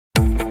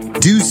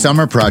Do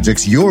summer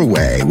projects your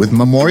way with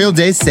Memorial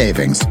Day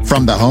savings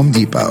from the Home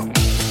Depot.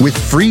 With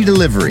free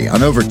delivery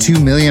on over 2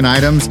 million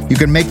items, you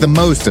can make the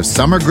most of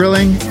summer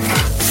grilling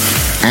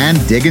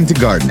and dig into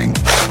gardening.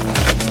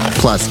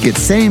 Plus, get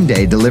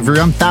same-day delivery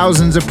on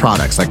thousands of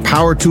products like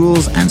power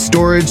tools and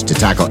storage to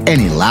tackle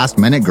any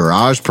last-minute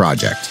garage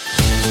project.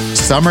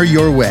 Summer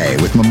your way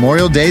with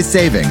Memorial Day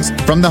savings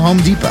from the Home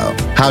Depot.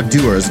 How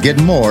doers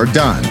get more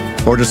done.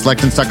 Order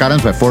select and stock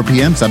items by 4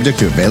 p.m. subject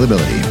to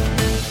availability.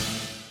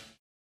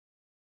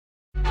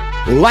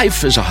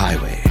 Life is a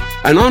highway,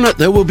 and on it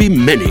there will be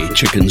many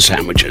chicken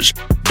sandwiches.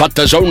 But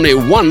there's only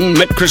one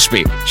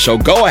McCrispy. So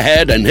go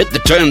ahead and hit the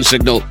turn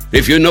signal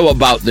if you know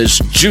about this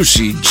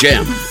juicy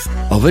gem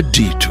of a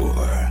detour.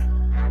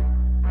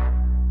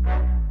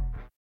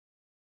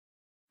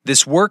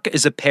 This work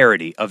is a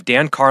parody of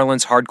Dan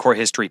Carlin's Hardcore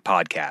History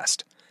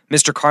podcast.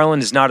 Mr. Carlin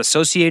is not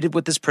associated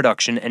with this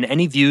production, and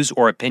any views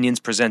or opinions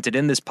presented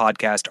in this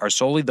podcast are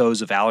solely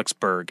those of Alex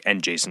Berg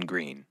and Jason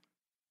Green.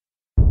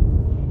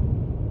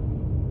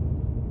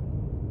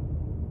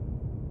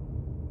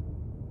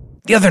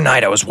 The other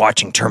night I was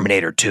watching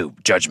Terminator 2,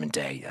 Judgment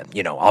Day.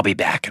 I'll be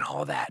back and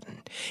all of that. And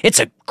it's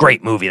a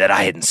great movie that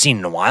I hadn't seen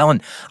in a while,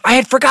 and I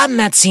had forgotten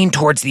that scene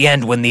towards the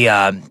end when the,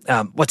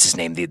 what's his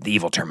name, the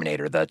evil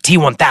Terminator, the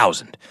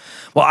T-1000.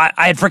 Well,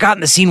 I had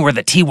forgotten the scene where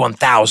the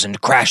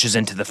T-1000 crashes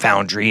into the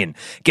foundry and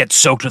gets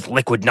soaked with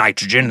liquid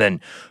nitrogen, and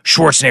then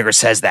Schwarzenegger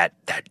says that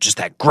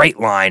great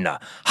line,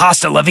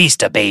 "Hasta la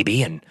vista,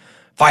 baby," and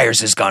fires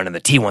his gun, and the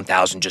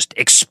T-1000 just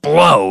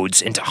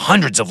explodes into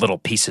hundreds of little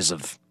pieces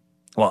of...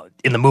 Well,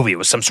 in the movie, it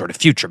was some sort of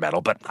future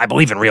metal, but I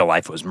believe in real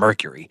life it was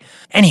mercury.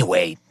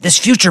 Anyway, this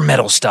future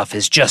metal stuff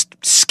is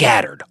just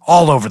scattered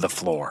all over the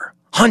floor.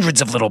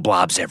 Hundreds of little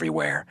blobs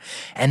everywhere.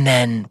 And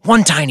then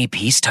one tiny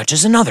piece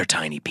touches another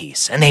tiny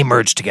piece, and they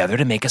merge together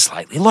to make a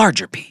slightly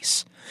larger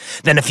piece.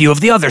 Then a few of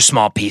the other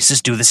small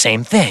pieces do the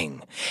same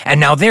thing. And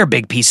now they're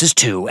big pieces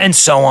too, and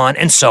so on,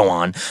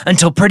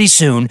 until pretty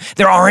soon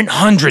there aren't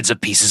hundreds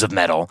of pieces of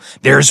metal.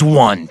 There's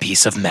one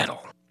piece of metal.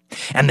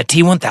 And the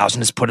T-1000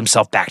 has put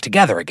himself back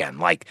together again,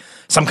 like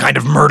some kind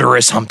of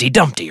murderous Humpty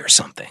Dumpty or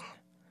something.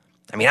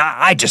 I mean,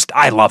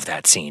 I love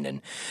that scene,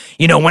 and,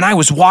 when I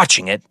was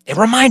watching it, it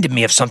reminded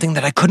me of something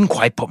that I couldn't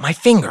quite put my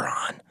finger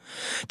on.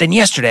 Then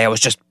yesterday I was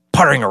just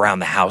puttering around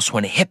the house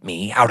when it hit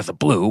me out of the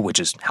blue, which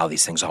is how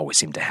these things always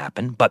seem to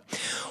happen, but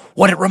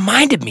what it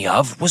reminded me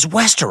of was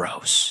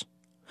Westeros.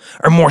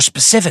 Or more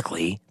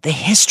specifically, the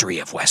history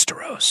of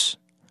Westeros.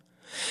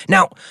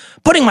 Now,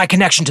 putting my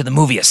connection to the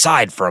movie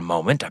aside for a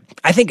moment,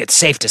 I think it's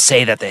safe to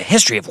say that the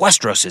history of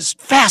Westeros is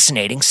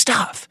fascinating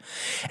stuff.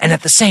 And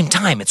at the same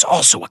time, it's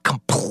also a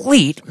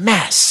complete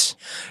mess.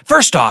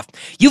 First off,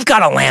 you've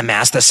got a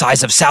landmass the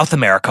size of South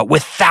America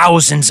with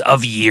thousands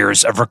of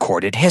years of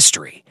recorded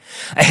history.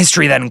 A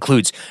history that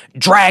includes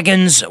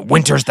dragons,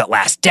 winters that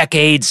last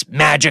decades,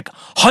 magic,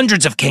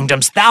 hundreds of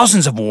kingdoms,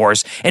 thousands of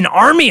wars, an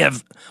army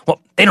of...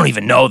 Well, they don't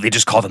even know, they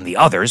just call them the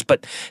others,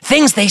 but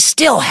things they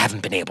still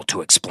haven't been able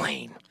to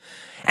explain.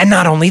 And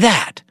not only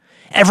that,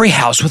 every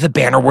house with a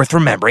banner worth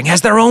remembering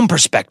has their own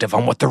perspective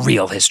on what the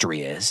real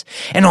history is,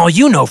 and all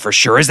you know for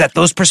sure is that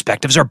those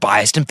perspectives are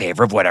biased in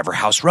favor of whatever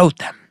house wrote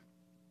them.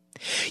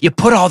 You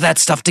put all that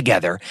stuff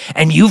together,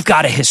 and you've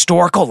got a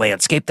historical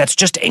landscape that's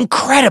just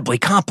incredibly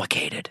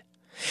complicated.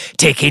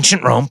 Take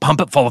ancient Rome,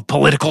 pump it full of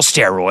political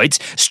steroids,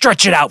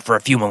 stretch it out for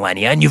a few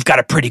millennia, and you've got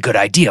a pretty good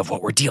idea of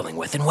what we're dealing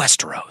with in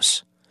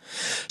Westeros.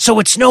 So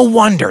it's no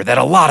wonder that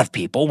a lot of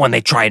people, when they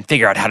try and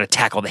figure out how to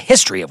tackle the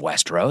history of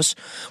Westeros,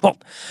 well,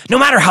 no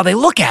matter how they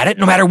look at it,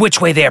 no matter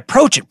which way they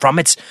approach it from,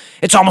 it's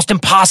almost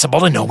impossible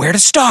to know where to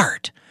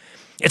start.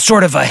 It's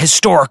sort of a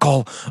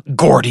historical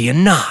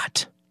Gordian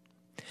knot.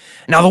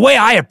 Now, the way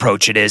I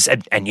approach it is,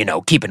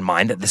 and keep in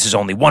mind that this is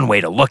only one way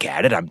to look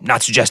at it. I'm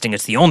not suggesting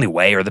it's the only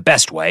way or the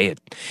best way.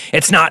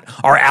 It's not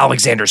our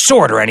Alexander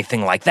sword or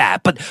anything like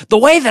that. But the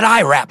way that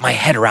I wrap my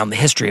head around the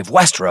history of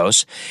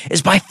Westeros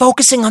is by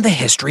focusing on the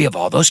history of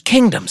all those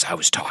kingdoms I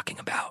was talking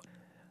about.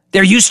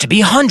 There used to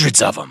be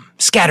hundreds of them,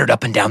 scattered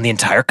up and down the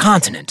entire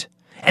continent.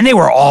 And they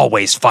were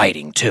always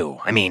fighting, too.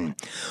 I mean,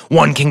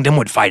 one kingdom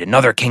would fight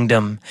another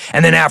kingdom,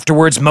 and then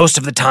afterwards, most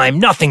of the time,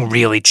 nothing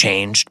really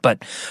changed,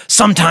 but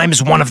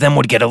sometimes one of them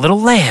would get a little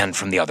land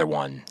from the other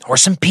one, or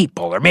some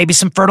people, or maybe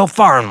some fertile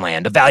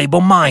farmland, a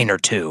valuable mine or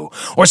two,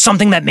 or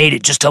something that made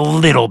it just a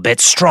little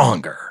bit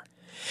stronger.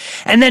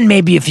 And then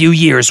maybe a few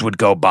years would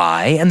go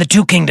by, and the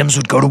two kingdoms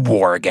would go to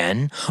war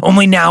again,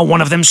 only now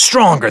one of them's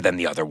stronger than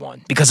the other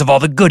one, because of all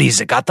the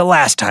goodies it got the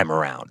last time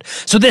around.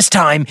 So this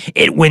time,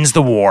 it wins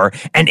the war,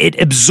 and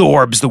it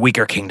absorbs the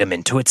weaker kingdom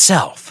into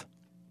itself.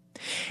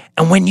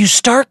 And when you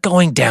start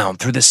going down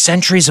through the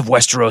centuries of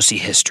Westerosi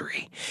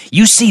history,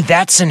 you see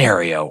that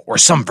scenario, or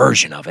some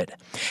version of it,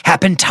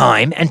 happen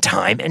time and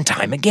time and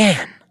time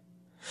again.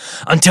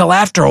 Until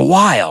after a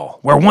while,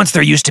 where once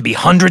there used to be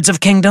hundreds of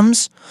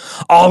kingdoms,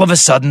 all of a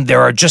sudden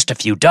there are just a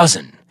few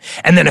dozen.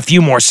 And then a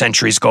few more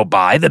centuries go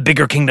by, the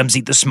bigger kingdoms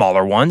eat the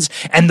smaller ones,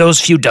 and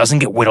those few dozen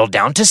get whittled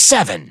down to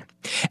 7.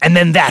 And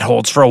then that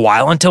holds for a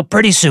while until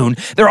pretty soon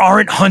there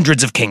aren't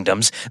hundreds of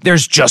kingdoms,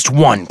 there's just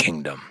one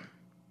kingdom.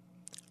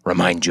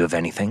 remind you of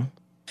anything?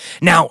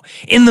 Now,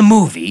 in the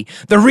movie,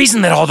 the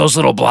reason that all those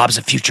little blobs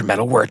of future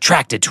metal were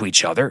attracted to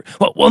each other,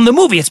 well, in the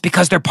movie, it's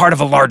because they're part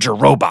of a larger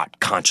robot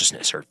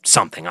consciousness or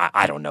something.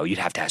 I don't know. You'd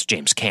have to ask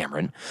James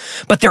Cameron.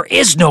 But there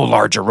is no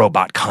larger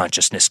robot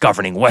consciousness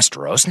governing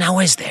Westeros, now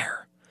is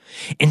there?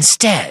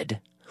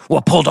 Instead,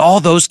 what pulled all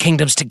those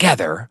kingdoms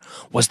together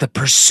was the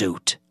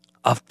pursuit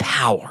of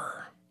power.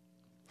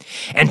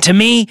 And to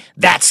me,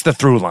 that's the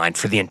through line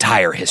for the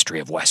entire history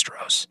of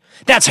Westeros.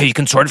 That's how you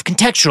can sort of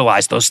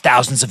contextualize those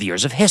thousands of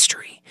years of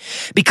history.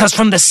 Because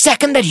from the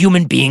second that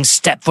human beings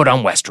step foot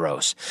on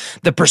Westeros,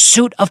 the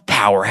pursuit of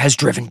power has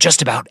driven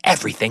just about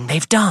everything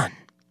they've done.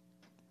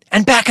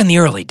 And back in the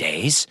early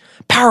days,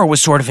 power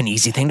was sort of an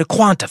easy thing to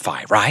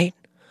quantify, right?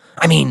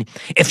 I mean,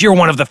 if you're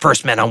one of the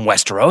first men on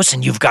Westeros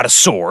and you've got a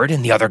sword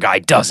and the other guy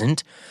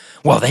doesn't,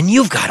 well, then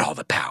you've got all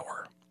the power.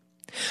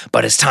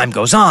 But as time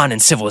goes on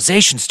and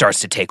civilization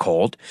starts to take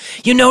hold,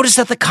 you notice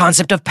that the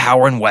concept of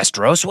power in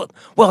Westeros,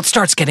 well, it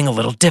starts getting a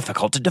little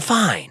difficult to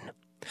define.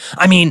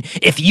 I mean,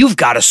 if you've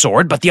got a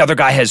sword, but the other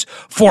guy has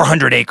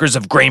 400 acres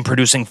of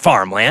grain-producing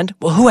farmland,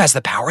 well, who has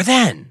the power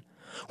then?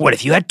 What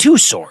if you had 2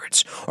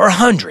 swords, or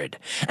 100,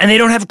 and they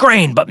don't have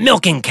grain, but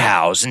milking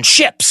cows, and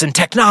ships, and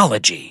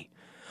technology?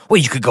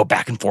 Well, you could go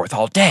back and forth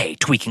all day,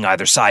 tweaking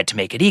either side to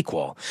make it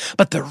equal.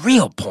 But the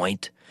real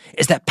point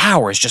is that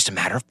power is just a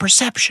matter of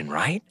perception,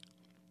 right?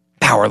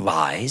 Power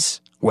lies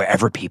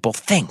wherever people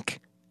think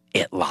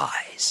it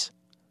lies.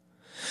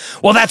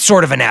 Well, that's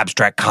sort of an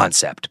abstract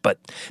concept, but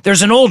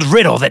there's an old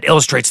riddle that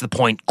illustrates the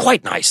point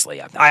quite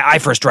nicely. I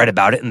first read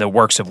about it in the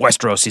works of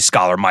Westerosi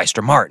scholar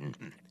Meister Martin.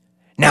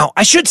 Now,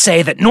 I should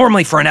say that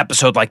normally for an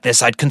episode like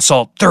this, I'd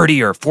consult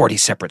 30 or 40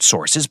 separate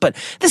sources, but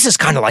this is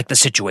kind of like the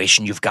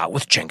situation you've got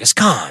with Genghis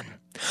Khan.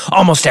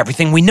 Almost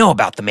everything we know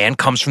about the man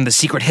comes from the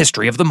secret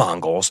history of the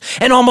Mongols,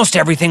 and almost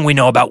everything we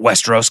know about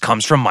Westeros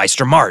comes from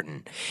Meister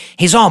Martin.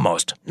 He's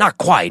almost, not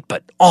quite,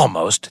 but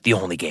almost the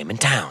only game in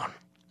town.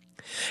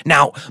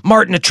 Now,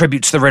 Martin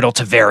attributes the riddle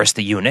to Varys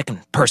the eunuch,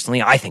 and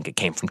personally I think it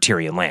came from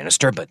Tyrion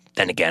Lannister, but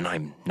then again,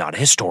 I'm not a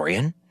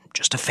historian,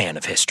 just a fan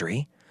of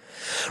history.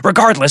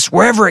 Regardless,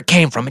 wherever it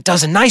came from, it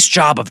does a nice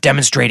job of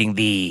demonstrating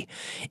the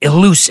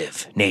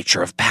elusive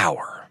nature of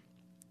power.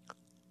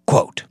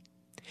 Quote,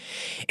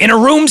 "In a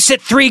room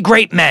sit 3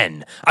 great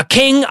men, a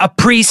king, a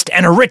priest,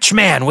 and a rich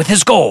man with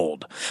his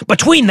gold.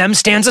 Between them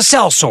stands a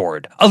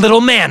sellsword, a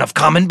little man of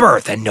common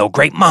birth and no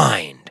great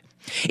mind.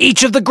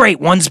 Each of the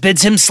great ones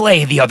bids him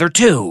slay the other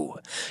 2.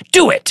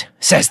 'Do it,'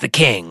 says the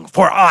king,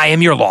 'for I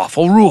am your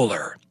lawful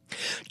ruler.'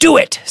 'Do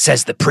it,'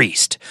 says the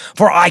priest,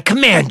 'for I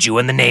command you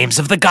in the names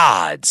of the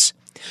gods.'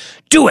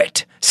 'Do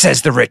it,'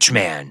 says the rich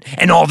man,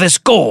 'and all this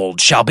gold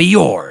shall be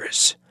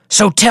yours.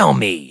 So tell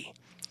me,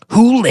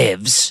 who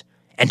lives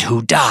and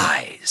who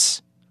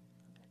dies?"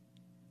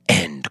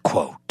 End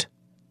quote.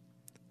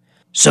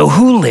 So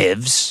who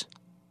lives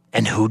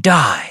and who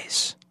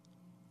dies?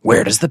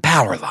 Where does the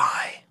power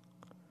lie?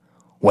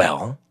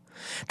 Well,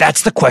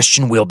 that's the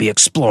question we'll be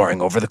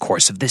exploring over the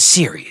course of this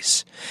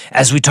series,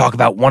 as we talk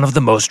about one of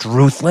the most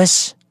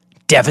ruthless,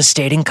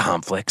 devastating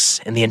conflicts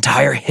in the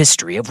entire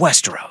history of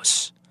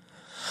Westeros.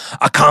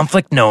 A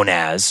conflict known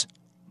as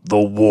the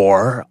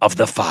War of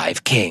the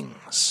Five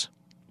Kings.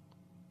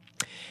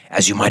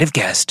 As you might have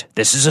guessed,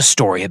 this is a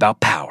story about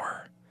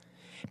power.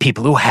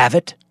 People who have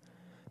it,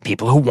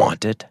 people who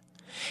want it,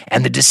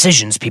 and the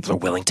decisions people are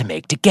willing to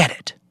make to get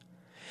it.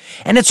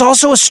 And it's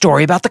also a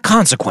story about the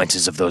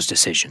consequences of those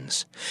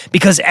decisions,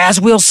 because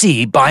as we'll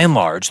see, by and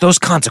large, those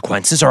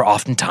consequences are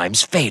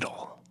oftentimes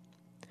fatal.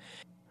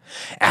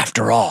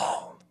 After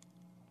all,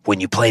 when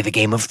you play the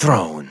Game of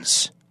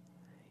Thrones,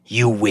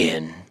 you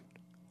win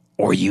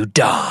or you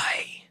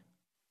die.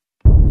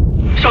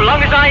 So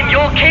long as I'm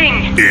your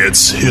king,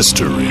 It's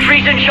history.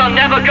 treason shall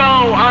never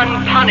go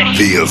unpunished.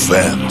 The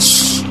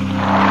events.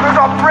 There's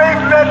a brave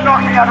men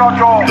knocking at our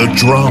door. The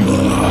drama.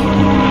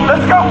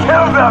 Let's go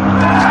kill them.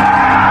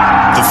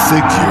 The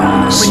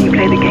figures. When you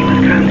play the Game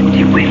of Thrones,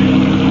 you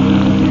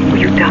win or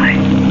you die.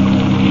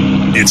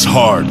 It's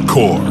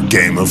hardcore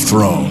Game of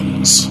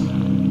Thrones.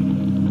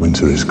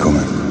 Winter is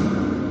coming.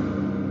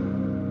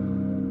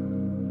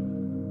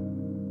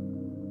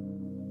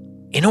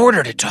 In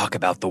order to talk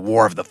about the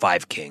War of the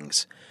Five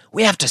Kings,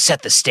 we have to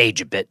set the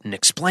stage a bit and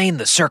explain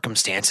the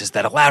circumstances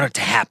that allowed it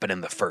to happen in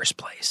the first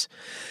place.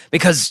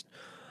 Because,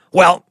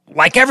 well,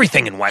 like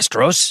everything in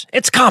Westeros,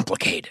 it's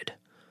complicated.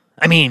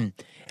 I mean,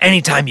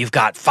 anytime you've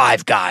got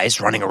 5 guys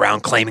running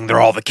around claiming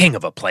they're all the king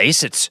of a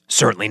place, it's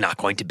certainly not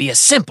going to be a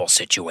simple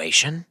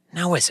situation,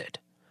 now is it?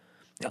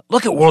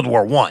 Look at World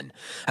War I.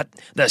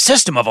 The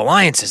system of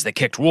alliances that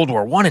kicked World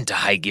War I into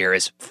high gear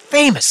is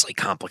famously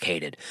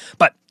complicated,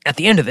 but at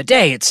the end of the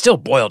day, it still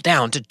boiled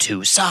down to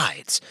 2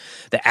 sides,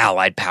 the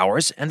Allied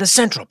powers and the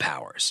Central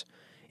powers.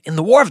 In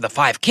the War of the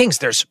Five Kings,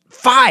 there's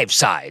 5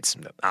 sides,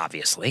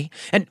 obviously,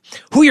 and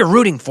who you're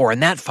rooting for in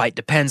that fight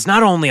depends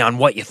not only on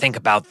what you think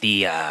about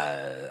the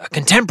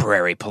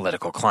contemporary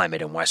political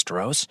climate in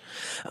Westeros,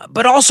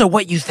 but also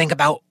what you think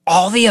about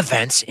all the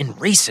events in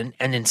recent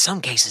and in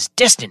some cases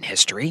distant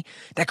history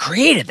that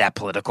created that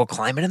political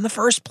climate in the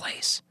first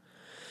place.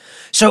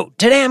 So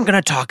today I'm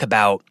going to talk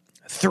about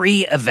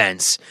 3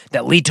 events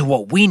that lead to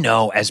what we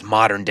know as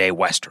modern-day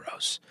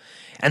Westeros.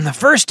 And the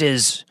first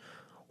is,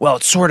 well,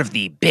 it's sort of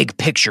the big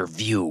picture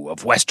view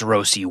of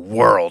Westerosi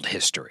world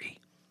history.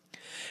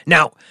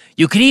 Now,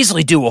 you could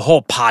easily do a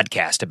whole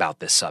podcast about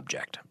this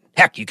subject.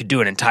 Heck, you could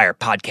do an entire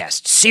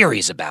podcast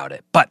series about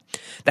it, but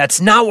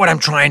that's not what I'm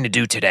trying to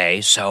do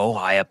today, so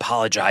I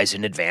apologize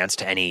in advance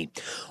to any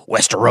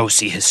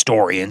Westerosi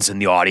historians in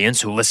the audience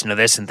who listen to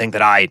this and think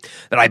that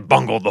I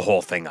bungled the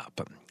whole thing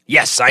up.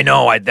 Yes, I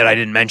know that I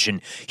didn't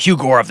mention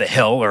Hugor of the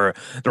Hill or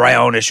the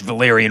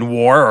Rhonish-Valyrian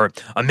War or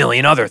a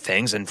million other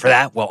things, and for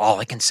that, well, all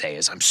I can say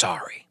is I'm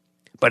sorry.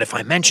 But if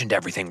I mentioned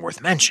everything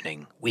worth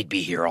mentioning, we'd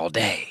be here all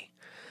day.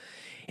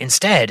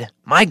 Instead,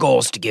 my goal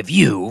is to give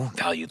you,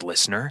 valued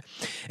listener,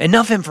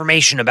 enough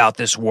information about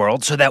this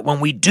world so that when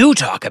we do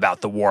talk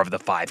about the War of the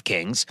Five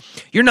Kings,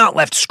 you're not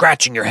left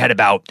scratching your head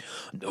about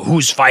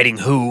who's fighting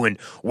who and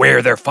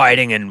where they're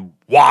fighting and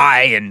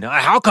why and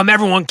how come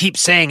everyone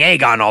keeps saying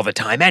Aegon all the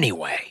time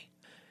anyway.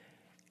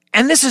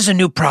 And this is a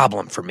new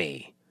problem for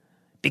me,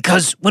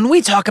 because when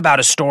we talk about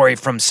a story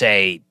from,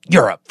 say,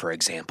 Europe, for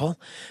example,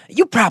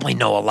 you probably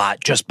know a lot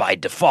just by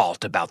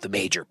default about the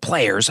major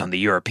players on the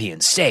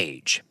European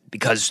stage,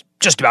 because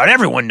just about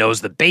everyone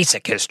knows the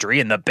basic history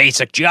and the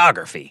basic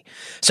geography.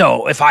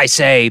 So if I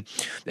say,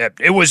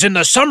 it was in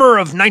the summer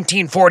of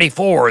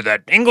 1944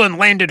 that England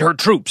landed her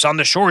troops on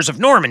the shores of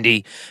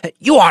Normandy,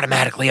 you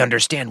automatically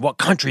understand what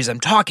countries I'm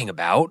talking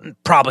about,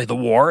 and probably the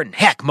war, and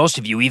heck, most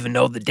of you even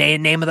know the day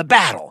and name of the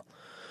battle.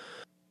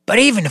 But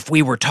even if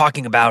we were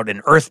talking about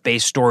an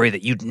Earth-based story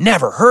that you'd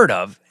never heard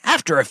of,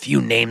 after a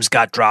few names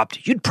got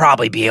dropped, you'd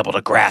probably be able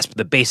to grasp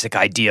the basic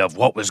idea of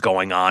what was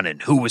going on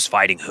and who was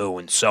fighting who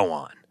and so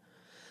on.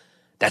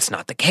 That's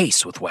not the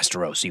case with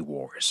Westerosi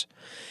wars.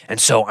 And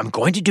so I'm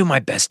going to do my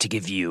best to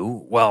give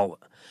you, well,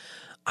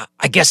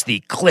 I guess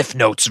the Cliff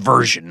Notes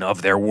version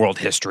of their world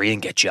history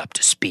and get you up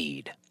to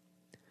speed.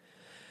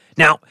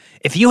 Now,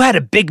 if you had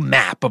a big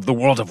map of the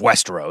world of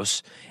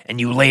Westeros and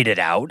you laid it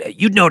out,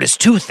 you'd notice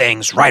 2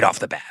 things right off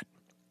the bat.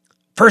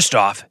 First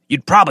off,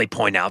 you'd probably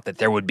point out that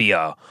there would be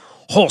a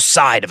whole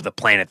side of the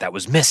planet that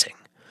was missing.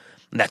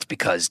 And that's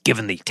because,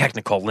 given the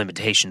technical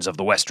limitations of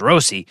the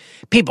Westerosi,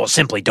 people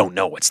simply don't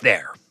know what's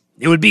there.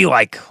 It would be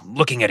like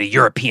looking at a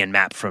European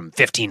map from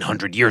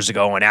 1500 years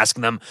ago and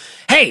asking them,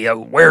 hey,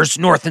 where's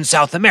North and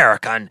South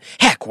America? And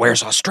heck,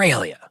 where's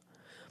Australia?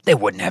 They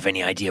wouldn't have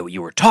any idea what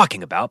you were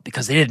talking about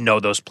because they didn't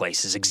know those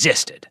places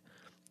existed.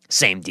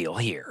 Same deal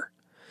here.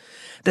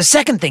 The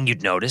second thing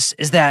you'd notice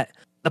is that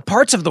the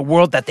parts of the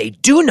world that they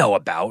do know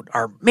about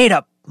are made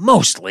up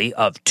mostly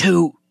of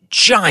 2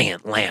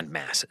 giant land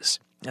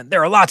masses. And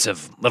there are lots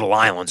of little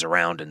islands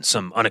around and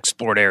some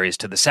unexplored areas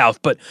to the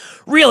south, but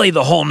really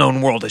the whole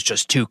known world is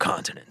just 2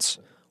 continents.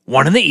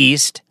 One in the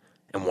east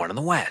and one in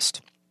the west.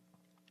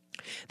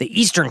 The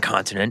eastern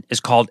continent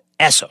is called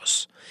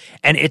Essos,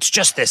 and it's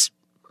just this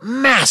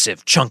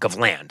massive chunk of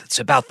land. It's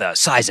about the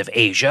size of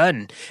Asia,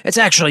 and it's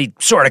actually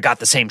sort of got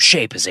the same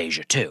shape as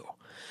Asia, too.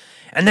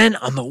 And then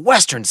on the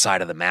western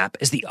side of the map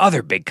is the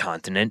other big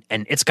continent,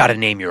 and it's got a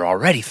name you're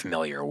already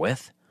familiar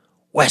with,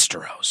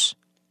 Westeros.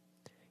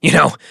 You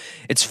know,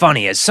 it's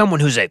funny, as someone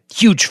who's a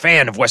huge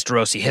fan of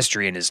Westerosi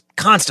history and is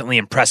constantly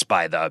impressed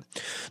by the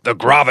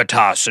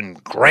gravitas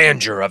and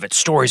grandeur of its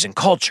stories and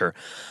culture,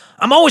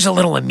 I'm always a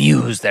little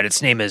amused that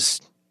its name is,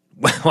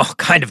 well,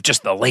 kind of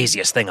just the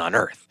laziest thing on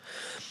earth.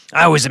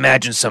 I always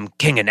imagine some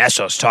king in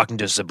Essos talking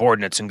to his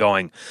subordinates and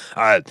going,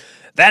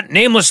 that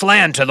nameless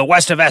land to the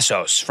west of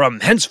Essos, from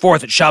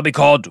henceforth it shall be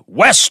called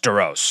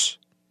Westeros.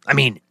 I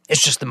mean,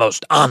 it's just the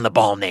most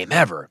on-the-ball name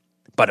ever.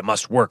 But it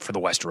must work for the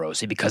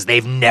Westerosi because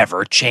they've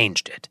never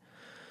changed it.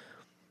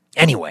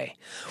 Anyway,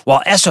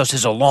 while Essos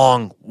is a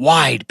long,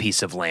 wide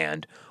piece of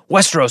land,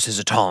 Westeros is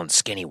a tall and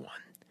skinny one.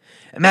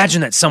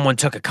 Imagine that someone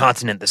took a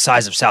continent the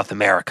size of South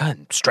America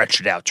and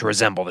stretched it out to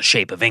resemble the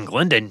shape of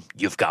England, and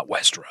you've got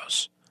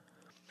Westeros.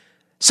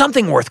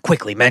 Something worth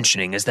quickly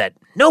mentioning is that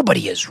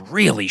nobody is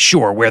really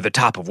sure where the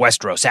top of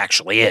Westeros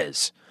actually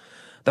is.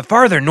 The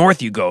farther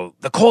north you go,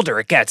 the colder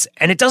it gets,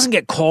 and it doesn't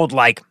get cold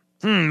like,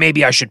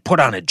 maybe I should put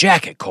on a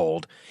jacket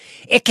cold.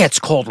 It gets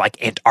cold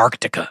like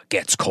Antarctica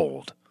gets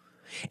cold.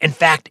 In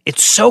fact,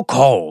 it's so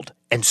cold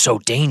and so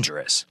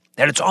dangerous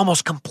that it's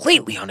almost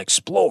completely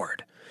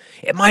unexplored.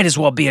 It might as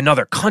well be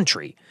another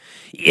country.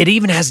 It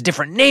even has a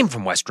different name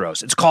from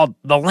Westeros. It's called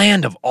the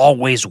Land of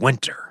Always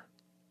Winter.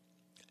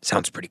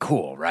 Sounds pretty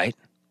cool, right?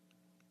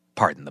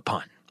 Pardon the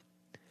pun.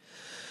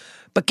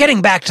 But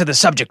getting back to the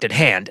subject at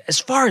hand, as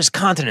far as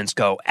continents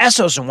go,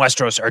 Essos and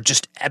Westeros are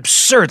just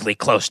absurdly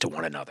close to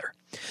one another.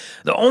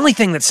 The only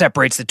thing that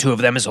separates the 2 of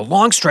them is a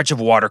long stretch of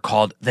water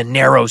called the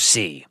Narrow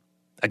Sea.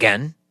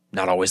 Again,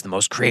 not always the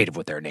most creative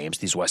with their names,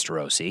 these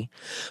Westerosi,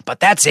 but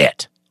that's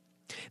it.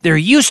 There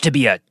used to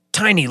be a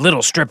tiny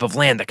little strip of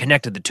land that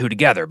connected the 2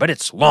 together, but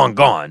it's long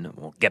gone.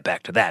 We'll get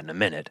back to that in a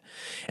minute.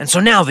 And so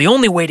now the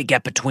only way to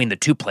get between the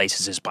 2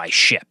 places is by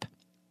ship.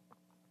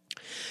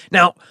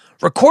 Now,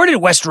 Recorded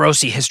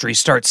Westerosi history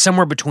starts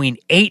somewhere between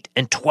 8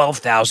 and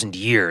 12,000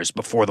 years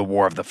before the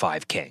War of the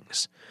Five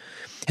Kings.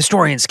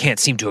 Historians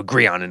can't seem to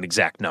agree on an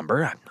exact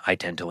number. I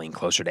tend to lean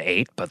closer to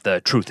 8, but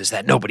the truth is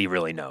that nobody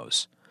really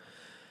knows.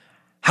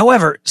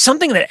 However,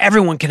 something that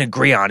everyone can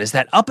agree on is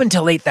that up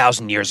until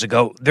 8,000 years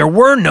ago, there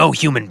were no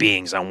human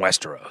beings on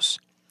Westeros.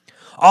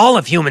 All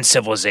of human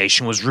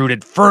civilization was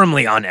rooted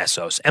firmly on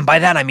Essos, and by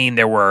that I mean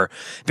there were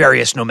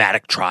various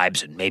nomadic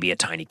tribes and maybe a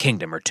tiny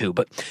kingdom or two,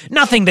 but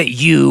nothing that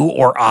you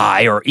or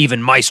I or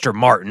even Meister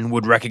Martin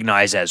would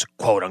recognize as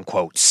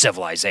quote-unquote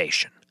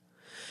civilization.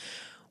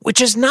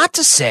 Which is not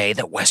to say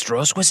that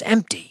Westeros was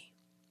empty.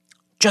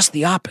 Just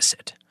the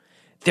opposite.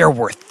 There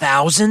were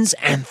thousands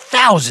and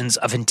thousands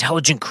of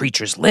intelligent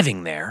creatures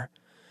living there.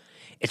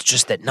 It's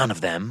just that none of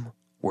them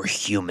were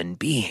human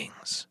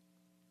beings.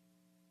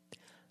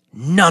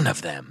 None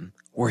of them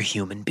were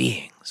human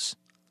beings.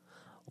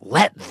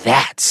 Let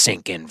that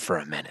sink in for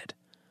a minute.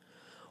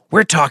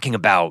 We're talking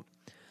about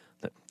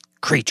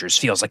creatures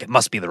feels like it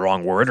must be the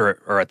wrong word,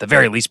 or at the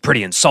very least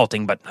pretty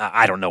insulting, but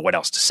I don't know what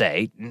else to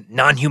say.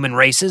 Non-human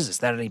races, is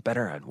that any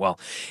better? Well,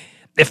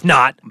 if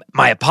not,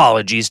 my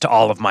apologies to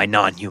all of my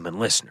non-human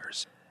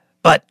listeners.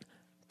 But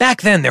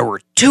back then there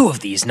were 2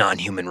 of these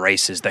non-human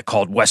races that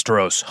called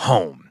Westeros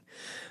home.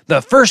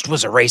 The first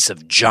was a race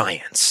of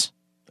giants.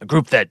 A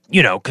group that,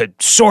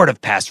 could sort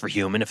of pass for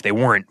human if they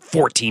weren't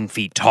 14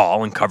 feet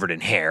tall and covered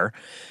in hair.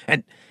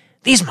 And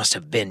these must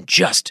have been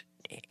just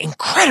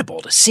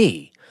incredible to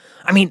see.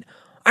 I mean,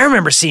 I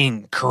remember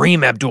seeing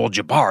Kareem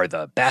Abdul-Jabbar,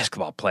 the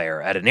basketball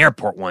player, at an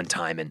airport one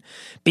time and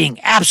being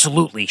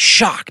absolutely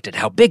shocked at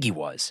how big he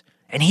was.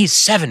 And he's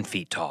 7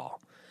 feet tall.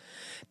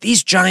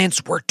 These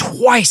giants were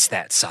twice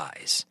that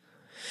size.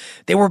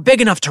 They were big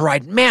enough to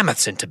ride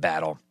mammoths into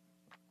battle.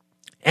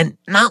 And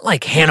not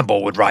like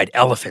Hannibal would ride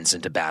elephants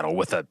into battle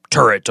with a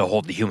turret to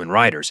hold the human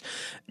riders.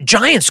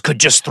 Giants could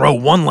just throw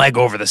one leg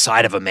over the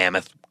side of a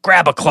mammoth,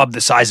 grab a club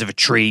the size of a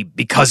tree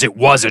because it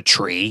was a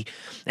tree,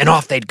 and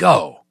off they'd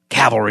go.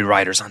 Cavalry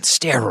riders on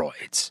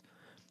steroids.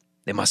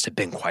 They must have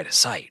been quite a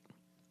sight.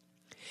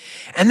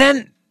 And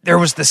then there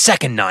was the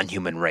second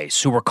non-human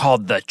race, who were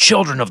called the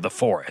Children of the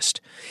Forest.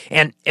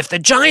 And if the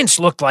giants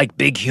looked like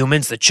big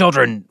humans, the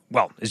children,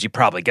 well, as you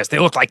probably guessed, they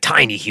looked like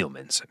tiny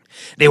humans.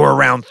 They were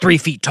around 3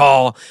 feet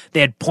tall, they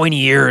had pointy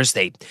ears,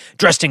 they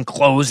dressed in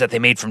clothes that they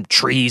made from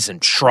trees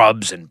and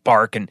shrubs and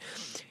bark, and,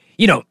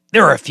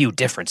 there are a few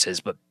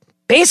differences, but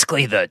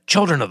basically the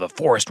Children of the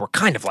Forest were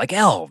kind of like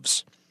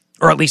elves.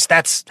 Or at least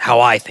that's how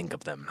I think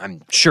of them.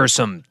 I'm sure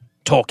some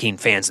Tolkien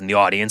fans in the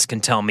audience can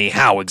tell me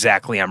how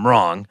exactly I'm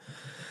wrong.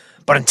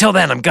 But until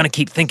then, I'm going to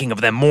keep thinking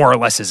of them more or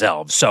less as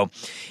elves. So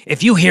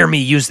if you hear me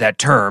use that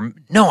term,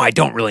 no, I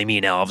don't really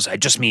mean elves. I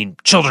just mean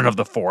children of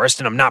the forest,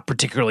 and I'm not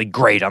particularly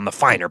great on the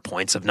finer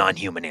points of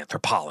non-human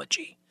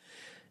anthropology.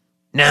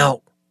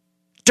 Now,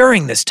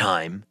 during this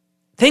time,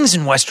 things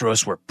in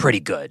Westeros were pretty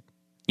good.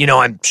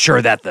 I'm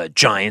sure that the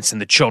giants and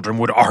the children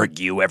would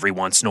argue every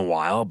once in a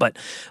while, but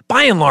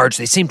by and large,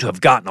 they seem to have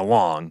gotten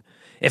along.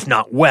 If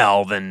not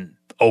well, then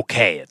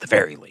okay at the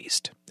very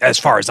least. As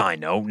far as I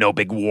know, no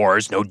big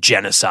wars, no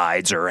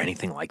genocides, or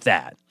anything like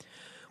that.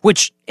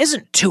 Which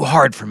isn't too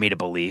hard for me to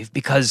believe,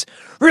 because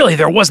really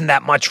there wasn't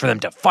that much for them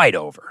to fight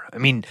over. I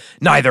mean,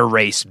 neither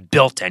race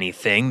built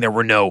anything, there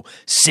were no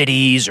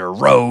cities or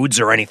roads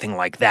or anything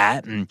like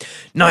that, and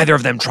neither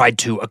of them tried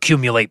to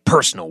accumulate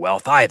personal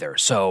wealth either,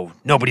 so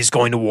nobody's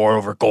going to war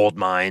over gold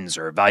mines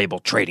or valuable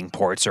trading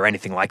ports or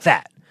anything like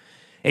that.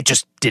 It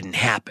just didn't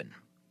happen.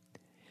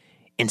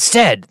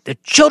 Instead, the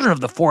Children of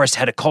the Forest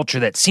had a culture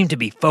that seemed to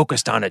be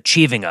focused on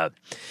achieving a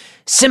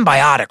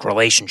symbiotic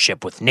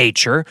relationship with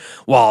nature,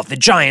 while the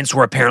giants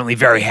were apparently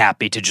very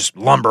happy to just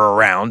lumber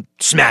around,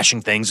 smashing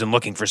things and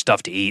looking for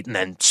stuff to eat, and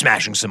then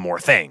smashing some more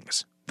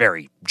things.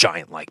 Very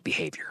giant-like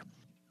behavior.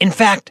 In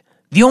fact,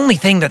 the only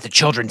thing that the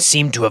children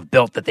seemed to have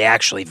built that they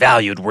actually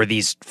valued were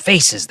these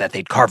faces that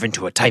they'd carve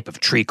into a type of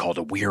tree called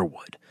a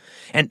weirwood.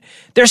 And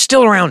they're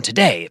still around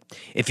today.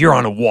 If you're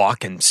on a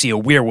walk and see a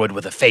weirwood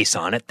with a face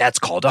on it, that's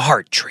called a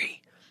heart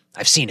tree.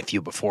 I've seen a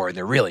few before, and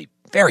they're really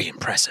very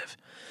impressive.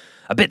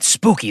 A bit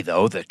spooky,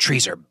 though. The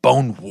trees are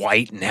bone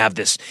white and have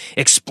this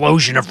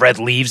explosion of red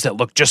leaves that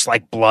look just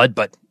like blood,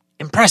 but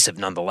impressive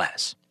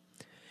nonetheless.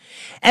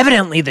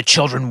 Evidently, the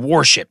children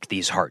worshipped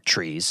these heart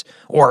trees,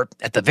 or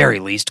at the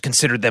very least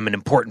considered them an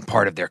important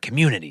part of their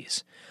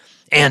communities.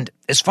 And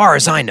as far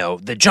as I know,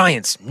 the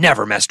giants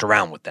never messed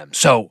around with them.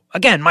 So,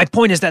 again, my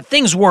point is that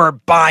things were,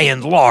 by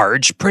and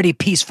large, pretty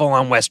peaceful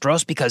on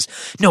Westeros because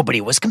nobody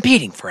was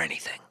competing for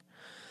anything.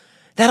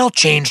 That all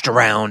changed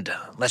around,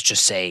 let's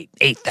just say,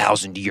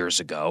 8,000 years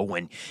ago,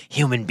 when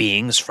human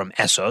beings from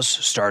Essos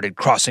started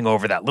crossing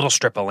over that little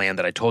strip of land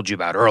that I told you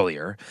about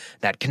earlier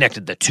that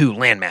connected the two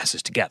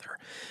landmasses together.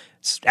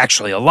 It's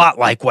actually a lot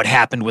like what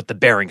happened with the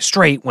Bering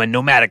Strait when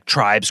nomadic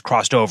tribes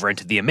crossed over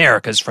into the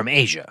Americas from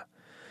Asia.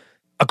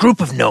 A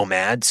group of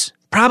nomads,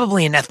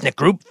 probably an ethnic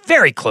group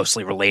very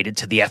closely related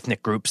to the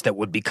ethnic groups that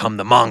would become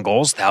the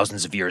Mongols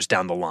thousands of years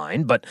down the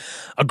line, but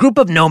a group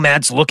of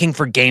nomads looking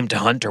for game to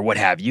hunt or what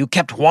have you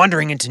kept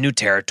wandering into new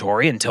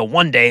territory until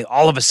one day,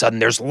 all of a sudden,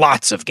 there's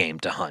lots of game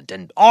to hunt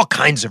and all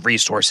kinds of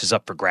resources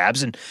up for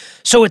grabs, and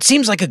so it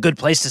seems like a good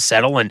place to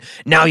settle, and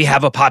now you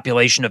have a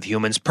population of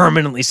humans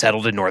permanently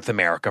settled in North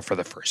America for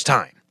the first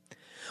time.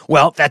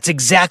 Well, that's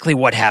exactly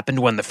what happened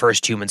when the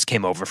first humans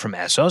came over from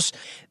Essos.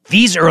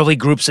 These early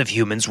groups of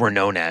humans were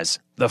known as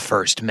the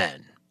First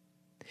Men.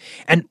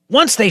 And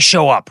once they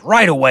show up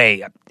right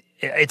away,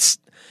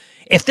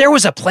 if there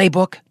was a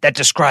playbook that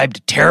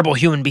described terrible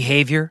human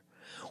behavior,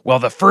 well,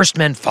 the First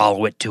Men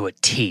follow it to a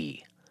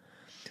T.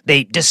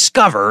 They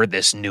discover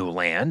this new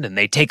land, and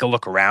they take a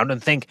look around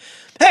and think,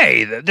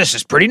 hey, this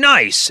is pretty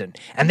nice,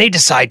 and they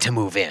decide to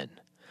move in.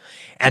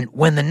 And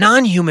when the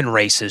non-human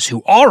races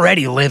who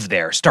already live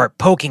there start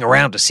poking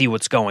around to see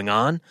what's going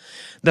on,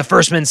 the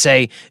First Men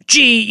say,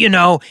 gee,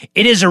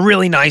 it is a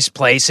really nice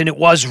place and it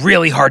was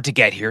really hard to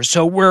get here,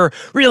 so we're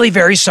really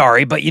very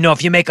sorry, but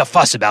if you make a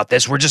fuss about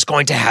this, we're just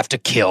going to have to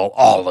kill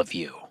all of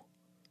you.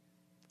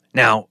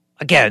 Now,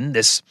 again,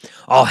 this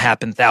all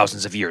happened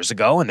thousands of years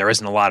ago, and there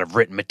isn't a lot of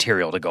written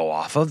material to go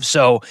off of,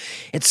 so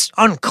it's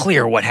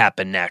unclear what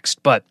happened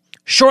next, but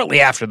shortly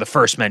after the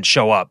First Men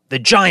show up, the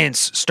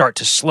giants start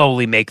to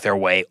slowly make their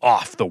way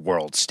off the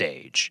world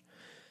stage.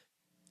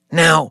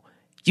 Now,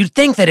 you'd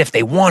think that if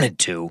they wanted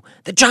to,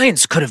 the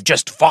giants could have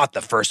just fought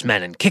the First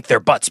Men and kicked their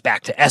butts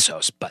back to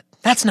Essos, but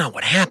that's not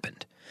what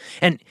happened.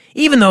 And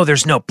even though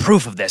there's no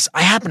proof of this,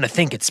 I happen to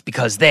think it's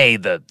because they,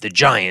 the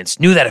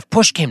giants, knew that if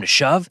push came to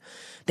shove,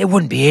 they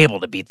wouldn't be able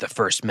to beat the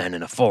First Men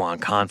in a full-on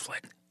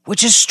conflict.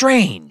 Which is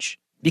strange,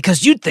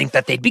 because you'd think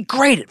that they'd be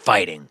great at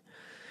fighting.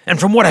 And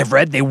from what I've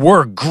read, they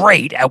were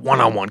great at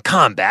one-on-one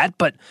combat,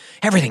 but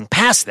everything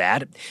past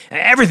that,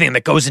 everything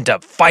that goes into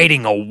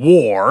fighting a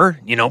war,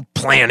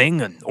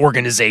 planning and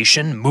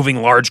organization, moving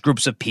large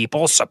groups of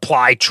people,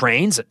 supply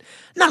trains,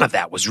 none of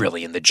that was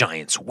really in the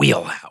giant's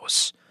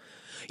wheelhouse.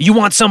 You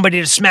want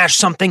somebody to smash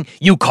something,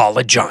 you call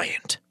a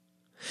giant.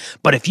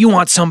 But if you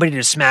want somebody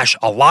to smash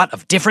a lot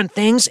of different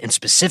things in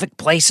specific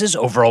places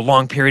over a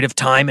long period of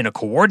time in a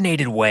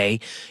coordinated way,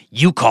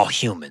 you call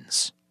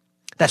humans.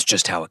 That's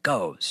just how it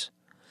goes.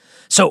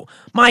 So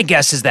my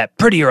guess is that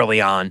pretty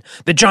early on,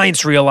 the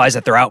giants realize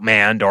that they're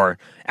outmanned, or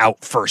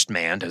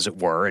out-first-manned, as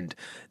it were, and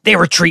they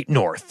retreat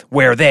north,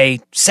 where they,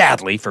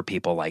 sadly for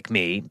people like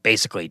me,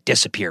 basically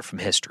disappear from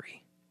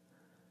history.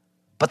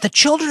 But the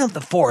children of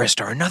the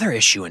forest are another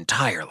issue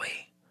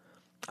entirely.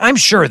 I'm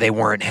sure they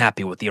weren't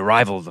happy with the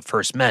arrival of the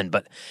First Men,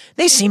 but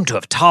they seem to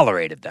have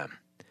tolerated them.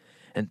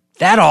 And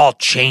that all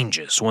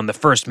changes when the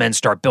First Men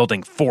start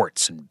building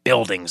forts and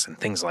buildings and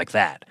things like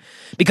that.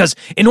 Because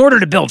in order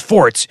to build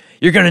forts,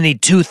 you're going to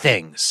need two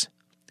things: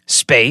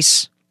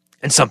 space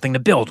and something to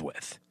build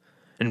with.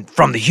 And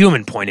from the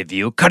human point of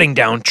view, cutting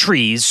down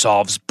trees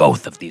solves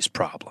both of these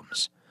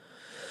problems.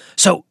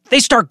 So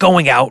they start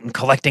going out and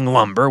collecting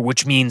lumber,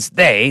 which means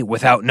they,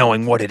 without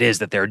knowing what it is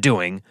that they're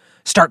doing,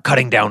 start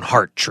cutting down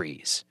heart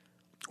trees.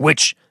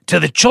 Which,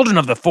 to the children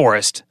of the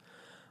forest,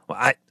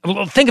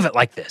 think of it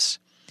like this.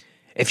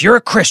 If you're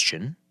a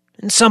Christian,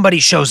 and somebody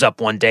shows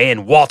up one day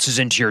and waltzes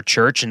into your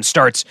church and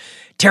starts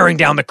tearing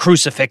down the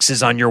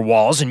crucifixes on your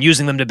walls and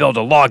using them to build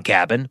a log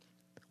cabin,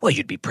 well,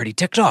 you'd be pretty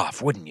ticked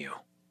off, wouldn't you?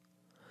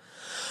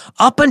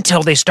 Up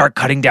until they start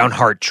cutting down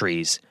heart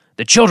trees,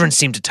 the children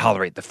seem to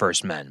tolerate the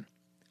First Men.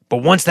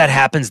 But once that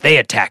happens, they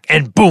attack,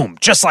 and boom,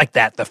 just like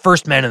that, the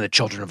First Men and the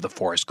children of the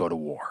forest go to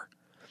war.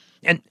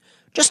 And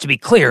just to be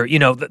clear,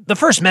 the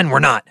First Men were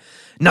not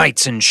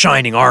knights in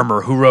shining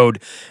armor who rode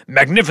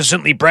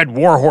magnificently bred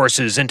war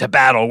horses into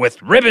battle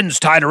with ribbons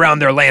tied around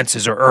their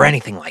lances or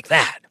anything like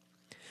that.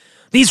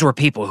 These were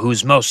people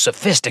whose most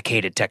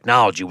sophisticated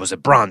technology was a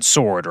bronze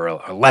sword or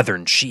a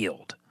leathern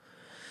shield.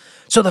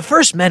 So the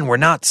First Men were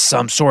not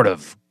some sort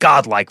of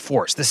godlike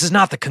force. This is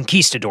not the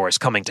conquistadors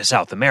coming to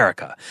South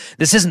America.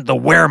 This isn't the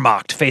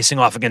Wehrmacht facing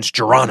off against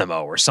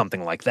Geronimo or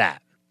something like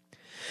that.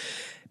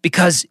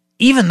 Because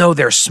even though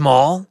they're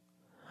small,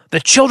 the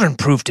children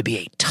prove to be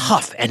a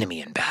tough enemy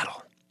in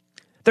battle.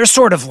 They're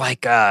sort of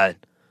like,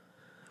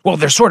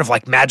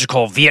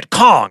 magical Viet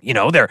Cong,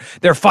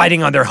 They're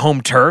fighting on their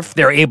home turf,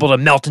 they're able to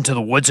melt into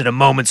the woods at a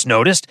moment's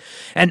notice,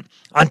 and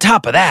on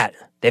top of that,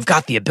 they've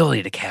got the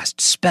ability to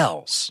cast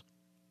spells.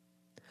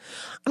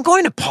 I'm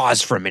going to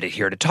pause for a minute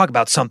here to talk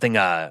about something,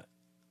 a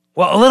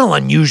little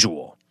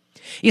unusual.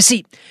 You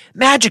see,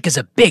 magic is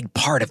a big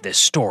part of this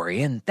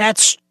story, and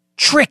that's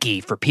tricky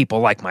for people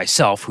like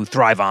myself who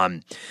thrive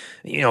on,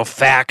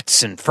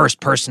 facts and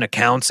first-person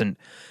accounts, and,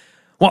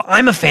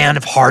 I'm a fan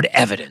of hard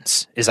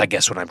evidence, is I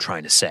guess what I'm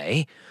trying to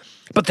say.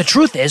 But the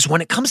truth is,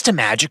 when it comes to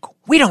magic,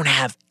 we don't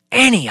have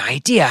any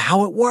idea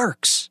how it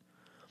works.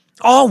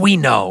 All we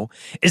know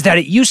is that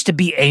it used to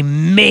be a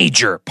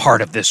major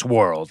part of this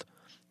world,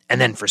 and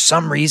then for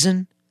some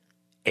reason,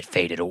 it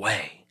faded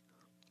away.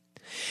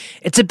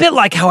 It's a bit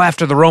like how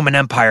after the Roman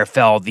Empire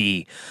fell,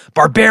 the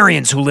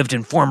barbarians who lived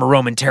in former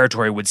Roman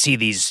territory would see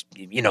these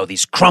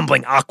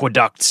crumbling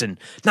aqueducts and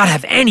not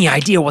have any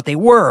idea what they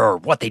were or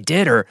what they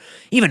did or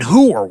even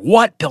who or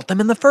what built them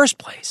in the first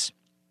place.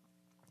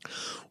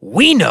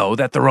 We know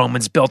that the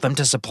Romans built them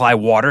to supply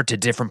water to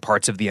different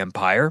parts of the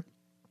empire.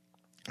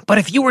 But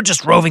if you were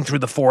just roving through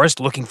the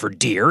forest looking for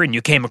deer and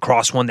you came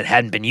across one that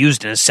hadn't been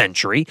used in a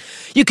century,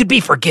 you could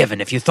be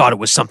forgiven if you thought it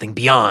was something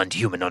beyond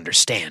human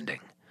understanding.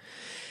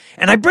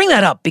 And I bring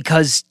that up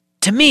because,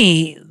 to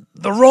me,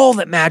 the role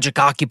that magic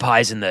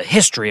occupies in the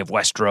history of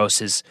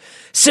Westeros is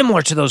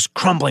similar to those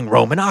crumbling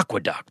Roman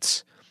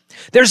aqueducts.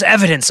 There's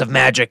evidence of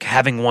magic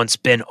having once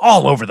been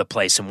all over the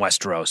place in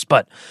Westeros,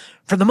 but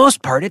for the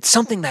most part, it's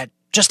something that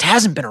just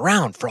hasn't been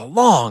around for a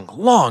long,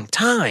 long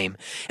time,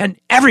 and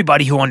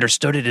everybody who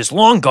understood it is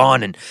long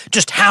gone, and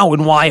just how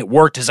and why it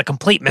worked is a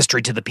complete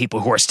mystery to the people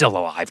who are still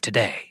alive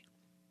today.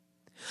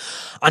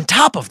 On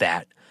top of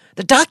that,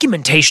 the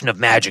documentation of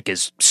magic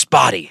is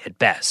spotty at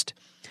best.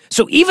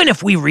 So even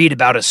if we read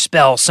about a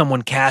spell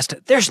someone cast,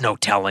 there's no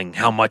telling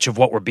how much of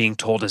what we're being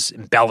told is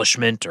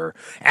embellishment or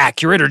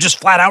accurate or just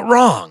flat out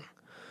wrong.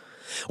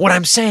 What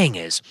I'm saying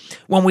is,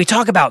 when we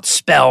talk about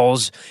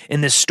spells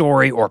in this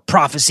story or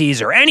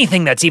prophecies or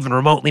anything that's even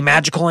remotely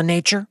magical in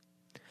nature,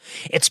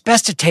 it's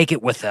best to take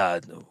it with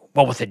a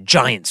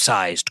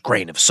giant-sized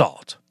grain of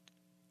salt.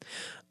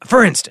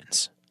 For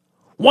instance,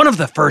 one of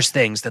the first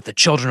things that the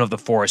Children of the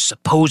Forest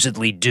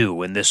supposedly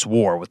do in this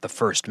war with the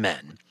First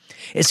Men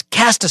is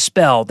cast a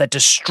spell that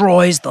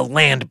destroys the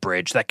land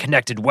bridge that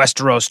connected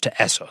Westeros to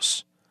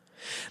Essos.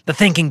 The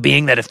thinking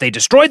being that if they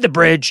destroyed the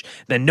bridge,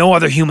 then no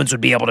other humans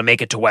would be able to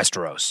make it to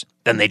Westeros.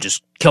 Then they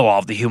just kill all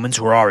of the humans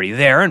who are already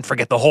there and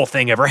forget the whole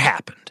thing ever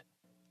happened.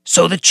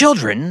 So the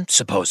children,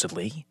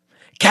 supposedly,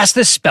 cast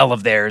this spell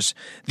of theirs,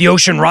 the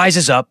ocean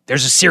rises up,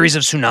 there's a series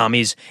of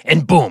tsunamis,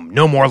 and boom,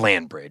 no more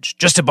land bridge.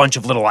 Just a bunch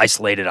of little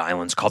isolated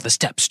islands called the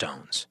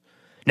Stepstones.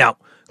 Now,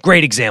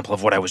 great example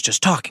of what I was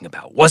just talking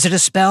about. Was it a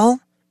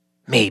spell?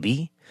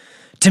 Maybe.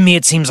 To me,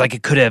 it seems like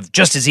it could have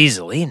just as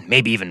easily, and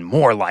maybe even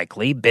more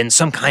likely, been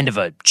some kind of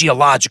a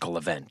geological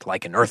event,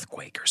 like an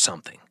earthquake or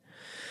something.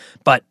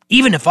 But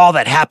even if all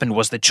that happened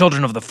was the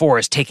Children of the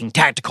Forest taking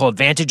tactical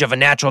advantage of a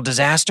natural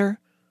disaster,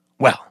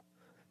 well,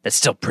 that's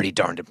still pretty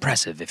darned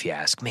impressive if you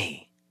ask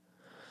me.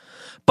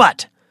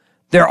 But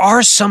there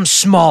are some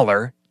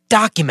smaller,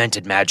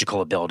 documented magical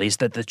abilities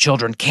that the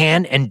children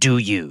can and do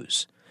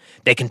use.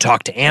 They can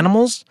talk to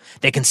animals,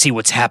 they can see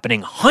what's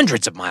happening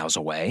hundreds of miles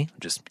away,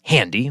 which is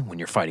handy when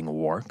you're fighting a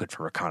war, good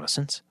for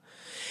reconnaissance.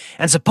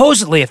 And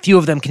supposedly a few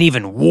of them can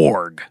even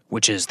warg,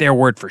 which is their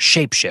word for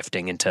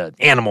shape-shifting into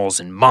animals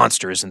and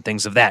monsters and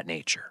things of that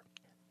nature.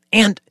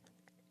 And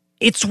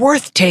it's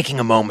worth taking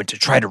a moment to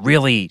try to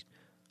really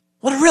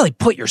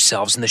put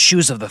yourselves in the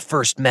shoes of the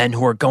First Men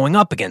who are going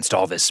up against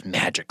all this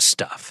magic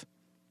stuff.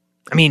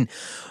 I mean,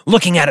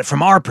 looking at it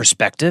from our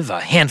perspective, a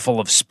handful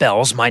of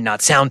spells might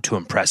not sound too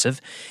impressive,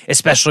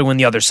 especially when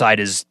the other side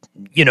is,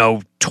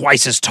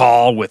 twice as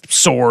tall with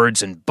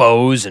swords and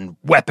bows and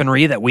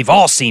weaponry that we've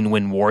all seen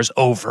win wars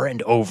over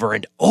and over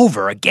and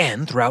over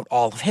again throughout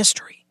all of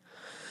history.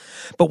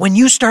 But when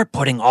you start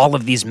putting all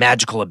of these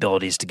magical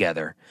abilities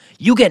together,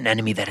 you get an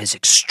enemy that is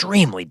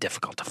extremely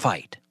difficult to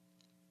fight.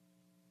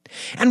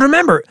 And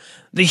remember,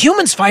 the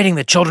humans fighting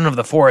the Children of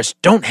the Forest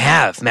don't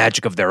have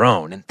magic of their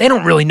own, and they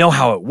don't really know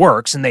how it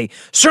works, and they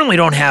certainly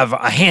don't have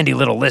a handy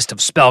little list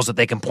of spells that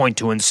they can point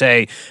to and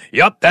say,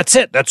 "Yup, that's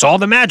it, that's all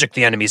the magic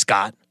the enemy's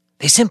got."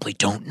 They simply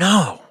don't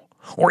know,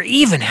 or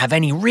even have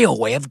any real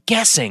way of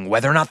guessing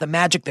whether or not the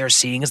magic they're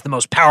seeing is the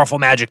most powerful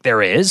magic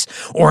there is,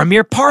 or a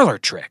mere parlor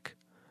trick.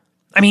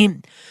 I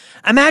mean,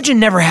 imagine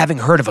never having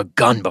heard of a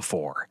gun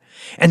before,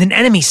 and an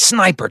enemy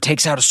sniper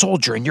takes out a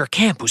soldier in your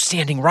camp who's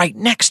standing right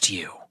next to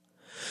you.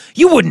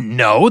 You wouldn't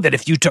know that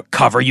if you took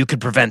cover, you could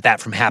prevent that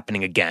from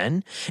happening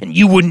again. And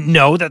you wouldn't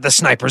know that the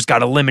sniper's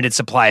got a limited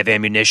supply of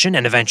ammunition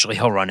and eventually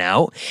he'll run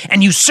out.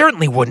 And you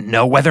certainly wouldn't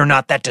know whether or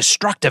not that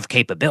destructive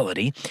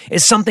capability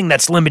is something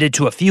that's limited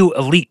to a few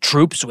elite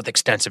troops with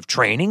extensive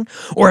training,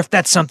 or if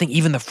that's something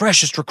even the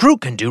freshest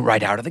recruit can do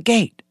right out of the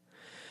gate.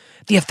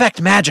 The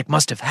effect magic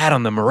must have had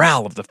on the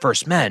morale of the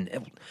First Men,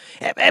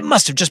 it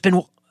must have just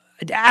been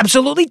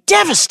absolutely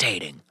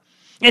devastating.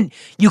 And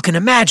you can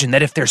imagine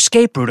that if their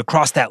escape route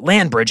across that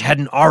land bridge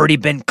hadn't already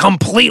been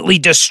completely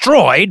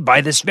destroyed by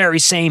this very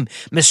same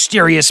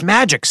mysterious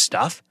magic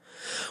stuff,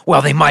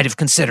 well, they might have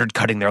considered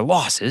cutting their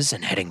losses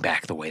and heading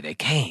back the way they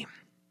came.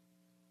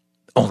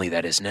 Only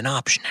that isn't an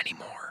option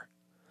anymore.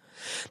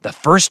 The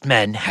First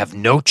Men have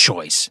no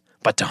choice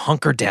but to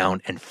hunker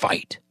down and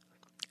fight.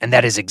 And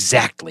that is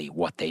exactly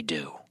what they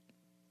do.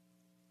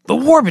 The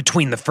war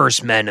between the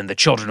First Men and the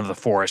Children of the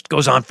Forest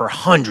goes on for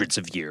hundreds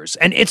of years,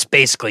 and it's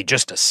basically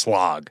just a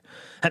slog.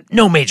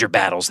 No major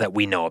battles that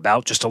we know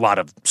about, just a lot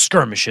of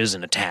skirmishes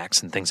and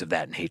attacks and things of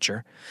that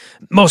nature.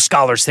 Most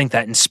scholars think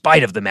that in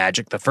spite of the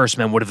magic, the First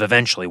Men would have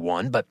eventually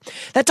won, but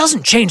that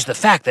doesn't change the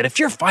fact that if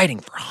you're fighting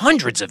for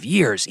hundreds of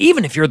years,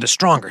 even if you're the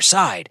stronger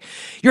side,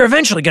 you're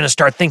eventually going to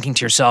start thinking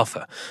to yourself,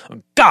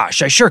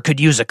 gosh, I sure could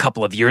use a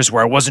couple of years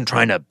where I wasn't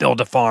trying to build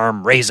a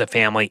farm, raise a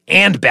family,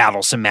 and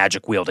battle some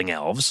magic-wielding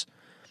elves.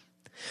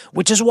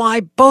 Which is why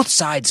both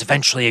sides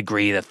eventually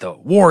agree that the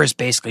war is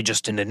basically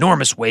just an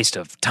enormous waste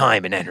of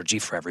time and energy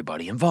for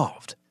everybody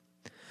involved.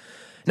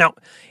 Now,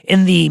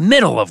 in the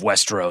middle of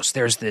Westeros,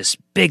 there's this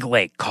big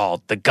lake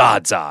called the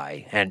God's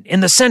Eye, and in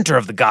the center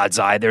of the God's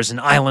Eye, there's an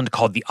island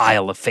called the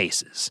Isle of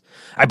Faces.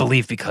 I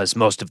believe because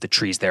most of the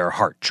trees there are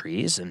heart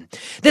trees, and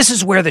this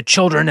is where the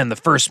children and the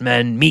First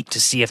Men meet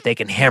to see if they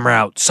can hammer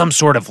out some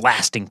sort of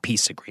lasting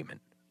peace agreement.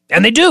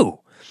 And they do!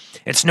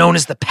 It's known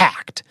as the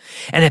Pact,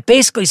 and it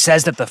basically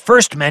says that the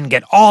First Men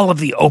get all of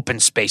the open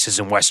spaces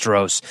in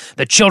Westeros,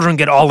 the children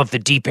get all of the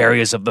deep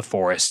areas of the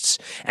forests,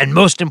 and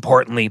most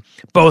importantly,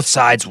 both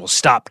sides will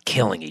stop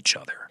killing each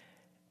other.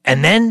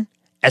 And then,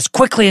 as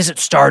quickly as it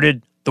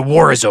started, the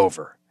war is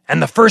over,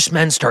 and the First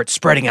Men start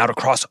spreading out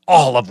across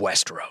all of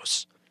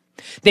Westeros.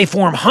 They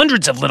form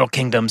hundreds of little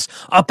kingdoms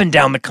up and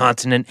down the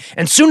continent,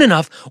 and soon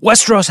enough,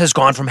 Westeros has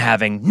gone from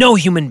having no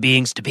human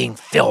beings to being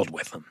filled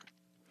with them.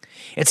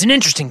 It's an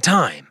interesting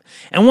time,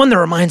 and one that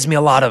reminds me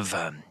a lot of,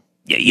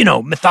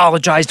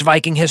 mythologized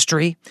Viking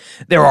history.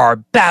 There are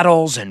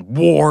battles and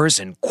wars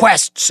and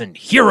quests and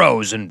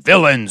heroes and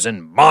villains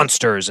and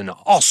monsters and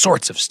all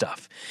sorts of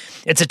stuff.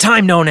 It's a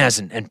time known as,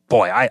 and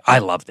boy, I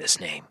love this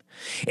name.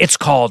 It's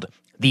called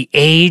the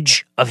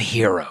Age of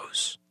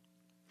Heroes.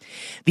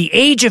 The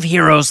Age of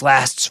Heroes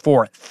lasts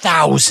for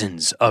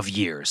thousands of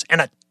years,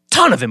 and a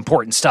ton of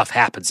important stuff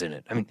happens in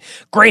it. I mean,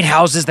 great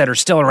houses that are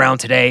still around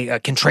today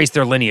can trace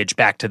their lineage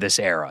back to this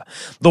era.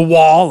 The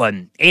Wall,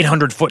 an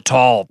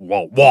 800-foot-tall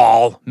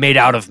wall made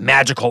out of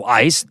magical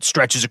ice,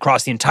 stretches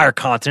across the entire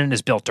continent,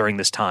 is built during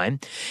this time.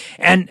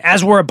 And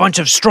as were a bunch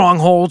of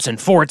strongholds and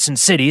forts and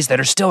cities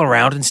that are still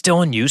around and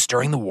still in use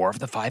during the War of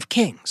the Five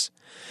Kings.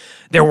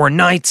 There were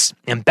knights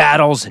and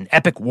battles and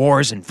epic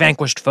wars and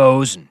vanquished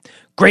foes and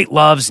great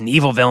loves and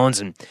evil villains,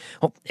 and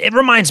it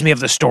reminds me of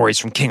the stories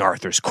from King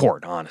Arthur's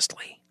court,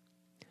 honestly.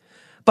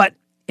 But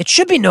it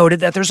should be noted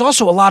that there's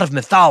also a lot of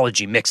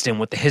mythology mixed in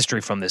with the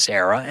history from this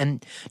era,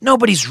 and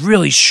nobody's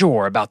really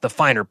sure about the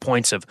finer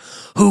points of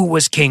who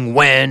was king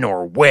when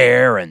or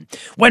where, and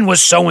when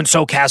was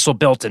so-and-so castle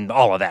built and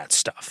all of that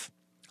stuff.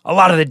 A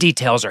lot of the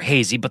details are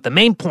hazy, but the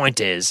main point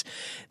is,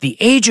 the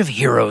Age of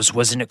Heroes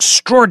was an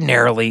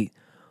extraordinarily,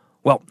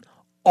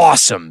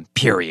 awesome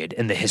period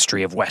in the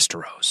history of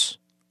Westeros.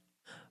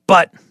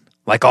 But,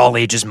 like all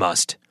ages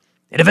must,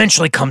 it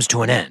eventually comes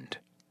to an end,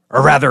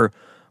 or rather,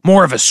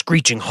 more of a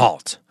screeching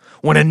halt,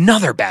 when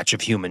another batch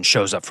of humans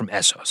shows up from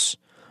Essos,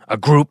 a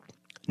group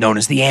known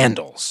as the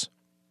Andals.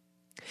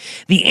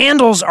 The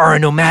Andals are a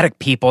nomadic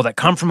people that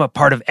come from a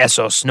part of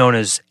Essos known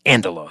as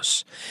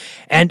Andalos,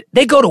 and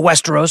they go to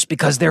Westeros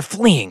because they're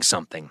fleeing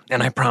something,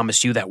 and I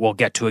promise you that we'll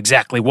get to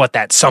exactly what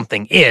that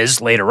something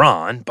is later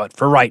on, but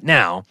for right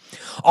now,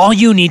 all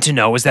you need to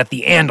know is that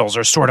the Andals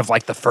are sort of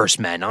like the First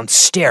Men on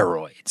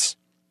steroids.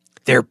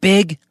 They're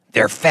big,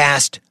 they're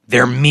fast,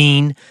 they're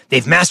mean,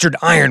 they've mastered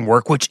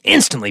ironwork, which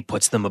instantly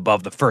puts them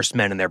above the First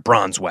Men in their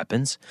bronze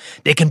weapons.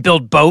 They can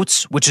build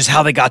boats, which is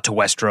how they got to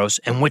Westeros,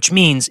 and which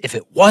means if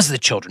it was the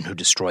children who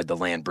destroyed the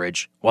land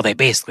bridge, well, they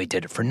basically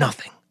did it for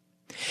nothing.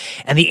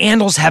 And the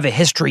Andals have a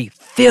history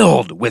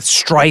filled with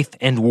strife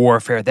and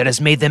warfare that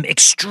has made them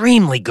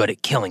extremely good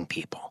at killing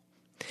people.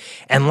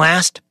 And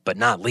last, but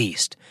not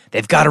least,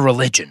 they've got a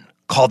religion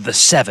called the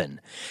Seven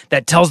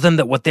that tells them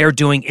that what they're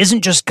doing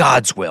isn't just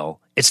God's will,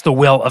 it's the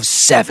will of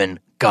 7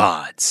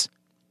 gods.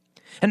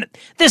 And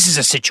this is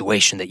a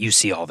situation that you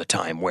see all the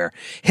time, where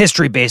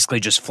history basically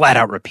just flat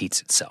out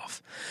repeats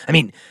itself. I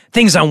mean,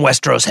 things on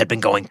Westeros had been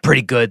going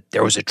pretty good.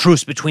 There was a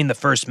truce between the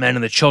First Men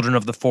and the Children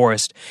of the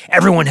Forest.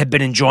 Everyone had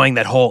been enjoying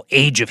that whole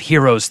Age of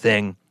Heroes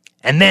thing.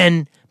 And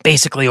then,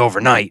 basically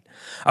overnight,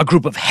 a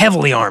group of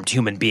heavily armed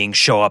human beings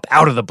show up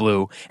out of the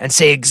blue and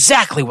say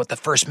exactly what the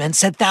First Men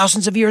said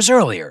thousands of years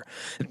earlier.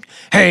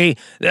 Hey,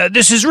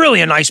 this is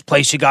really a nice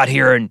place you got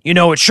here, and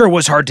it sure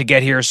was hard to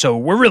get here, so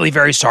we're really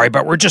very sorry,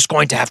 but we're just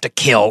going to have to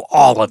kill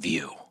all of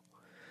you.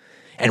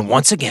 And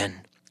once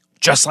again,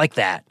 just like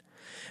that,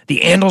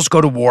 the Andals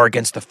go to war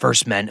against the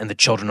First Men and the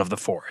Children of the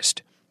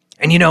Forest.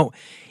 And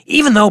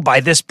even though by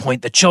this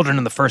point the Children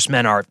and the First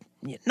Men are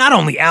not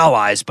only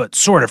allies, but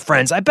sort of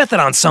friends, I bet that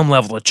on some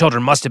level the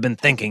children must have been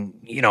thinking,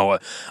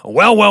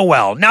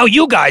 well, now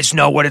you guys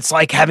know what it's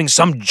like having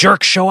some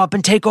jerk show up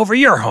and take over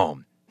your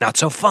home. Not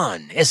so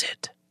fun, is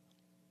it?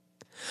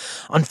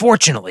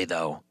 Unfortunately,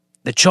 though,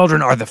 the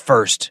children are the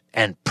first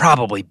and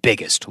probably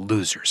biggest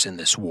losers in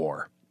this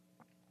war.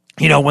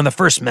 When the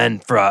First Men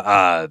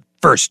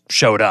first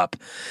showed up,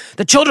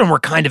 the children were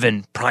kind of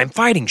in prime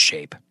fighting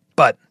shape,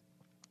 but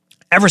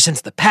Ever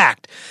since the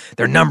Pact,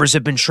 their numbers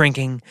have been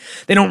shrinking,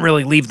 they don't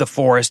really leave the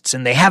forests,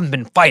 and they haven't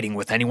been fighting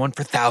with anyone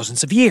for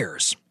thousands of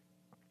years.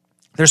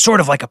 They're sort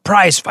of like a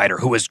prize fighter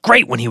who was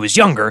great when he was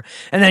younger,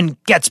 and then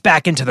gets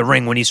back into the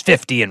ring when he's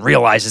 50 and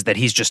realizes that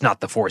he's just not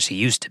the force he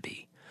used to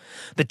be.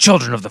 The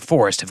children of the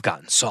forest have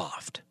gotten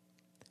soft.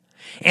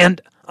 And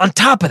on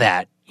top of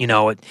that,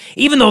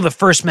 even though the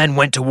first men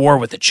went to war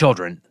with the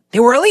children, they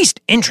were at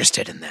least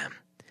interested in them.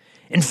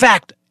 In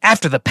fact,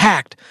 after the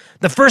Pact,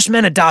 the first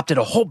men adopted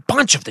a whole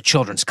bunch of the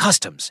children's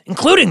customs,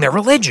 including their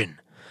religion.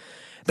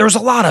 There was a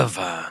lot of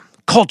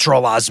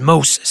cultural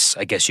osmosis,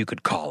 I guess you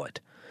could call it.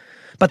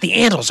 But the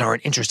Andals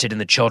aren't interested in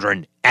the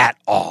children at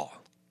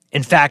all.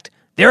 In fact,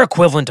 their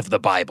equivalent of the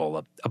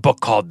Bible, a book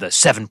called the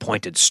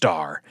Seven-Pointed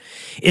Star,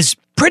 is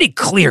pretty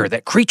clear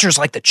that creatures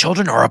like the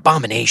children are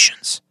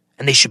abominations,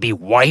 and they should be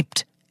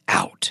wiped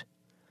out.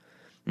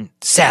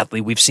 Sadly,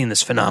 we've seen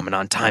this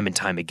phenomenon time and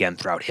time again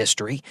throughout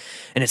history,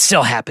 and it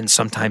still happens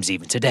sometimes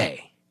even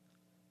today.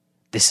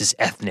 This is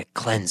ethnic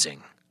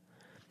cleansing,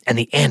 and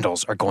the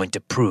Andals are going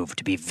to prove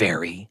to be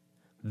very,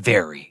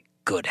 very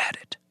good at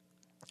it.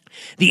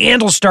 The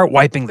Andals start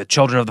wiping the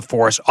children of the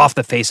forest off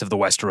the face of the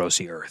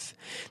Westerosi earth.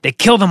 They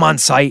kill them on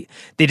sight,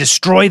 they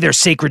destroy their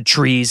sacred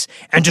trees,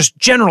 and just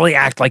generally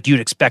act like you'd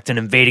expect an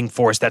invading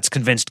force that's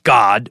convinced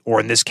God, or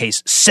in this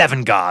case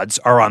 7 gods,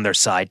 are on their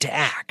side to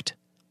act.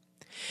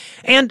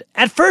 And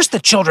at first the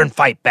children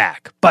fight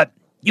back, but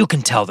you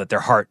can tell that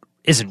their heart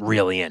isn't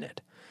really in it.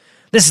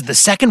 This is the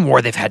second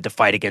war they've had to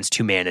fight against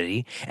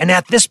humanity, and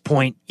at this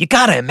point, you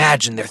gotta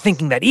imagine they're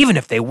thinking that even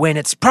if they win,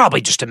 it's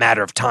probably just a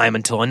matter of time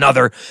until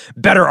another,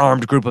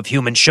 better-armed group of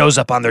humans shows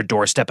up on their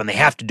doorstep and they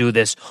have to do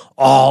this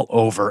all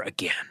over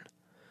again.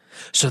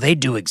 So they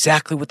do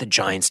exactly what the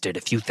giants did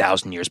a few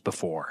thousand years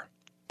before.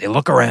 They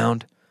look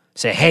around,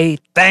 say, "Hey,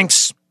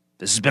 thanks,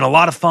 this has been a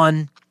lot of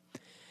fun,"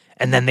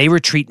 and then they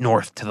retreat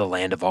north to the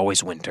land of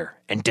always winter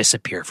and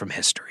disappear from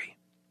history.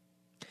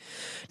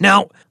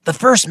 Now, the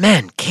first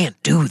men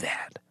can't do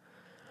that.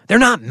 They're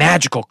not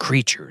magical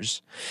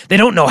creatures. They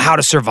don't know how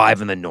to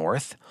survive in the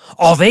north.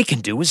 All they can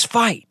do is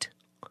fight.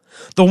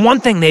 The one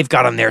thing they've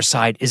got on their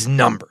side is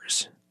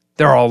numbers.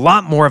 There are a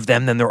lot more of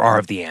them than there are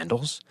of the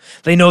Andals.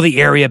 They know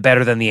the area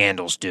better than the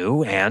Andals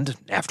do, and,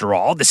 after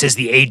all, this is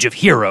the Age of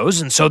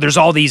Heroes, and so there's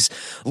all these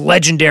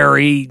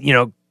legendary,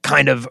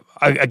 kind of,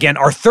 again,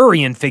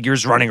 Arthurian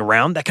figures running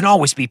around that can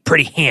always be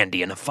pretty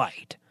handy in a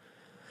fight.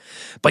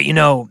 But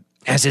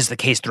as is the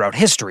case throughout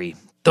history,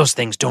 those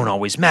things don't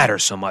always matter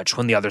so much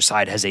when the other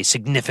side has a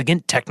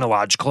significant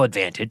technological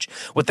advantage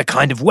with the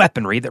kind of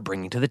weaponry they're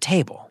bringing to the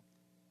table.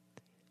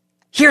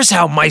 Here's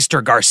how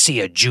Meister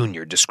Garcia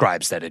Jr.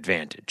 describes that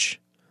advantage.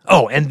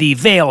 Oh, and the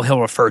vale he'll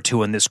refer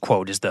to in this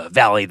quote is the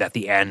valley that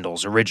the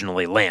Andals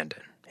originally land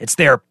in. It's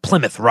their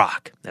Plymouth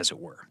Rock, as it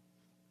were.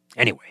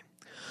 Anyway,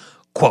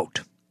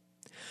 quote,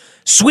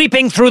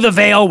 "Sweeping through the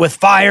vale with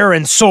fire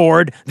and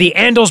sword, the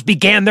Andals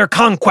began their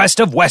conquest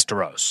of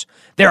Westeros.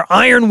 Their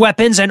iron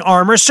weapons and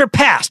armor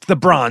surpassed the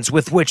bronze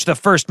with which the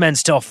first men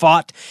still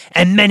fought,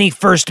 and many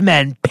first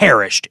men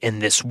perished in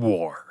this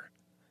war."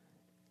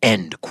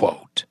 End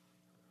quote.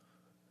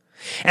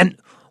 And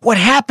what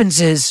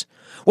happens is,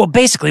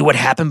 basically what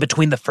happened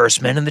between the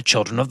first men and the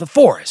children of the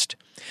forest.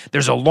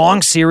 There's a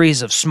long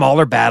series of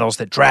smaller battles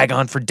that drag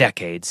on for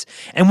decades,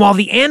 and while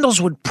the Andals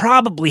would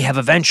probably have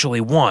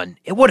eventually won,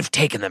 it would have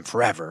taken them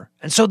forever,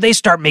 and so they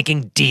start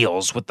making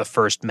deals with the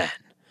first men.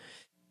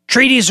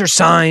 Treaties are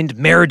signed,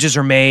 marriages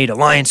are made,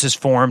 alliances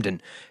formed,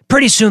 and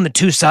pretty soon the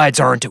two sides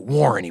aren't at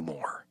war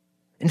anymore.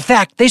 In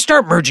fact, they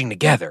start merging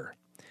together.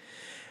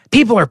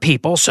 People are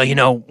people, so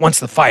once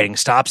the fighting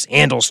stops,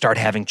 Andals start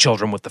having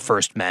children with the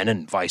first men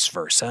and vice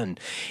versa, and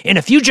in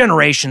a few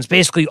generations,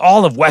 basically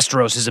all of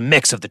Westeros is a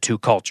mix of the two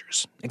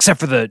cultures, except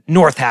for the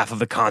north half of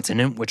the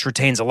continent, which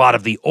retains a lot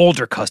of the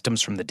older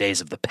customs from the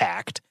days of the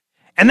Pact.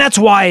 And that's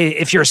why,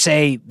 if you're,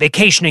 say,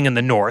 vacationing in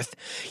the north,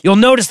 you'll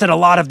notice that a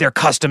lot of their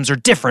customs are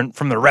different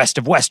from the rest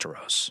of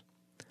Westeros.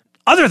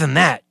 Other than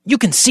that, you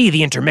can see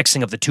the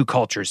intermixing of the two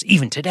cultures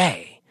even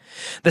today.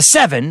 The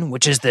Seven,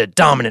 which is the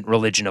dominant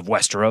religion of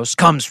Westeros,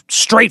 comes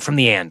straight from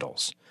the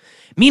Andals.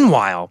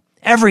 Meanwhile,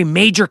 every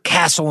major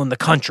castle in the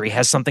country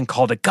has something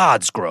called a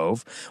God's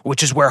Grove,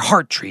 which is where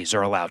heart trees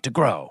are allowed to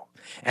grow.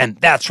 And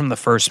that's from the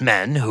first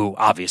men, who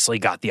obviously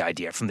got the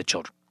idea from the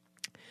children.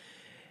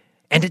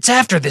 And it's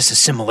after this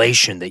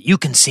assimilation that you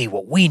can see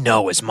what we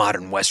know as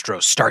modern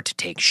Westeros start to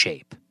take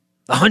shape.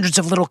 The hundreds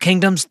of little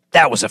kingdoms,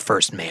 that was a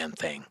first man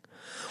thing.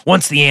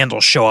 Once the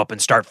Andals show up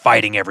and start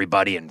fighting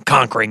everybody and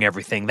conquering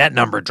everything, that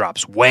number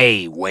drops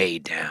way, way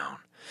down.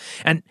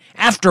 And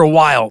after a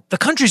while, the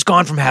country's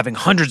gone from having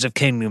hundreds of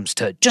kingdoms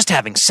to just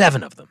having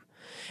 7 of them.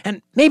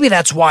 And maybe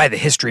that's why the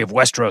history of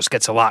Westeros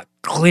gets a lot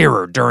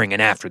clearer during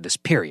and after this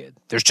period.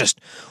 There's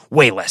just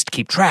way less to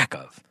keep track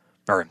of.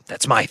 Or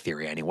that's my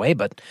theory anyway,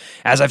 but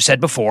as I've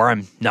said before,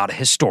 I'm not a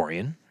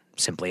historian,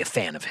 simply a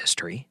fan of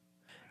history.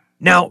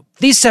 Now,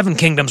 these 7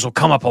 kingdoms will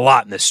come up a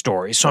lot in this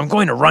story, so I'm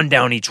going to run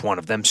down each one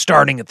of them,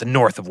 starting at the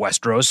north of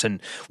Westeros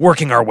and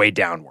working our way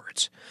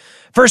downwards.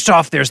 First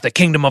off, there's the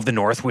Kingdom of the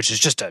North, which is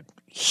just a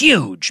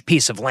huge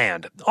piece of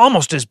land,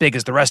 almost as big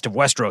as the rest of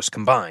Westeros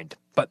combined.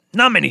 But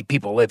not many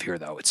people live here,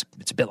 though. It's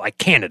a bit like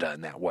Canada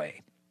in that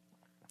way.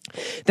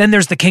 Then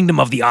there's the Kingdom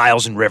of the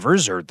Isles and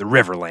Rivers, or the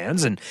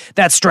Riverlands, and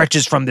that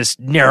stretches from this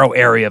narrow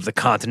area of the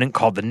continent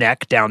called the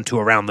Neck down to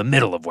around the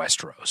middle of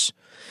Westeros.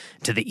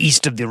 To the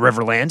east of the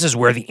Riverlands is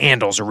where the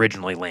Andals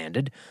originally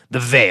landed, the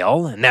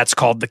Vale, and that's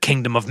called the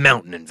Kingdom of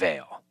Mountain and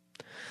Vale.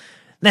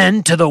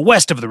 Then, to the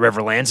west of the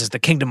Riverlands is the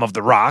Kingdom of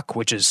the Rock,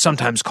 which is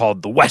sometimes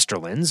called the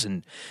Westerlands,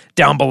 and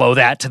down below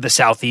that, to the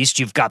southeast,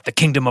 you've got the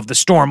Kingdom of the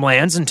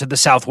Stormlands, and to the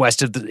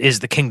southwest is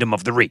the Kingdom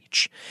of the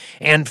Reach.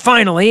 And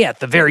finally,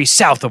 at the very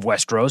south of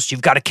Westeros,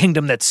 you've got a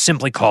kingdom that's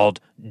simply called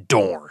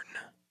Dorne.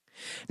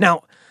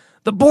 Now,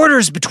 the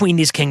borders between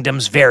these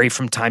kingdoms vary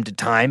from time to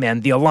time,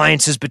 and the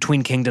alliances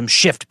between kingdoms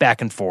shift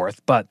back and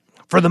forth, but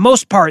for the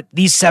most part,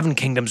 these 7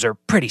 kingdoms are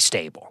pretty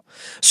stable.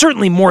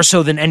 Certainly more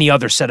so than any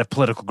other set of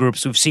political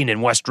groups we've seen in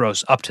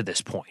Westeros up to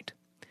this point.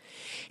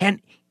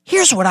 And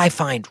here's what I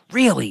find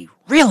really,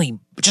 really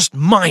just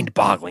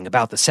mind-boggling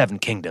about the 7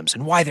 kingdoms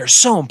and why they're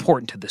so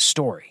important to this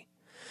story.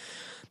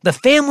 The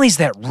families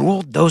that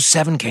ruled those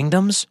 7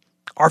 kingdoms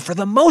are for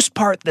the most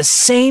part the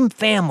same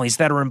families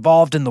that are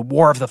involved in the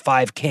War of the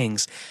Five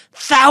Kings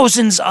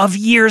thousands of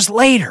years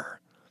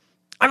later.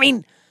 I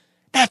mean,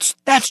 that's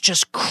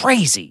just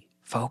crazy,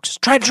 folks.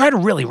 Try to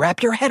really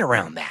wrap your head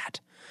around that.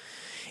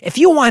 If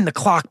you wind the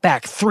clock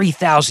back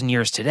 3,000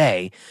 years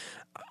today,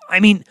 I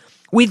mean,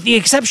 with the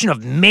exception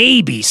of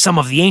maybe some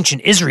of the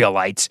ancient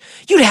Israelites,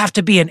 you'd have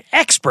to be an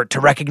expert to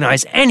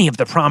recognize any of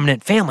the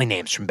prominent family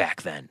names from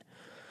back then.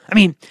 I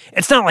mean,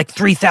 it's not like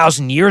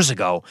 3,000 years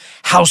ago,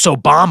 House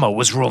Obama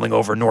was ruling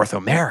over North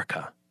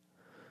America.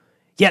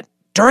 Yet,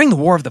 during the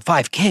War of the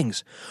Five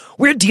Kings,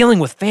 we're dealing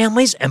with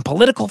families and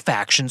political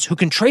factions who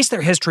can trace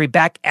their history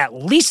back at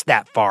least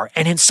that far,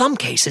 and in some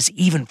cases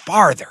even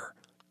farther.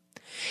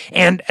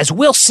 And as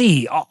we'll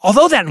see,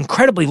 although that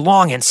incredibly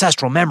long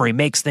ancestral memory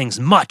makes things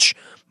much,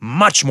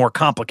 much more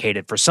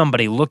complicated for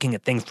somebody looking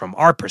at things from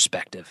our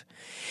perspective,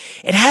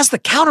 it has the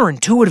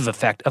counterintuitive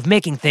effect of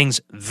making things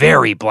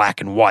very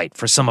black and white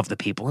for some of the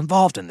people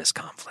involved in this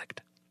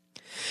conflict.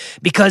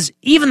 Because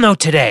even though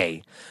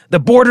today, the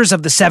borders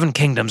of the 7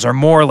 kingdoms are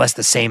more or less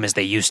the same as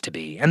they used to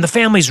be, and the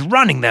families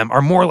running them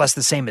are more or less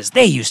the same as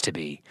they used to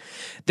be,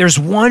 there's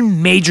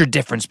one major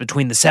difference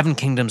between the 7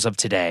 kingdoms of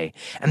today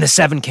and the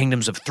 7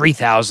 kingdoms of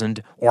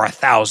 3,000 or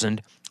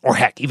 1,000 or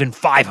heck, even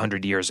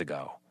 500 years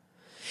ago.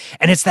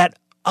 And it's that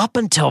up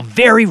until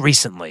very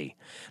recently,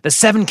 the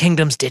 7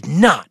 kingdoms did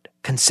not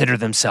consider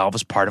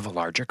themselves part of a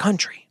larger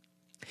country.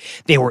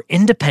 They were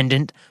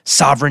independent,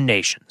 sovereign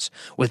nations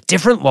with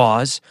different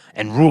laws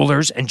and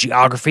rulers and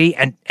geography,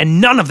 and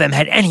none of them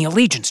had any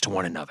allegiance to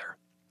one another.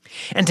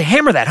 And to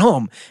hammer that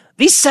home,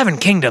 these 7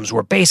 kingdoms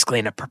were basically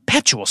in a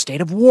perpetual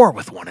state of war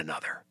with one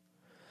another.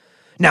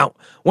 Now,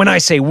 when I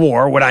say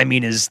war, what I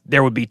mean is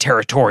there would be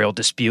territorial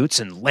disputes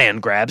and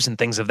land grabs and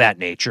things of that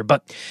nature,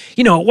 but,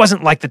 it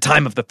wasn't like the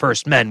time of the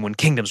first men when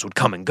kingdoms would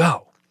come and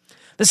go.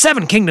 The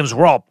 7 kingdoms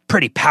were all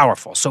pretty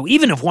powerful, so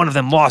even if one of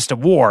them lost a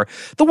war,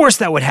 the worst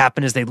that would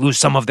happen is they'd lose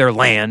some of their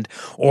land,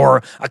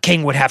 or a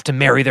king would have to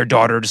marry their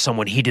daughter to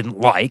someone he didn't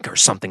like, or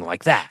something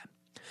like that.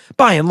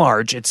 By and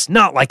large, it's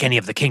not like any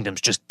of the kingdoms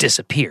just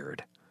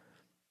disappeared.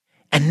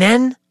 And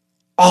then,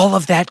 all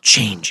of that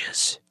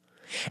changes.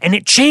 And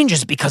it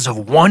changes because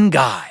of one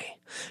guy,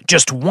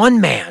 just one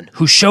man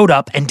who showed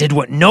up and did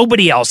what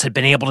nobody else had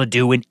been able to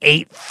do in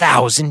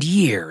 8,000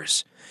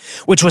 years.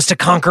 Which was to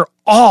conquer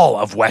all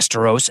of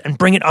Westeros and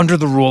bring it under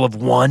the rule of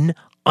one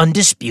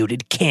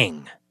undisputed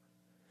king.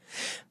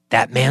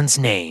 That man's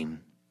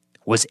name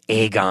was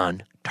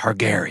Aegon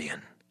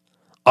Targaryen,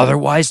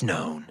 otherwise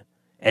known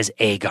as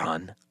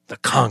Aegon the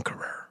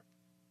Conqueror.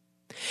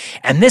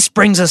 And this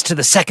brings us to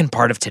the second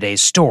part of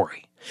today's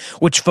story,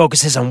 which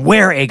focuses on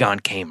where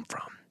Aegon came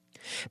from.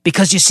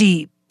 Because you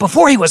see,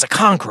 before he was a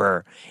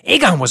conqueror,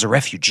 Aegon was a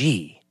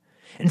refugee.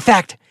 In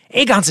fact,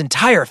 Aegon's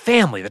entire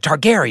family, the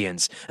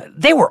Targaryens,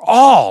 they were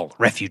all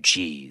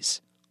refugees.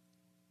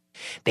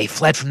 They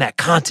fled from that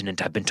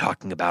continent I've been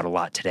talking about a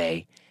lot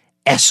today,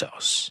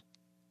 Essos.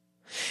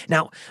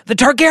 Now, the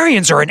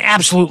Targaryens are an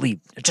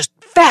absolutely just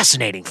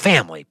fascinating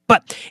family,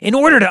 but in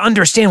order to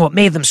understand what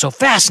made them so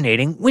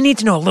fascinating, we need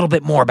to know a little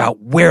bit more about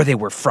where they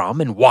were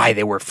from and why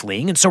they were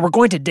fleeing, and so we're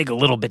going to dig a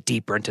little bit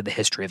deeper into the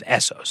history of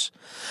Essos.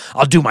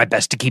 I'll do my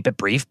best to keep it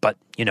brief, but,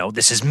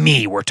 this is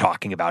me we're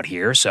talking about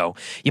here, so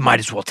you might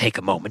as well take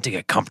a moment to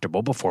get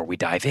comfortable before we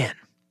dive in.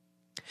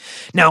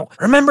 Now,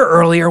 remember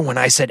earlier when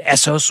I said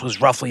Essos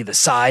was roughly the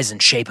size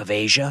and shape of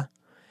Asia?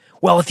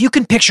 Well, if you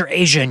can picture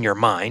Asia in your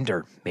mind,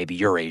 or maybe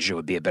Eurasia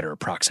would be a better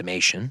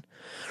approximation,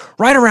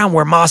 right around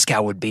where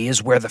Moscow would be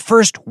is where the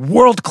first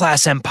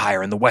world-class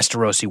empire in the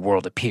Westerosi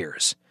world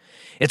appears.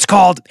 It's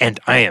called, and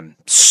I am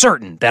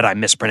certain that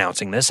I'm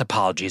mispronouncing this,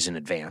 apologies in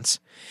advance,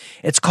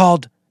 it's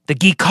called the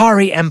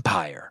Gikari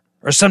Empire,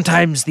 or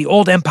sometimes the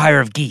Old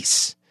Empire of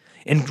Geese,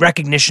 in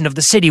recognition of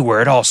the city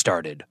where it all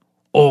started,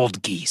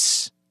 Old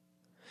Geese.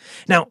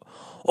 Now,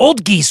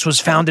 Old Geese was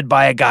founded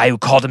by a guy who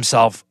called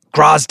himself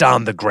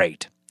Grozdan the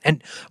Great.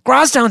 And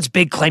Grozdan's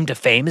big claim to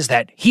fame is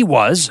that he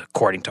was,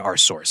 according to our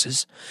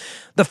sources,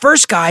 the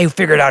first guy who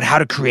figured out how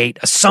to create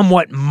a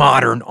somewhat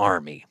modern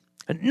army.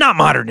 Not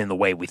modern in the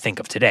way we think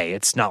of today.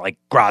 It's not like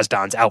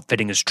Grozdan's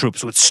outfitting his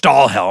troops with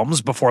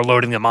Stahlhelms before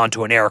loading them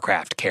onto an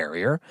aircraft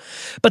carrier,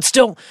 but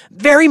still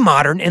very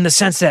modern in the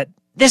sense that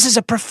this is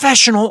a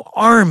professional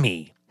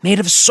army made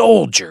of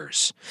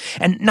soldiers,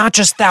 and not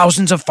just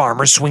thousands of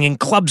farmers swinging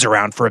clubs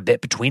around for a bit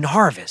between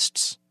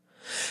harvests.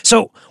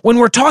 So when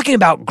we're talking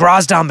about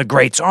Grozdan the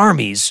Great's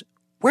armies,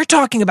 we're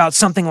talking about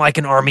something like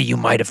an army you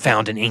might have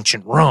found in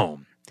ancient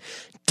Rome.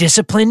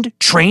 Disciplined,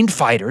 trained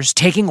fighters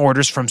taking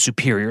orders from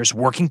superiors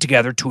working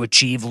together to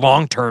achieve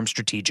long-term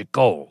strategic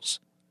goals.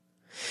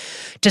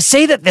 To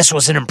say that this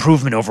was an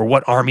improvement over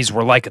what armies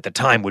were like at the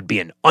time would be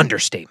an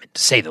understatement,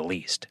 to say the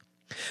least.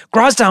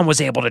 Grozdan was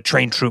able to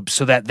train troops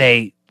so that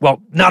they,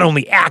 not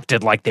only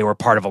acted like they were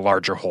part of a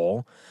larger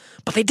whole,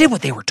 but they did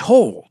what they were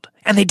told,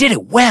 and they did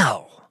it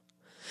well.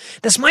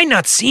 This might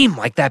not seem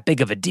like that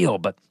big of a deal,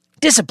 but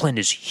discipline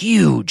is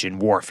huge in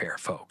warfare,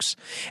 folks.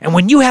 And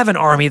when you have an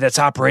army that's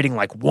operating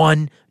like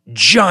one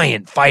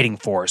giant fighting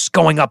force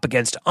going up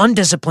against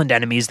undisciplined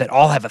enemies that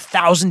all have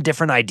 1,000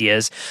 different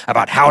ideas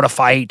about how to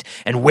fight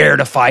and where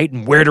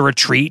to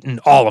retreat and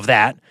all of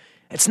that,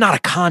 it's not a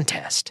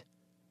contest.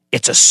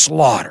 It's a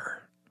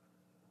slaughter.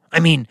 I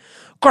mean,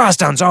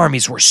 Grozdan's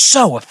armies were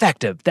so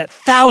effective that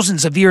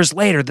thousands of years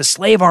later, the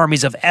slave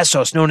armies of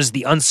Essos, known as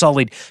the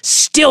Unsullied,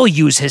 still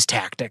use his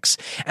tactics,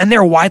 and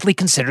they're widely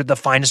considered the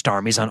finest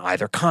armies on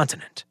either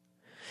continent.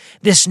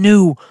 This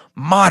new,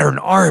 modern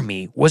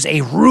army was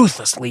a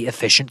ruthlessly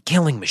efficient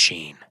killing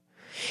machine.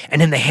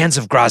 And in the hands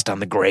of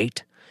Grozdan the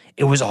Great,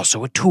 it was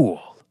also a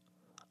tool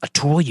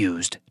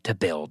used to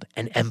build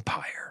an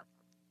empire.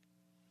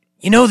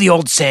 You know the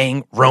old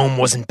saying, Rome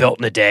wasn't built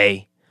in a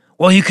day?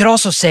 Well, you could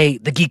also say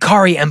the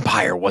Gikari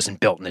Empire wasn't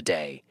built in a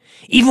day,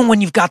 even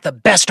when you've got the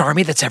best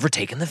army that's ever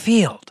taken the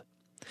field.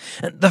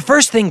 The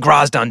first thing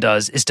Grozdan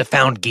does is to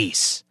found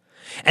Gis,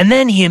 and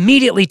then he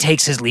immediately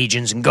takes his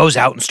legions and goes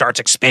out and starts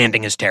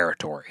expanding his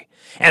territory.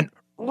 And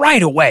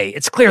right away,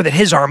 it's clear that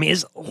his army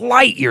is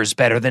light years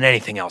better than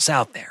anything else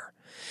out there.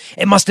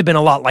 It must have been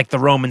a lot like the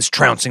Romans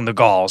trouncing the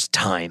Gauls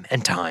time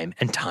and time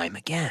and time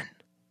again.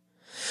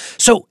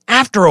 So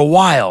after a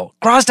while,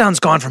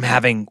 Grozdan's gone from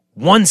having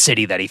one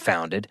city that he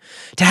founded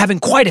to having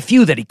quite a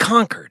few that he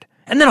conquered,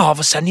 and then all of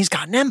a sudden he's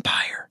got an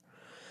empire.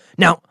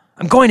 Now,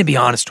 I'm going to be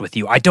honest with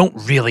you, I don't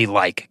really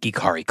like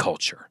Gikari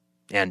culture.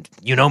 And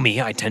you know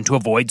me, I tend to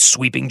avoid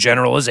sweeping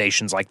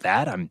generalizations like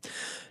that. I'm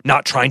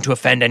not trying to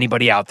offend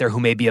anybody out there who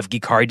may be of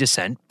Gikari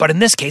descent, but in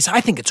this case,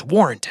 I think it's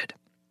warranted.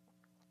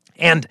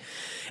 And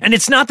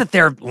it's not that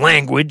their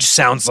language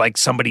sounds like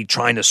somebody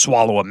trying to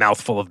swallow a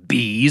mouthful of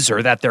bees,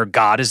 or that their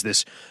god is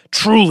this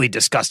truly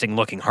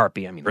disgusting-looking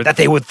harpy, or that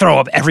they would throw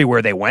up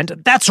everywhere they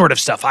went. That sort of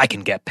stuff I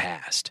can get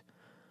past.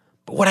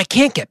 But what I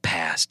can't get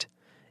past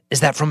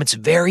is that from its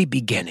very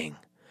beginning,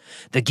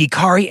 the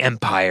Gikari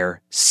Empire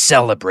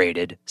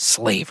celebrated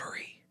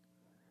slavery.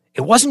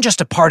 It wasn't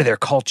just a part of their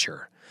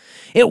culture.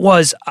 It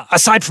was,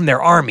 aside from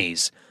their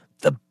armies,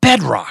 the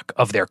bedrock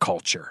of their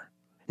culture.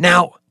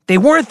 Now, they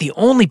weren't the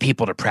only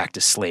people to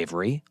practice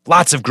slavery.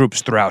 Lots of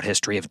groups throughout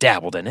history have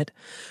dabbled in it.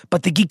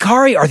 But the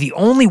Gikari are the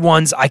only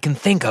ones I can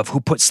think of who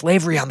put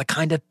slavery on the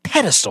kind of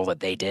pedestal that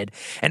they did,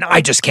 and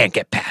I just can't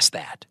get past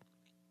that.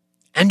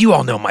 And you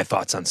all know my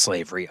thoughts on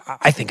slavery.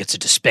 I think it's a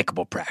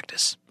despicable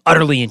practice,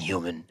 utterly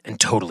inhuman and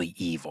totally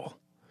evil.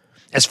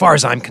 As far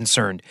as I'm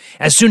concerned,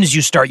 as soon as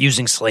you start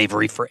using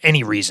slavery for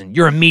any reason,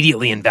 you're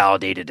immediately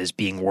invalidated as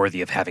being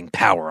worthy of having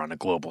power on a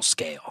global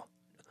scale.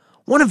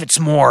 One of its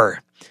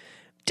more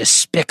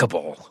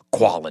despicable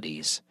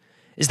qualities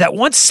is that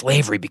once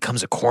slavery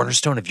becomes a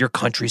cornerstone of your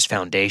country's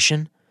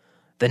foundation,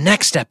 the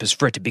next step is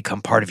for it to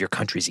become part of your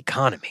country's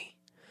economy.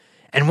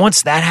 And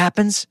once that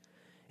happens,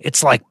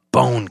 it's like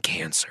bone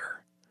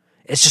cancer.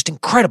 It's just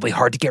incredibly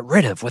hard to get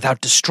rid of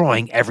without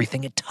destroying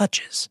everything it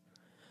touches.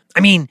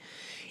 I mean,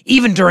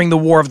 even during the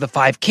War of the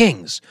Five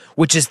Kings,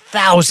 which is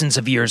thousands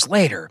of years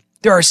later,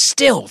 there are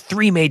still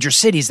 3 major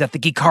cities that the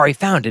Gikari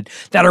founded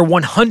that are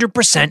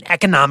 100%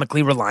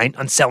 economically reliant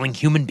on selling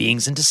human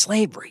beings into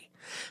slavery.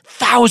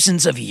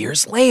 Thousands of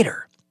years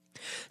later.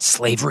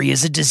 Slavery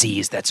is a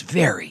disease that's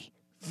very,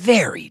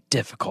 very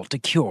difficult to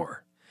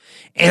cure.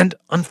 And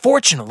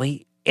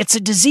unfortunately, it's a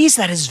disease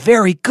that is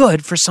very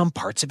good for some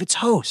parts of its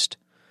host.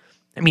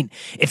 I mean,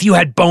 if you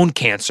had bone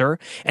cancer,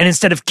 and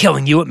instead of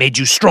killing you, it made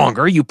you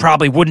stronger, you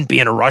probably wouldn't be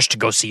in a rush to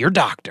go see your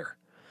doctor.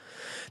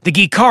 The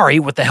Gikari,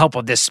 with the help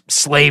of this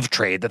slave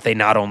trade that they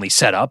not only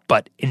set up,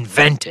 but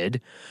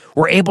invented,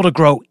 were able to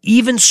grow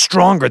even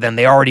stronger than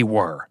they already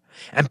were.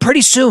 And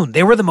pretty soon,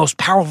 they were the most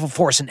powerful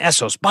force in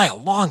Essos by a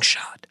long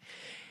shot.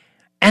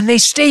 And they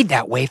stayed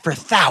that way for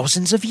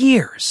thousands of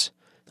years.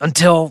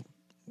 Until,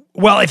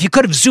 well, if you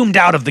could have zoomed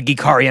out of the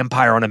Gikari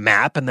Empire on a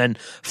map and then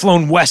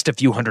flown west a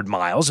few hundred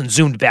miles and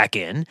zoomed back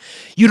in,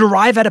 you'd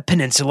arrive at a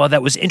peninsula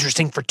that was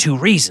interesting for 2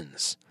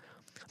 reasons.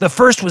 The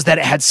first was that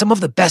it had some of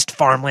the best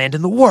farmland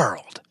in the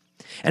world.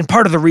 And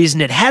part of the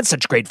reason it had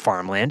such great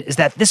farmland is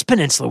that this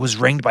peninsula was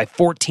ringed by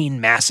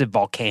 14 massive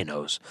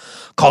volcanoes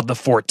called the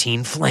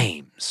 14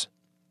 Flames.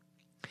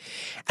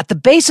 At the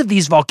base of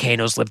these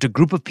volcanoes lived a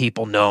group of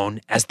people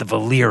known as the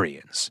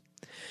Valyrians,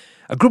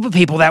 a group of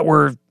people that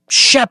were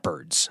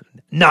shepherds,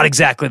 not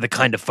exactly the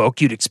kind of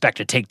folk you'd expect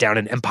to take down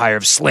an empire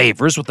of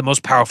slavers with the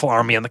most powerful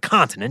army on the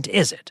continent,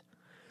 is it?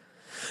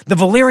 The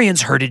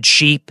Valyrians herded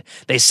sheep,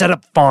 they set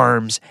up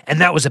farms,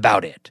 and that was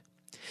about it.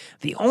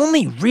 The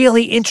only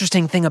really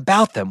interesting thing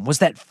about them was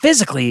that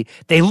physically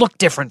they looked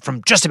different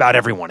from just about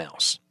everyone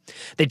else.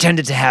 They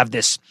tended to have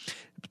this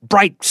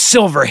bright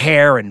silver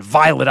hair and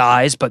violet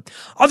eyes, but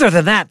other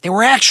than that, they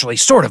were actually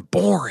sort of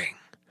boring.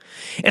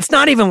 It's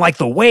not even like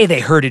the way they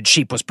herded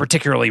sheep was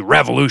particularly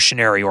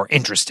revolutionary or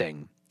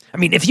interesting. I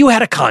mean, if you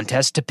had a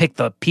contest to pick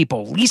the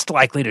people least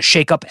likely to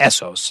shake up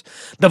Essos,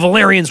 the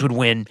Valyrians would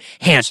win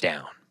hands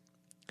down.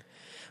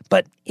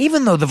 But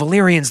even though the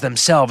Valyrians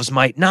themselves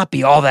might not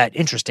be all that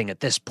interesting at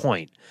this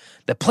point,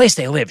 the place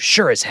they live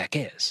sure as heck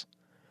is.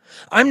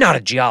 I'm not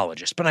a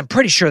geologist, but I'm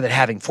pretty sure that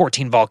having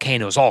 14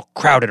 volcanoes all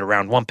crowded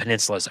around one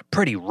peninsula is a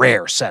pretty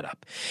rare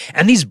setup.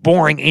 And these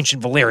boring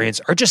ancient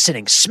Valyrians are just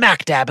sitting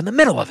smack dab in the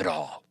middle of it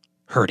all,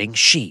 herding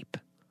sheep.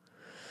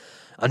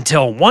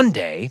 Until one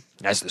day,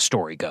 as the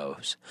story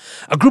goes,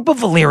 a group of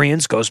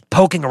Valyrians goes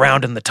poking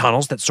around in the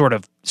tunnels that sort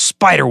of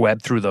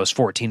spiderweb through those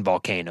 14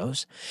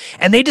 volcanoes,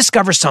 and they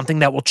discover something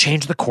that will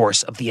change the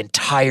course of the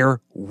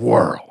entire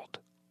world.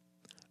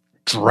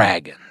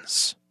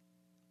 Dragons.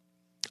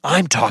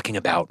 I'm talking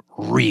about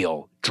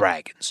real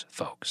dragons,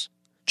 folks.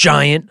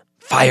 Giant,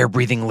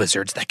 fire-breathing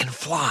lizards that can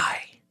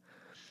fly.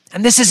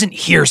 And this isn't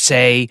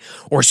hearsay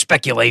or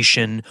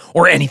speculation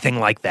or anything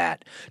like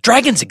that.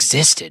 Dragons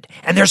existed,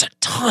 and there's a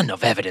ton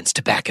of evidence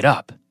to back it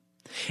up.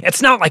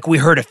 It's not like we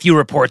heard a few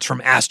reports from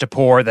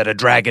Astapor that a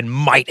dragon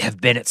might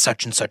have been at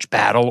such and such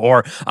battle,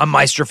 or a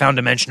Meister found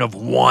a mention of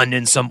one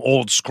in some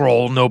old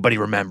scroll nobody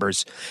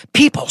remembers.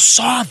 People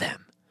saw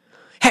them.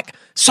 Heck,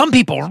 some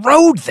people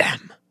rode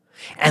them.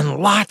 And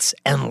lots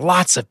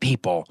of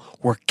people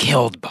were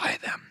killed by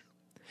them.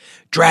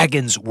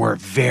 Dragons were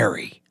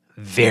very,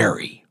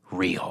 very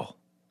real.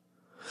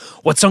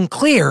 What's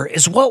unclear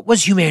is what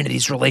was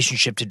humanity's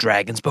relationship to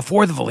dragons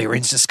before the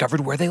Valyrians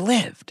discovered where they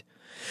lived.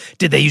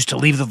 Did they used to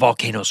leave the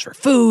volcanoes for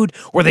food?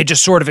 Or they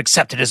just sort of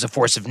accepted as a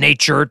force of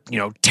nature,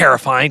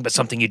 terrifying, but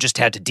something you just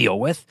had to deal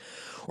with?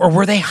 Or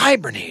were they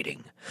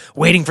hibernating,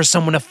 waiting for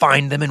someone to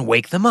find them and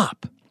wake them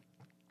up?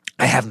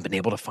 I haven't been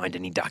able to find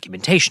any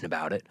documentation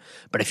about it,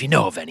 but if you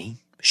know of any,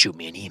 shoot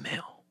me an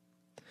email.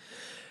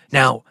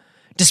 Now,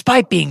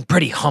 despite being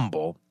pretty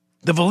humble,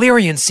 the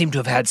Valyrians seem to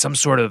have had some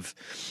sort of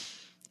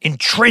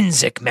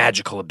intrinsic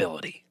magical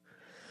ability.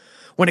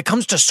 When it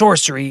comes to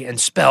sorcery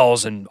and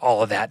spells and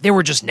all of that, they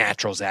were just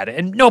naturals at it,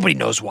 and nobody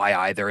knows why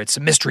either. It's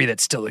a mystery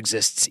that still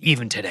exists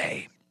even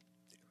today.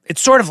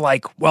 It's sort of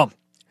like,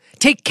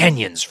 take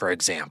Kenyans, for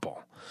example.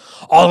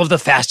 All of the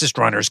fastest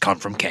runners come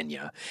from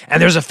Kenya,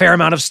 and there's a fair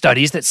amount of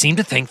studies that seem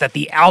to think that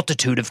the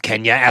altitude of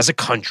Kenya as a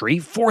country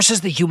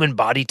forces the human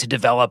body to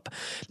develop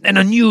an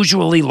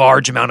unusually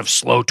large amount of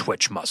slow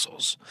twitch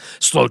muscles.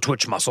 Slow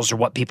twitch muscles are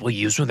what people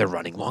use when they're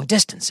running long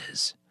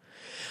distances.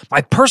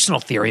 My personal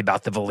theory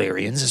about the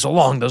Valyrians is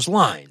along those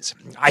lines.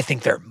 I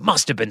think there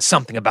must have been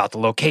something about the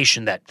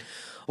location that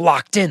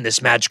locked in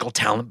this magical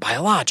talent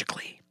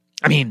biologically.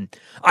 I mean,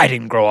 I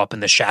didn't grow up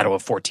in the shadow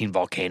of 14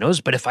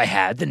 volcanoes, but if I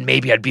had, then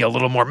maybe I'd be a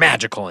little more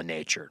magical in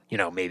nature.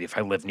 Maybe if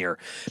I lived near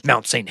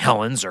Mount St.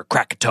 Helens or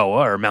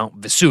Krakatoa or Mount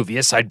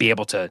Vesuvius, I'd be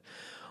able to...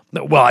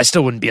 Well, I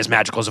still wouldn't be as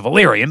magical as a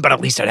Valyrian, but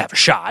at least I'd have a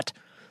shot.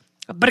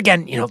 But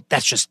again,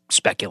 that's just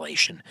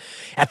speculation.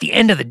 At the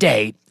end of the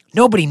day,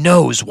 nobody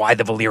knows why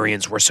the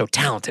Valyrians were so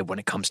talented when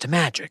it comes to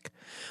magic,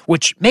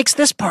 which makes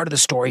this part of the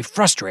story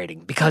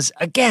frustrating because,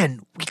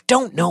 again, we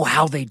don't know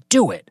how they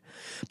do it.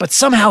 But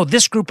somehow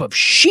this group of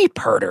sheep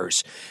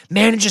herders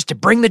manages to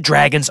bring the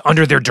dragons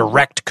under their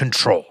direct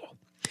control,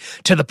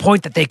 to the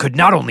point that they could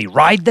not only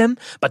ride them,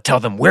 but tell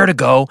them where to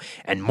go,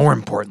 and more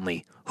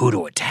importantly, who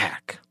to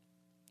attack.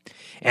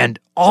 And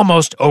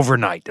almost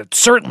overnight,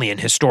 certainly in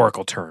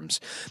historical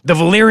terms, the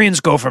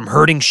Valyrians go from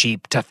herding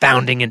sheep to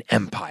founding an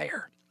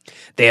empire.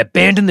 They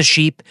abandon the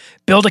sheep,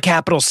 build a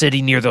capital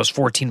city near those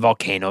 14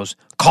 volcanoes,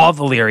 call it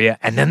Valyria,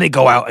 and then they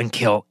go out and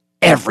kill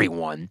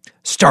everyone,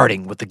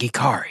 starting with the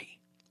Gikari.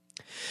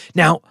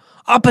 Now,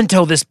 up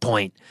until this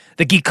point,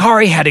 the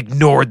Gikari had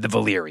ignored the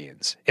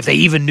Valyrians, if they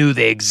even knew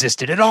they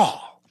existed at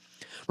all.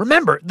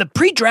 Remember, the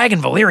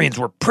pre-dragon Valyrians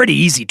were pretty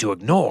easy to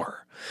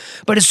ignore.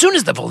 But as soon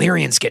as the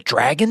Valyrians get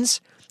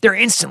dragons, they're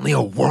instantly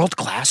a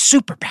world-class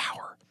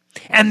superpower.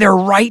 And they're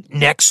right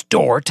next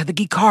door to the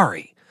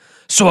Gikari.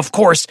 So of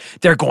course,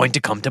 they're going to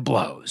come to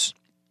blows.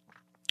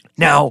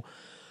 Now,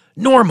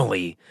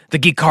 normally, the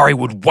Gikari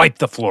would wipe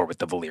the floor with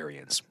the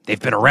Valyrians. They've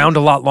been around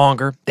a lot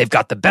longer, they've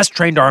got the best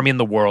trained army in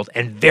the world,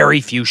 and very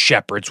few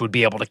shepherds would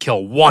be able to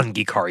kill one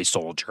Gikari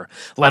soldier,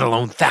 let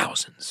alone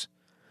thousands.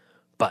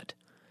 But,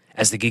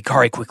 as the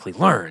Gikari quickly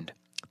learned,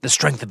 the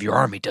strength of your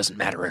army doesn't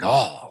matter at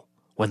all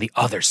when the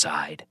other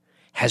side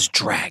has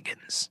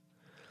dragons.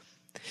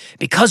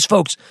 Because,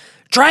 folks,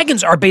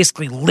 dragons are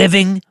basically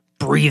living,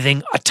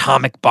 breathing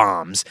atomic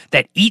bombs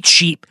that eat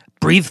sheep,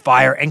 breathe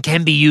fire, and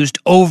can be used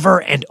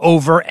over and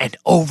over and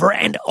over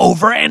and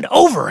over and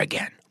over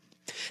again.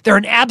 They're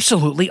an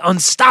absolutely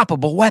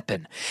unstoppable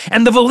weapon,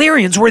 and the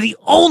Valyrians were the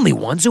only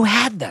ones who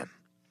had them.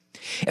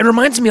 It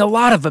reminds me a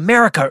lot of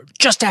America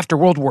just after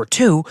World War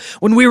II,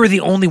 when we were the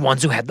only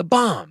ones who had the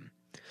bomb.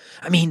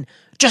 I mean,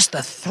 just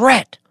the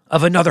threat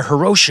of another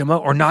Hiroshima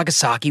or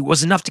Nagasaki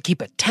was enough to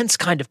keep a tense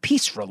kind of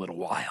peace for a little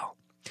while.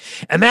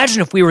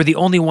 Imagine if we were the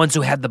only ones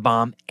who had the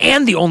bomb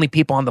and the only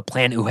people on the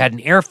planet who had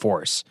an air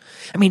force.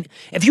 I mean,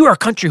 if you were a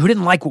country who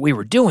didn't like what we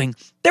were doing,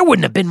 there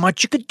wouldn't have been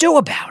much you could do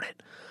about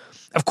it.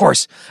 Of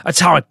course,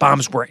 atomic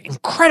bombs were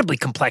incredibly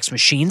complex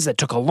machines that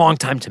took a long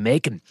time to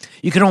make, and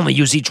you could only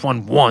use each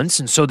one once,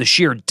 and so the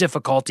sheer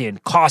difficulty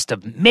and cost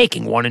of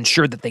making one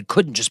ensured that they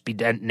couldn't just be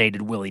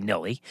detonated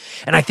willy-nilly,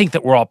 and I think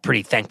that we're all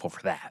pretty thankful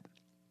for that.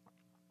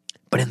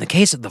 But in the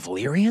case of the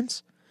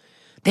Valyrians,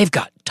 they've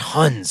got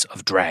tons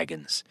of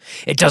dragons.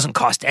 It doesn't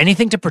cost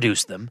anything to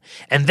produce them,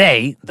 and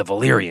they, the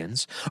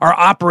Valyrians, are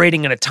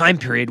operating in a time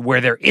period where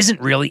there isn't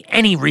really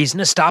any reason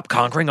to stop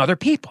conquering other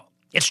people.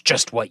 It's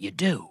just what you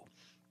do.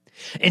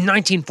 In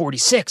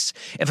 1946,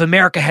 if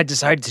America had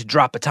decided to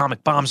drop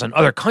atomic bombs on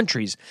other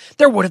countries,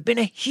 there would have been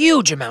a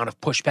huge amount of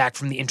pushback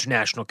from the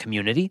international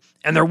community,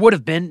 and there would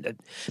have been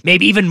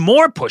maybe even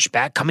more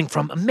pushback coming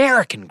from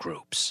American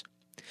groups.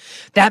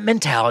 That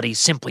mentality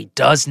simply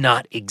does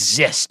not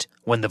exist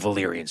when the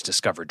Valyrians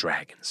discover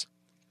dragons.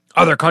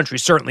 Other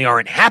countries certainly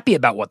aren't happy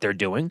about what they're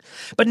doing,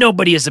 but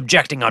nobody is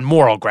objecting on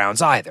moral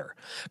grounds either.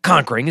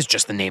 Conquering is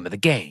just the name of the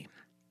game.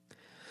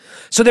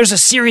 So there's a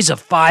series of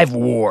 5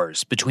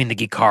 wars between the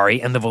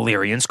Gikari and the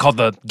Valyrians called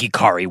the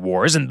Gikari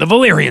Wars, and the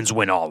Valyrians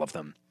win all of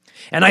them.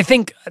 And I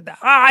think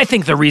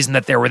the reason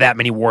that there were that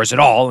many wars at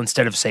all,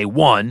 instead of, say,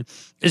 1,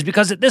 is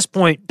because at this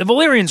point, the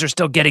Valyrians are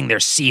still getting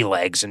their sea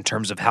legs in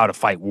terms of how to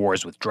fight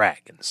wars with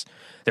dragons.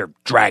 Their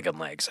dragon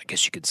legs, I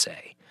guess you could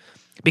say.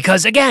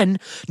 Because, again,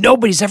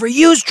 nobody's ever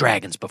used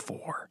dragons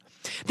before.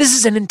 This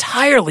is an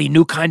entirely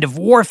new kind of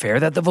warfare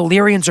that the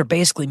Valyrians are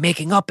basically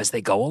making up as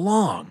they go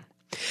along.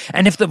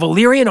 And if the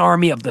Valyrian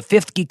army of the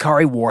 5th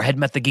Gikari War had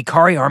met the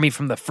Gikari army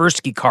from the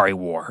 1st Gikari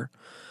War,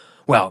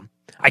 well,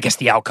 I guess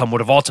the outcome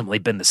would have ultimately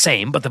been the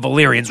same, but the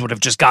Valyrians would have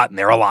just gotten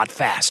there a lot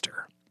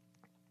faster.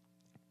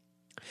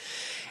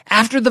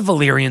 After the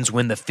Valyrians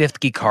win the 5th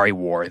Gikari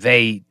War,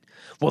 they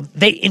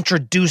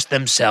introduce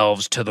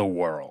themselves to the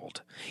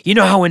world. You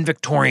know how in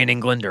Victorian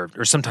England,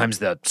 or sometimes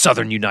the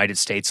southern United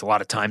States, a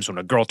lot of times when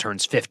a girl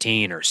turns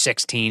 15 or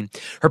 16,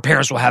 her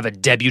parents will have a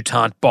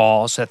debutante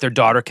ball so that their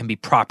daughter can be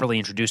properly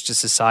introduced to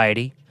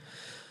society?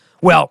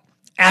 Well,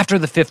 after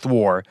the 5th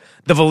War,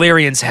 the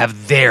Valyrians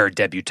have their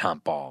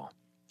debutante ball.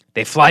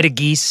 They fly to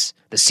Geese,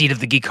 the seat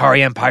of the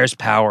Gikari Empire's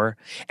power,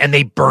 and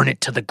they burn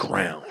it to the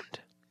ground.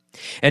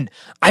 And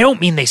I don't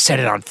mean they set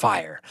it on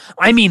fire.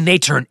 I mean they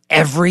turn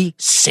every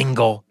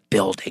single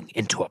building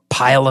into a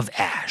pile of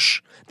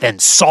ash, then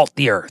salt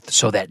the earth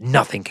so that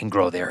nothing can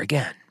grow there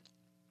again.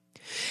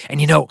 And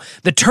you know,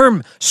 the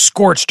term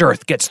scorched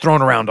earth gets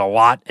thrown around a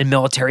lot in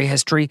military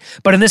history,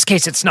 but in this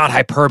case it's not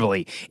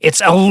hyperbole.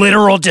 It's a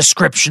literal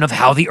description of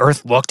how the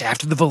earth looked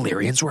after the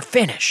Valyrians were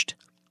finished.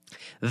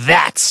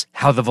 That's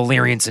how the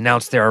Valyrians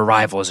announced their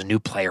arrival as a new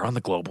player on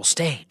the global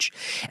stage.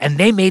 And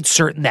they made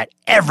certain that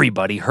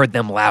everybody heard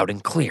them loud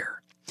and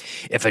clear.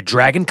 If a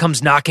dragon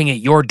comes knocking at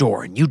your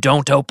door and you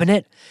don't open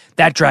it,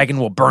 that dragon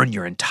will burn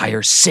your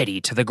entire city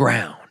to the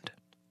ground.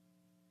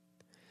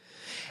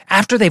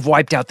 After they've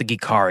wiped out the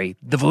Gikari,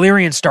 the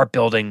Valyrians start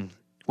building,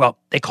 well,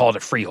 they call it a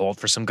freehold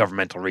for some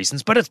governmental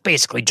reasons, but it's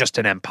basically just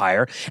an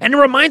empire, and it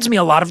reminds me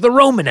a lot of the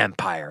Roman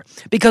Empire,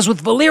 because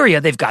with Valyria,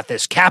 they've got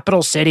this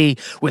capital city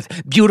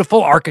with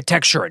beautiful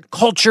architecture and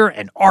culture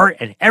and art,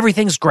 and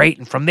everything's great,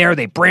 and from there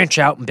they branch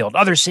out and build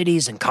other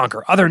cities and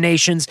conquer other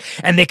nations,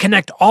 and they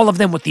connect all of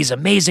them with these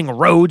amazing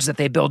roads that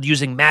they build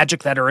using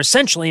magic that are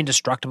essentially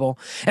indestructible,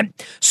 and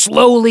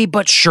slowly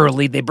but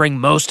surely they bring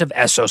most of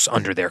Essos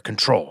under their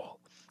control.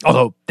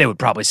 Although they would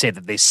probably say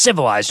that they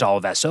civilized all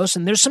of Essos,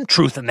 and there's some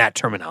truth in that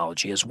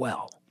terminology as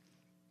well.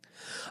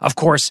 Of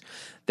course,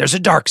 there's a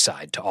dark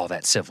side to all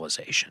that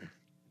civilization.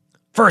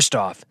 First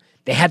off,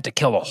 they had to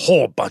kill a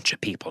whole bunch of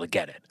people to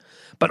get it.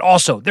 But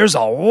also, there's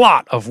a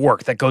lot of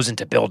work that goes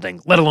into building,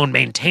 let alone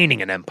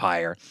maintaining an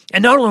empire.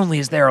 And not only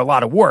is there a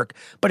lot of work,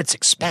 but it's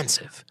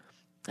expensive.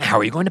 How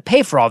are you going to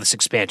pay for all this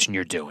expansion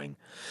you're doing?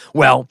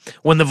 Well,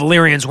 when the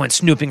Valyrians went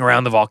snooping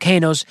around the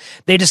volcanoes,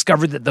 they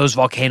discovered that those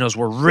volcanoes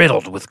were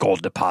riddled with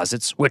gold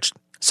deposits, which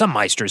some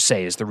Meisters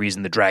say is the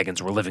reason the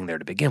dragons were living there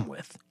to begin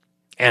with.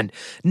 And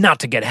not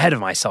to get ahead of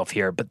myself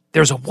here, but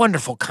there's a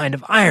wonderful kind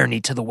of irony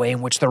to the way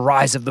in which the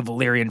rise of the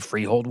Valyrian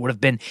freehold would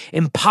have been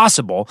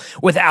impossible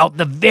without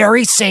the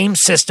very same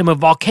system of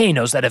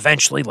volcanoes that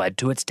eventually led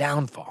to its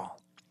downfall.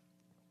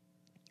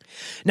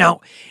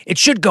 Now, it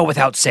should go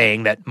without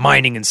saying that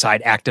mining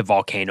inside active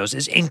volcanoes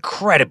is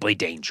incredibly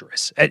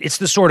dangerous. It's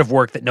the sort of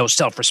work that no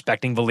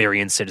self-respecting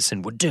Valyrian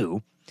citizen would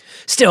do.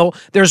 Still,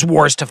 there's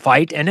wars to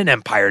fight and an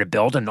empire to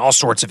build and all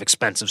sorts of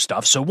expensive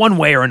stuff, so one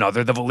way or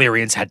another the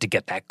Valyrians had to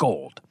get that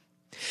gold.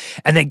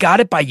 And they got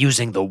it by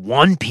using the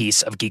one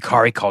piece of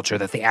Gikari culture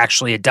that they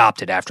actually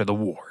adopted after the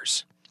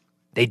wars.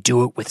 They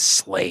do it with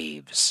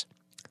slaves.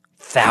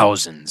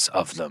 Thousands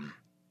of them.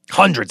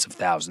 Hundreds of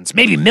thousands,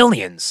 maybe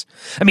millions.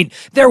 I mean,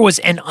 there was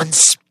an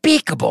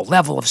unspeakable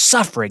level of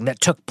suffering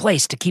that took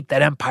place to keep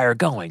that empire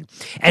going,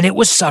 and it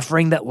was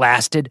suffering that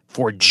lasted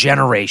for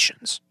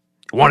generations.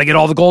 Want to get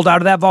all the gold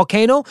out of that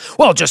volcano?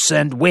 Well, just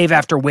send wave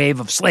after wave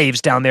of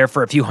slaves down there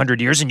for a few hundred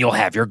years and you'll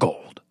have your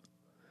gold.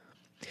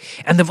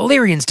 And the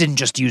Valyrians didn't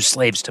just use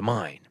slaves to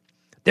mine.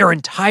 Their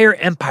entire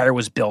empire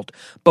was built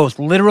both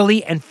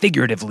literally and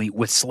figuratively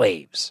with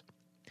slaves.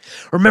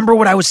 Remember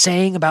what I was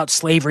saying about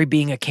slavery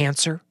being a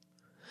cancer?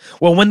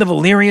 Well, when the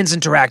Valyrians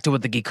interacted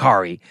with the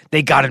Gikari,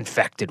 they got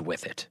infected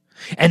with it,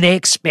 and they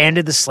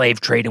expanded the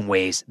slave trade in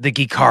ways the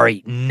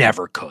Gikari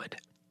never could.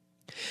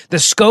 The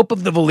scope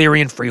of the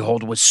Valyrian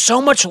freehold was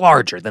so much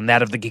larger than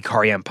that of the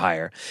Gikari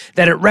Empire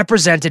that it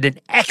represented an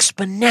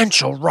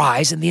exponential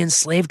rise in the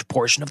enslaved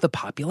portion of the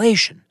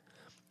population.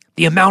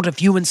 The amount of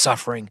human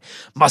suffering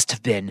must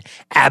have been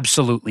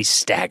absolutely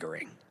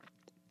staggering.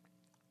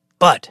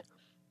 But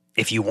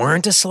if you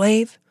weren't a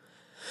slave,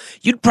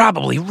 you'd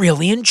probably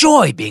really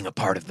enjoy being a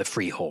part of the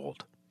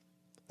freehold.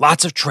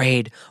 Lots of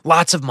trade,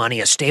 lots of money,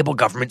 a stable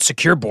government,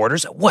 secure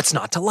borders, what's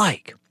not to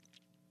like?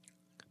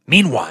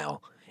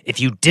 Meanwhile, if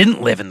you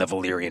didn't live in the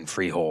Valyrian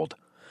freehold,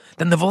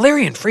 then the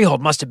Valyrian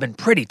freehold must have been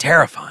pretty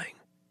terrifying.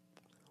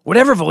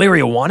 Whatever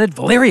Valyria wanted,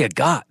 Valyria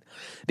got,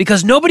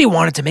 because nobody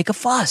wanted to make a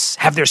fuss,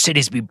 have their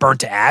cities be burnt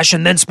to ash,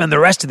 and then spend the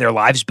rest of their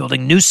lives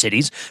building new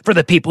cities for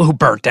the people who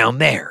burnt down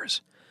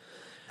theirs.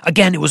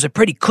 Again, it was a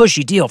pretty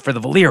cushy deal for the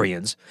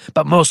Valyrians,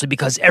 but mostly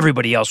because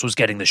everybody else was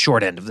getting the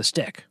short end of the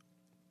stick.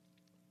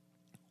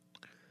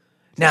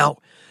 Now,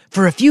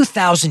 for a few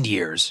thousand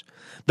years,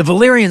 the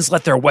Valyrians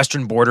let their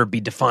western border be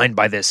defined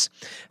by this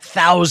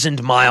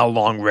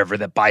 1,000-mile-long river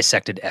that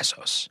bisected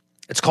Essos.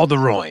 It's called the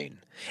Rhoyne,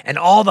 and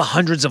all the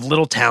hundreds of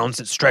little towns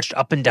that stretched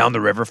up and down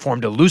the river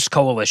formed a loose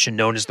coalition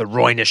known as the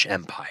Rhoynish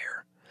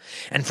Empire.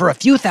 And for a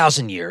few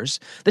thousand years,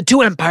 the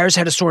two empires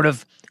had a sort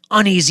of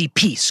uneasy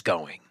peace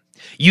going.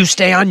 You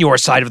stay on your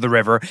side of the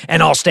river,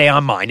 and I'll stay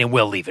on mine, and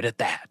we'll leave it at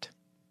that.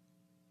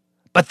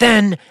 But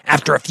then,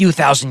 after a few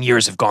thousand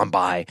years have gone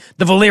by,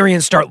 the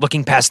Valyrians start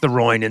looking past the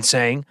Rhoyne and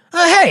saying,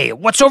 hey,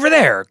 what's over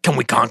there? Can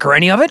we conquer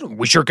any of it?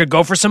 We sure could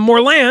go for some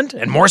more land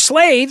and more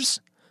slaves.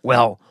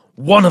 Well,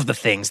 one of the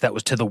things that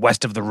was to the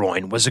west of the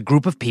Rhoyne was a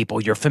group of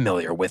people you're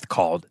familiar with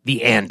called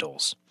the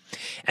Andals.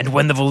 And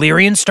when the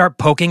Valyrians start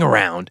poking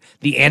around,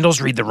 the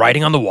Andals read the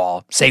writing on the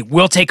wall, say,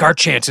 we'll take our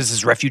chances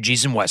as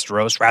refugees in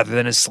Westeros rather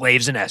than as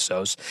slaves in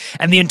Essos,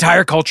 and the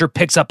entire culture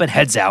picks up and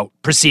heads out,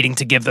 proceeding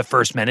to give the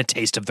first men a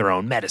taste of their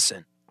own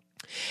medicine.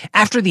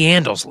 After the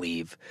Andals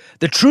leave,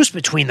 the truce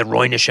between the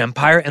Rhoynish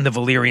Empire and the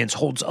Valyrians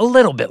holds a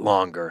little bit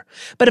longer,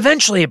 but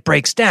eventually it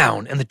breaks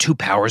down and the two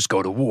powers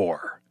go to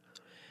war.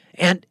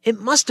 And it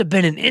must have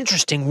been an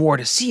interesting war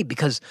to see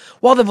because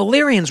while the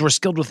Valyrians were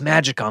skilled with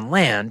magic on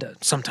land,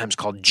 sometimes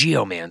called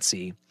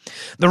geomancy,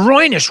 the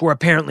Rhoynish were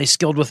apparently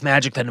skilled with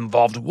magic that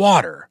involved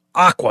water,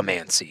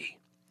 aquamancy.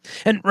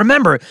 And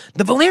remember,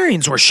 the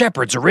Valyrians were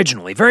shepherds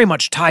originally, very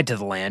much tied to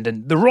the land,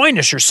 and the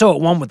Rhoynish are so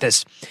at one with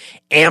this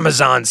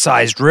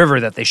Amazon-sized river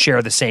that they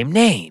share the same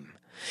name.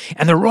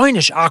 And the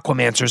Rhoynish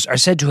aquamancers are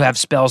said to have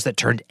spells that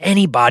turned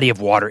any body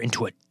of water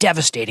into a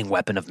devastating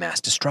weapon of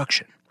mass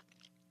destruction.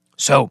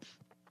 So,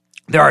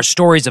 there are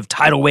stories of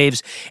tidal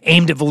waves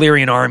aimed at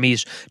Valyrian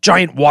armies,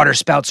 giant water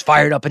spouts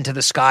fired up into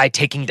the sky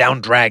taking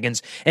down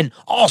dragons, and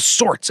all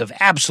sorts of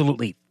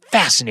absolutely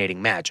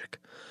fascinating magic.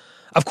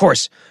 Of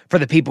course, for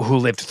the people who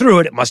lived through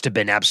it, it must have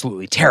been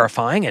absolutely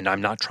terrifying, and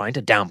I'm not trying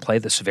to downplay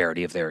the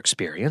severity of their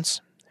experience.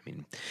 I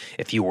mean,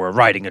 if you were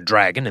riding a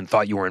dragon and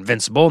thought you were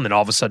invincible, and then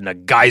all of a sudden a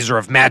geyser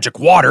of magic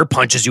water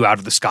punches you out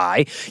of the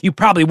sky, you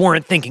probably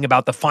weren't thinking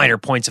about the finer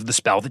points of the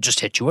spell that just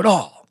hit you at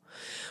all.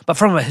 But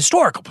from a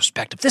historical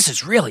perspective, this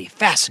is really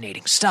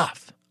fascinating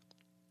stuff.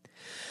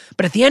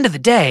 But at the end of the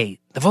day,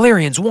 the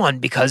Valyrians won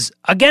because,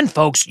 again,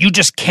 folks, you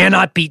just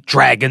cannot beat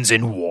dragons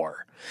in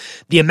war.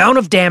 The amount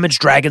of damage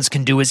dragons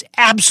can do is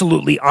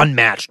absolutely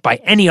unmatched by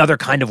any other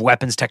kind of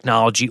weapons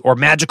technology or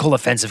magical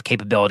offensive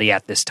capability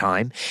at this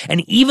time,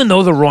 and even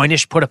though the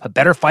Rhoynish put up a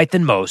better fight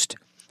than most,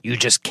 you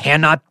just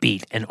cannot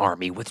beat an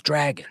army with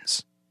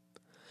dragons.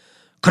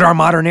 Could our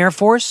modern Air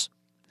Force?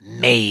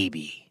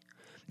 Maybe.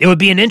 It would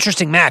be an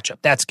interesting matchup,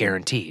 that's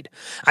guaranteed.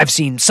 I've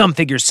seen some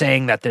figures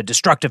saying that the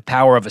destructive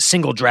power of a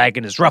single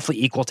dragon is roughly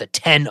equal to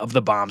 10 of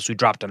the bombs we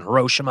dropped on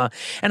Hiroshima,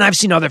 and I've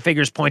seen other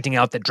figures pointing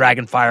out that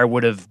Dragonfire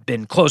would have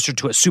been closer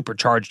to a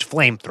supercharged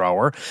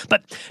flamethrower,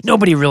 but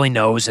nobody really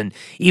knows, and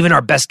even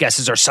our best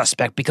guesses are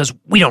suspect because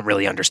we don't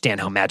really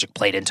understand how magic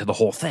played into the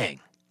whole thing.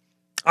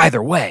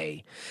 Either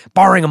way,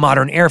 barring a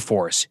modern Air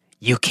Force,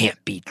 you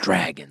can't beat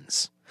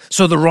dragons.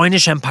 So the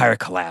Rhoynish Empire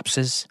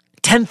collapses,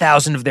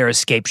 10,000 of their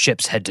escape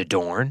ships head to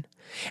Dorne,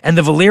 and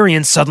the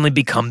Valyrians suddenly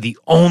become the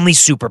only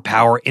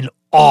superpower in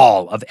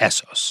all of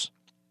Essos.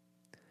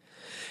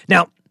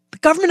 Now, the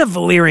government of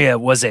Valyria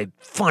was a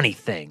funny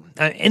thing.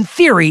 In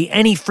theory,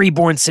 any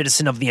freeborn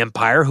citizen of the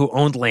empire who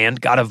owned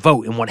land got a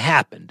vote in what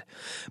happened.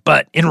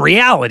 But in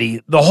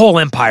reality, the whole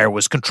empire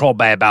was controlled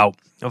by about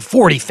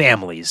 40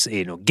 families,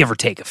 give or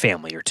take a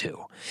family or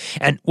two.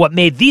 And what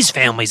made these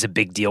families a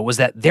big deal was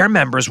that their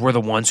members were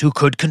the ones who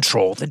could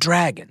control the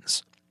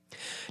dragons.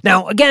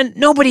 Now, again,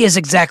 nobody is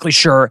exactly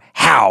sure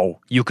how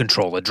you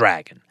control a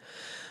dragon.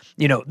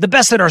 The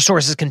best that our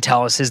sources can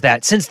tell us is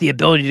that since the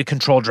ability to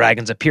control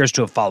dragons appears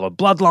to have followed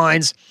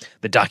bloodlines,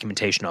 the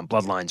documentation on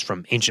bloodlines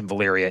from ancient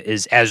Valyria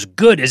is as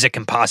good as it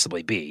can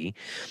possibly be,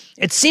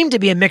 it seemed to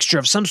be a mixture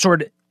of some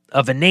sort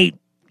of innate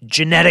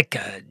genetic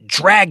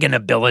dragon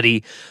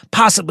ability,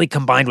 possibly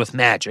combined with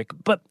magic.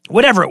 But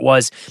whatever it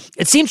was,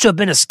 it seems to have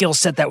been a skill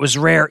set that was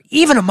rare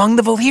even among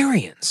the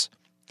Valyrians.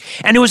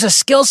 And it was a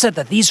skill set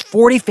that these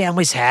 40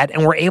 families had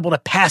and were able to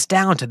pass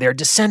down to their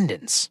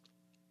descendants.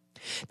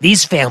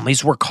 These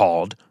families were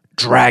called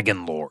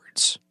Dragon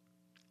Lords.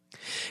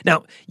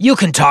 Now, you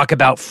can talk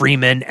about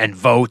freemen and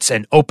votes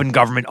and open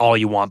government all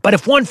you want, but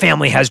if one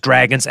family has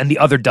dragons and the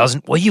other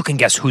doesn't, well, you can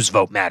guess whose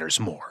vote matters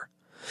more.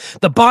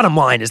 The bottom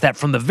line is that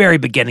from the very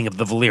beginning of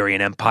the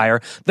Valyrian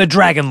Empire, the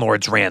Dragon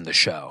Lords ran the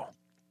show.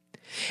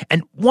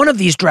 And one of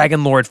these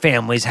Dragon Lord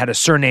families had a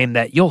surname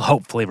that you'll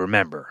hopefully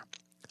remember: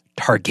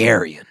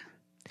 Targaryen.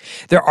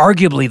 They're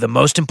arguably the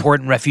most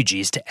important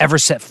refugees to ever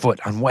set foot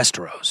on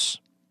Westeros.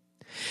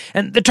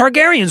 And the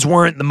Targaryens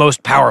weren't the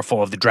most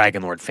powerful of the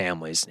Dragonlord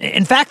families.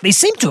 In fact, they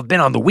seem to have been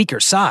on the weaker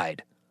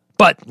side.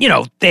 But,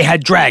 they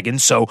had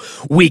dragons, so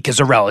weak is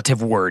a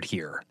relative word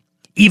here.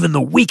 Even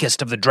the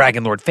weakest of the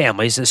Dragonlord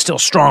families is still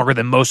stronger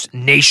than most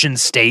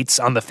nation-states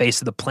on the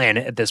face of the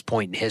planet at this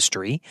point in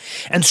history,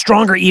 and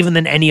stronger even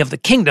than any of the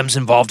kingdoms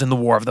involved in the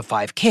War of the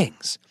Five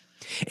Kings.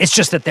 It's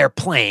just that they're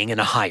playing in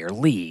a higher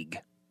league.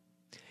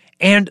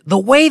 And the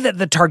way that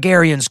the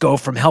Targaryens go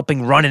from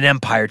helping run an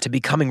empire to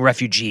becoming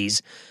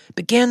refugees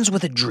begins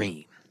with a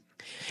dream.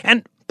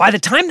 And by the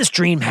time this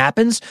dream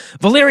happens,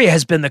 Valyria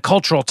has been the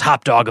cultural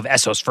top dog of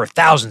Essos for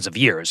thousands of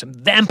years.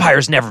 The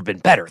empire's never been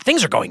better.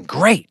 Things are going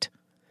great.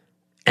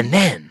 And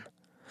then,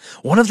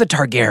 one of the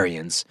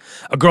Targaryens,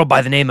 a girl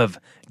by the name of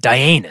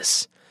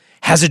Daenerys,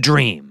 has a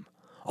dream,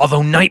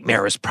 although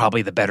nightmare is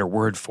probably the better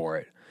word for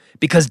it.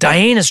 Because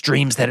Daenerys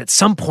dreams that at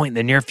some point in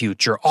the near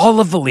future, all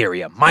of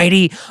Valyria,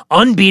 mighty,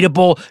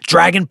 unbeatable,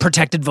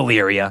 dragon-protected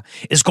Valyria,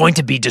 is going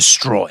to be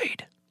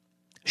destroyed.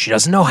 She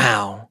doesn't know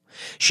how,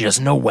 she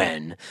doesn't know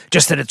when,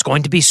 just that it's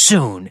going to be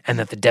soon and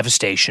that the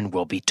devastation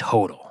will be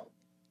total.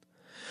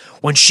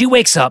 When she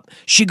wakes up,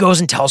 she goes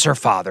and tells her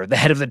father, the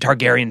head of the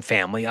Targaryen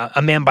family,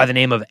 a man by the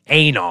name of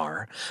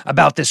Aenar,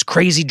 about this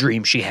crazy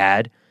dream she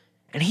had,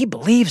 and he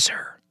believes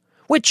her.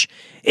 Which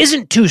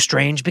isn't too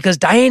strange because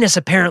Daenerys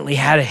apparently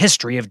had a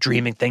history of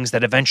dreaming things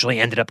that eventually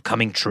ended up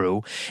coming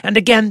true. And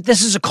again,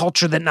 this is a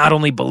culture that not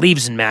only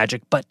believes in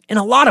magic, but in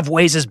a lot of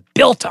ways is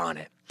built on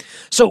it.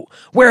 So,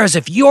 whereas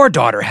if your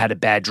daughter had a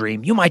bad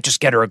dream, you might just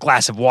get her a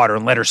glass of water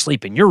and let her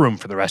sleep in your room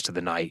for the rest of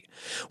the night.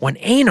 When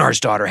Aenar's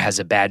daughter has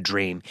a bad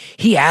dream,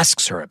 he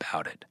asks her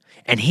about it.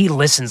 And he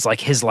listens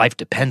like his life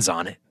depends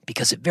on it,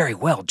 because it very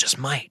well just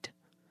might.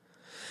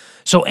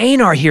 So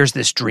Aenar hears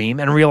this dream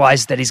and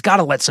realizes that he's got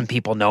to let some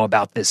people know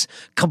about this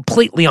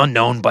completely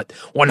unknown but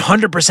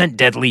 100%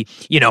 deadly,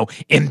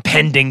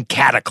 impending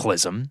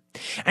cataclysm.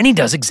 And he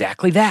does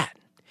exactly that.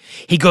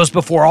 He goes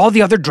before all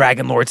the other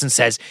Dragon Lords and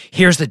says,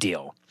 here's the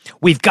deal.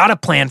 We've got a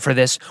plan for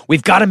this.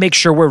 We've got to make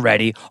sure we're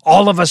ready.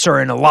 All of us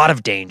are in a lot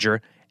of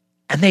danger.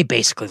 And they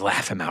basically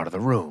laugh him out of the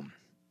room.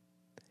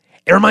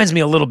 It reminds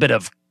me a little bit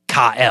of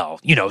Kal,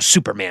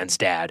 Superman's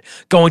dad,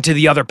 going to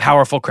the other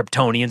powerful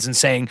Kryptonians and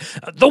saying,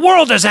 the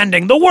world is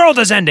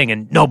ending,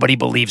 and nobody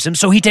believes him,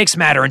 so he takes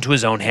matter into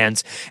his own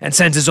hands and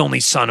sends his only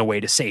son away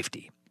to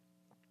safety.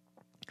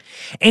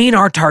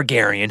 Aenar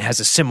Targaryen has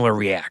a similar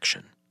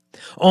reaction.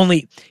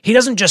 Only, he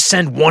doesn't just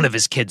send one of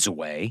his kids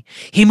away,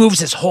 he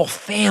moves his whole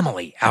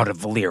family out of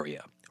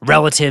Valyria.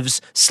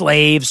 Relatives,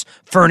 slaves,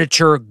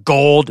 furniture,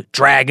 gold,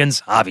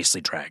 dragons, obviously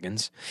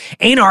dragons.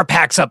 Aenar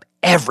packs up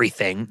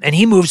everything, and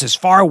he moves as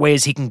far away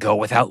as he can go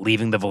without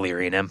leaving the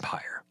Valyrian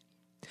Empire.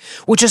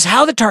 Which is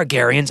how the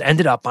Targaryens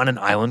ended up on an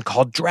island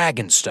called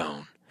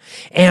Dragonstone.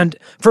 And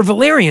for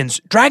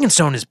Valyrians,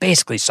 Dragonstone is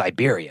basically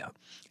Siberia.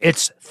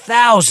 It's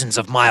thousands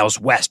of miles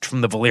west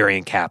from the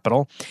Valyrian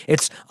capital.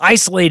 It's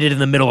isolated in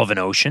the middle of an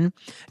ocean.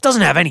 It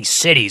doesn't have any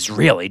cities,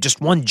 really, just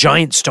one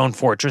giant stone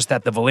fortress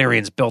that the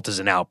Valyrians built as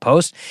an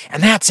outpost,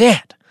 and that's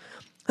it.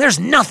 There's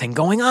nothing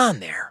going on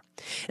there.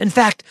 In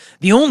fact,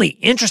 the only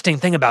interesting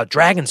thing about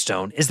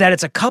Dragonstone is that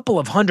it's a couple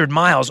of 100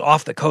 miles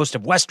off the coast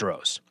of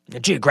Westeros.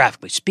 And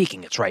geographically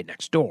speaking, it's right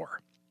next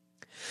door.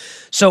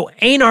 So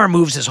Aenar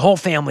moves his whole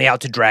family out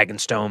to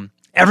Dragonstone.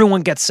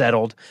 Everyone gets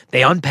settled,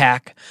 they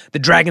unpack, the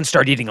dragons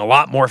start eating a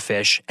lot more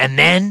fish, and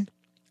then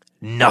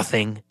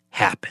nothing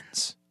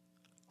happens.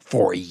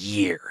 For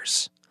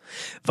years.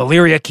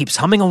 Valyria keeps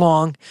humming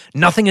along,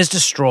 nothing is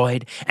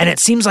destroyed, and it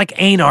seems like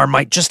Aenar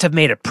might just have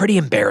made a pretty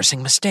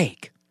embarrassing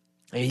mistake.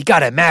 You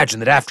gotta imagine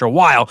that after a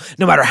while,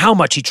 no matter how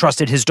much he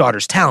trusted his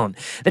daughter's talent,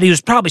 that he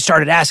was probably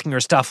started asking her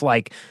stuff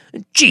like,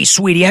 "Gee,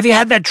 sweetie, have you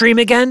had that dream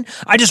again?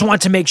 I just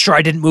want to make sure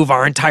I didn't move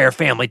our entire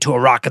family to a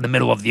rock in the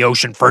middle of the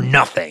ocean for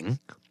nothing."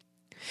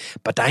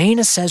 But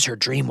Diana says her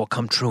dream will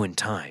come true in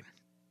time.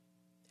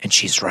 And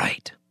she's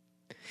right.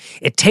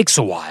 It takes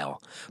a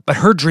while, but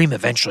her dream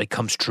eventually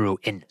comes true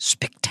in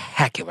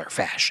spectacular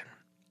fashion.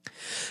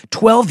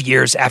 12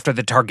 years after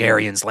the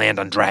Targaryens land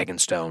on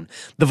Dragonstone,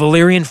 the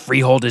Valyrian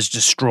freehold is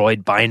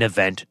destroyed by an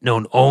event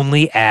known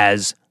only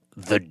as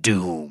the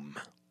Doom.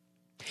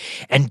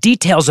 And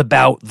details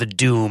about the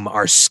Doom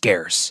are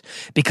scarce,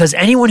 because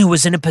anyone who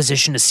was in a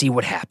position to see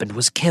what happened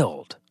was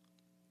killed.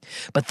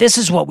 But this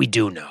is what we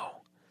do know.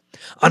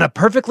 On a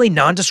perfectly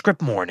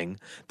nondescript morning,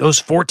 those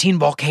 14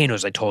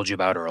 volcanoes I told you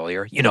about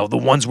earlier, the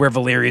ones where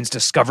Valyrians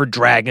discovered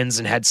dragons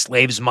and had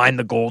slaves mine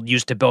the gold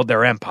used to build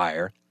their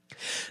empire,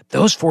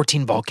 those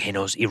 14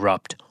 volcanoes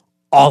erupt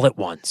all at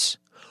once,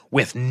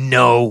 with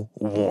no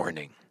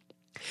warning.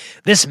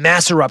 This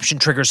mass eruption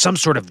triggers some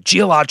sort of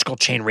geological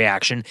chain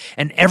reaction,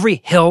 and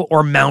every hill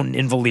or mountain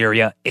in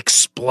Valyria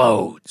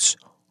explodes,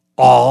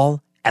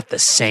 all at the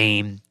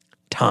same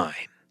time.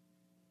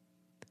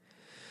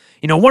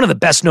 One of the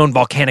best-known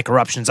volcanic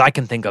eruptions I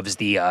can think of is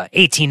the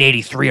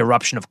 1883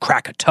 eruption of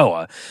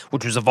Krakatoa,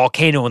 which was a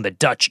volcano in the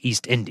Dutch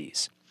East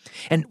Indies.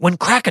 And when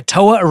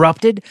Krakatoa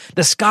erupted,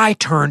 the sky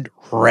turned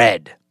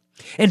red.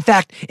 In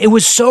fact, it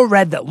was so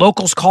red that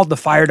locals called the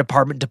fire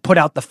department to put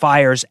out the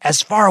fires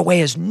as far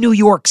away as New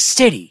York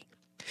City.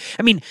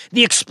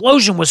 The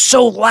explosion was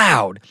so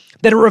loud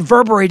that it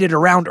reverberated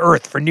around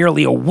Earth for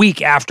nearly a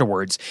week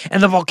afterwards,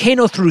 and the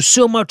volcano threw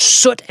so much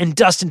soot and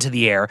dust into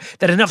the air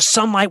that enough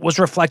sunlight was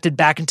reflected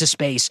back into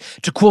space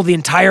to cool the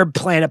entire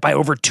planet by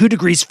over 2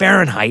 degrees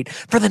Fahrenheit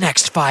for the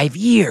next 5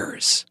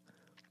 years.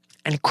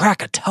 And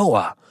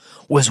Krakatoa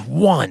was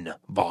one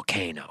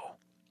volcano.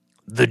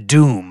 The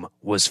Doom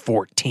was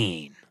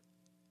 14.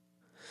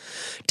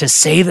 To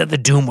say that the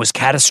Doom was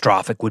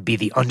catastrophic would be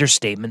the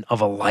understatement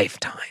of a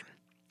lifetime.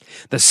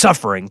 The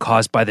suffering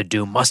caused by the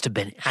Doom must have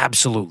been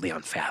absolutely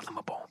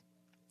unfathomable.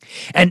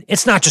 And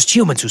it's not just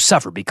humans who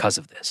suffer because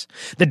of this.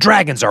 The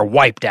dragons are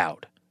wiped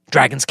out.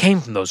 Dragons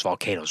came from those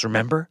volcanoes,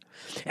 remember?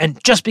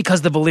 And just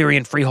because the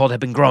Valyrian freehold had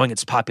been growing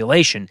its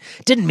population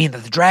didn't mean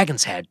that the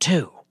dragons had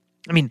too.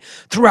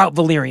 Throughout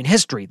Valyrian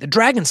history, the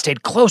dragons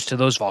stayed close to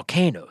those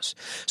volcanoes.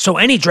 So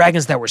any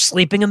dragons that were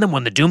sleeping in them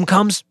when the Doom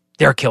comes,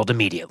 they're killed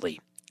immediately.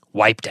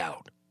 Wiped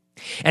out.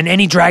 And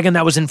any dragon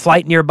that was in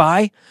flight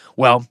nearby,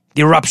 well,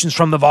 the eruptions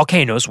from the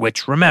volcanoes,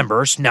 which,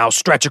 remember, now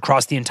stretch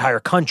across the entire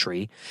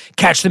country,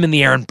 catch them in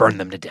the air and burn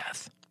them to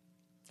death.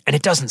 And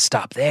it doesn't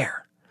stop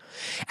there.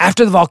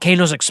 After the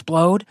volcanoes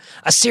explode,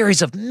 a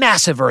series of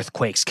massive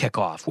earthquakes kick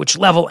off, which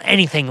level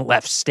anything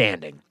left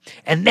standing.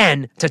 And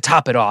then, to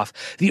top it off,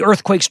 the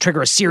earthquakes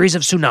trigger a series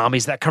of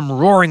tsunamis that come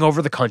roaring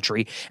over the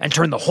country and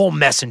turn the whole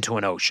mess into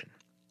an ocean.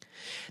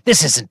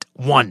 This isn't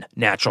one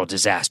natural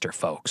disaster,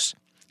 folks.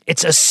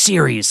 It's a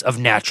series of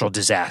natural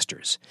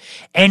disasters,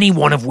 any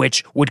one of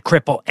which would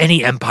cripple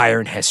any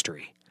empire in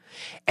history.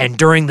 And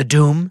during the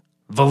Doom,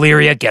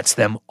 Valyria gets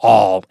them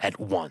all at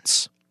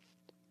once.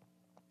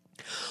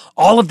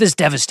 All of this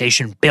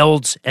devastation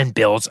builds and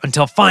builds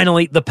until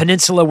finally the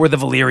peninsula where the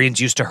Valyrians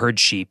used to herd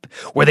sheep,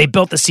 where they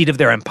built the seat of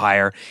their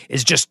empire,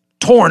 is just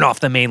torn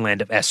off the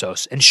mainland of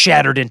Essos and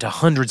shattered into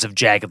hundreds of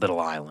jagged little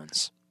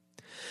islands.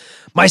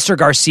 Meister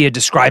Garcia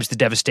describes the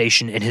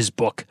devastation in his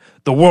book,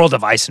 The World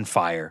of Ice and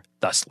Fire,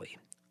 thusly.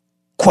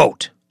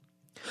 Quote,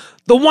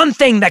 "The one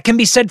thing that can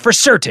be said for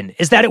certain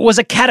is that it was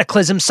a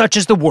cataclysm such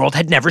as the world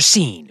had never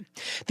seen.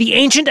 The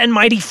ancient and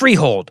mighty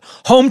freehold,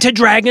 home to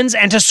dragons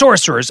and to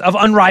sorcerers of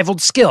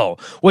unrivaled skill,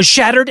 was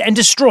shattered and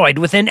destroyed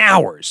within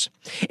hours.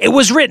 It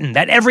was written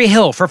that every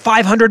hill for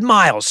 500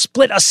 miles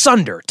split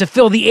asunder to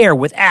fill the air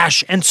with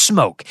ash and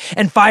smoke,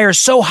 and fire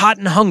so hot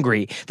and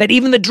hungry that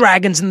even the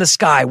dragons in the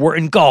sky were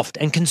engulfed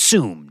and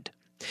consumed.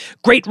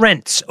 Great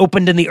rents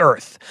opened in the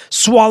earth,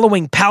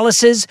 swallowing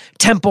palaces,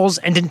 temples,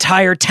 and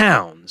entire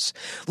towns.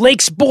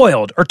 Lakes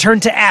boiled or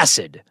turned to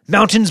acid,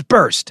 mountains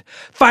burst,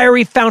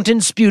 fiery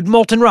fountains spewed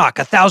molten rock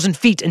 1,000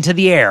 feet into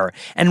the air,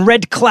 and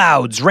red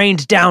clouds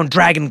rained down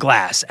dragon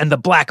glass and the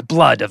black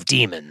blood of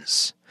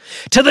demons.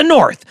 To the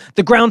north,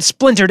 the ground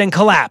splintered and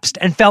collapsed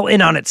and fell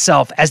in on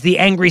itself as the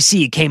angry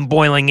sea came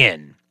boiling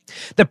in.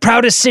 The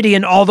proudest city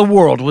in all the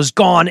world was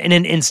gone in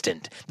an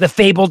instant. The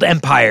fabled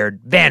empire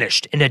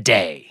vanished in a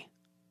day."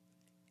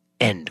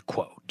 End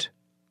quote.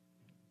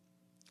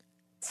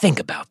 Think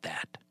about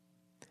that.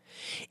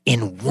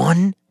 In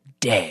one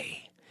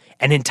day,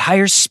 an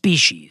entire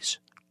species,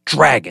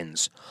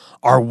 dragons,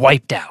 are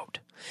wiped out.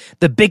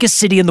 The biggest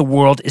city in the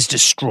world is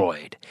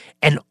destroyed,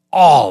 and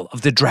all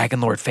of the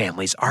Dragonlord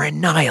families are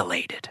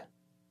annihilated.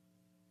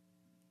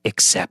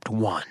 Except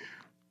one.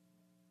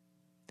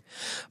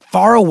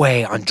 Far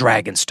away on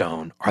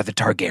Dragonstone are the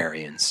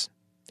Targaryens,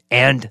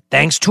 And,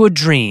 thanks to a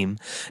dream,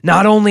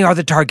 not only are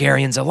the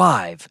Targaryens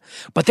alive,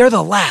 but they're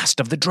the last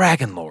of the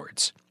Dragon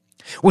Lords,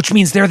 which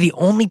means they're the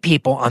only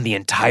people on the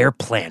entire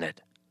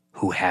planet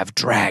who have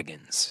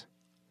dragons.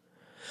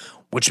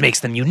 Which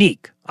makes them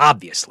unique,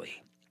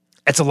 obviously.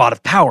 It's a lot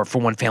of power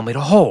for one family to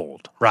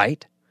hold,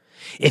 right?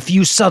 If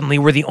you suddenly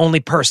were the only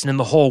person in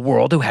the whole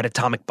world who had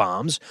atomic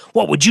bombs,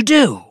 what would you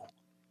do?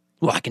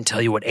 Well, I can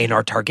tell you what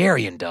Aenar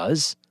Targaryen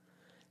does.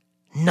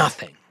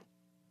 Nothing.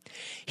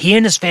 He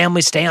and his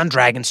family stay on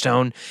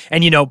Dragonstone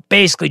and,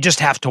 basically just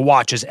have to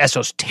watch as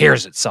Essos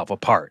tears itself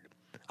apart.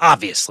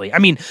 Obviously. I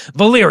mean,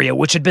 Valyria,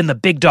 which had been the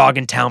big dog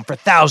in town for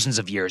thousands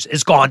of years,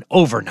 is gone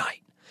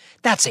overnight.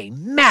 That's a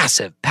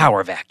massive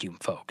power vacuum,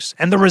 folks,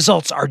 and the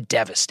results are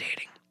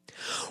devastating.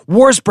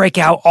 Wars break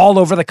out all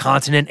over the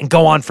continent and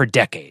go on for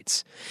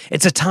decades.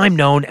 It's a time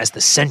known as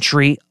the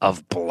Century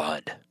of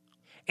Blood.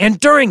 And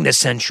during this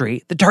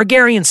century, the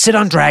Targaryens sit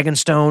on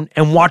Dragonstone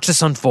and watch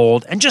this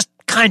unfold and just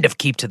kind of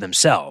keep to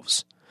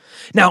themselves.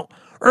 Now,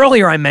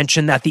 earlier I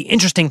mentioned that the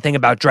interesting thing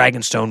about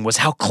Dragonstone was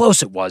how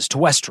close it was to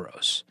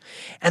Westeros.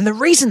 And the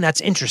reason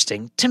that's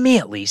interesting, to me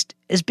at least,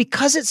 is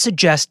because it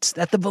suggests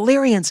that the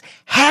Valyrians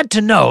had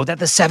to know that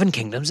the Seven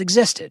Kingdoms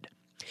existed.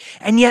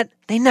 And yet,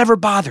 they never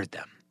bothered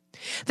them.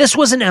 This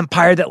was an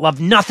empire that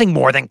loved nothing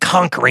more than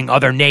conquering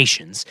other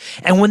nations,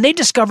 and when they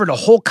discovered a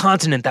whole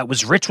continent that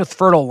was rich with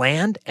fertile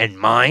land and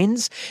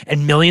mines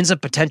and millions of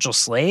potential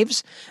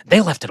slaves, they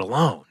left it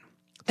alone.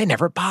 They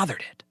never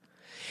bothered it.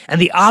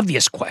 And the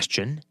obvious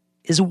question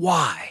is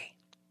why?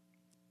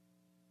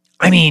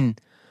 I mean,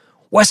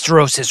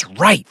 Westeros is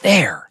right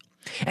there.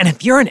 And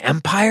if you're an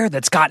empire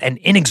that's got an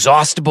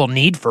inexhaustible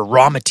need for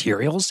raw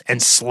materials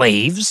and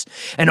slaves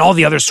and all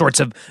the other sorts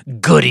of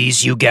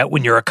goodies you get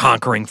when you're a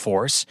conquering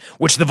force,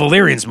 which the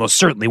Valyrians most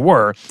certainly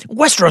were,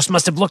 Westeros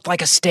must have looked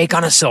like a steak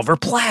on a silver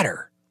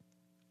platter.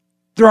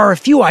 There are a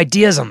few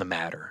ideas on the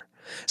matter.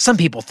 Some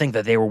people think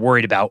that they were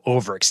worried about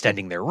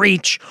overextending their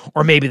reach,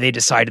 or maybe they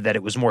decided that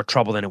it was more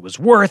trouble than it was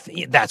worth,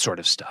 that sort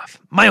of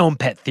stuff. My own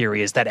pet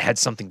theory is that it had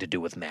something to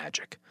do with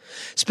magic.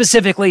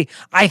 Specifically,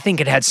 I think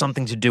it had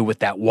something to do with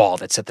that wall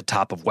that's at the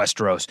top of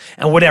Westeros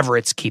and whatever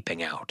it's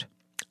keeping out.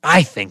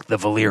 I think the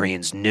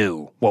Valyrians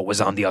knew what was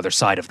on the other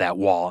side of that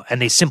wall,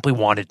 and they simply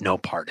wanted no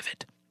part of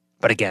it.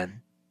 But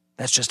again,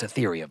 that's just a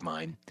theory of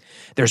mine.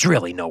 There's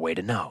really no way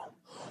to know.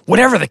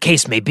 Whatever the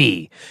case may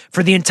be,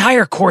 for the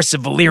entire course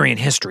of Valyrian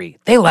history,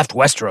 they left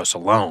Westeros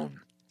alone.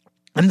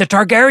 And the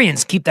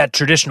Targaryens keep that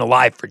tradition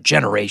alive for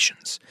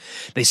generations.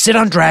 They sit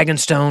on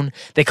Dragonstone,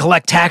 they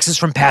collect taxes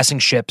from passing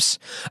ships,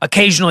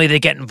 occasionally they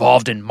get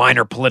involved in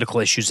minor political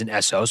issues in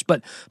Essos,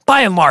 but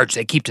by and large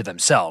they keep to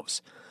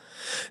themselves.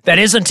 That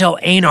is until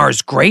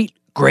Aenar's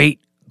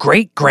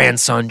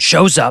great-great-great-grandson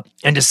shows up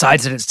and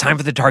decides that it's time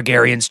for the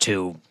Targaryens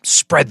to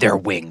spread their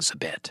wings a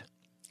bit.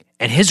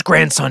 And his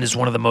grandson is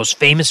one of the most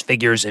famous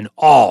figures in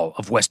all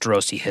of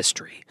Westerosi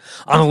history,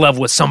 on a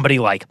level with somebody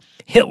like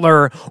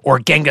Hitler or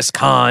Genghis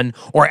Khan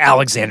or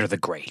Alexander the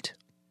Great.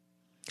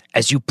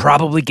 As you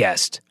probably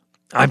guessed,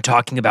 I'm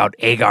talking about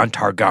Aegon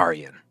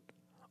Targaryen,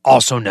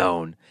 also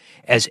known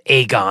as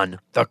Aegon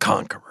the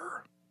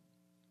Conqueror.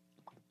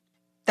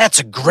 That's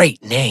a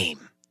great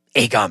name,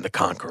 Aegon the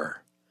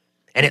Conqueror,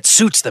 and it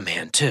suits the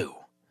man too.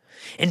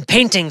 In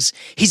paintings,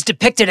 he's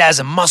depicted as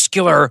a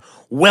muscular,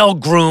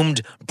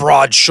 well-groomed,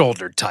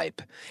 broad-shouldered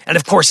type. And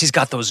of course, he's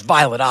got those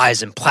violet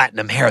eyes and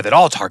platinum hair that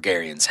all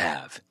Targaryens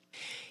have.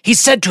 He's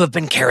said to have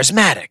been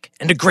charismatic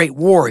and a great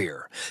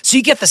warrior, so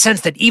you get the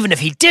sense that even if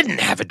he didn't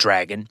have a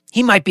dragon,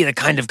 he might be the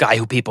kind of guy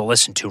who people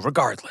listen to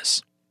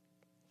regardless.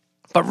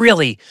 But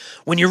really,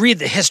 when you read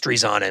the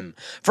histories on him,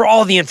 for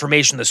all the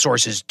information the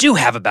sources do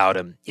have about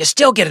him, you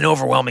still get an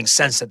overwhelming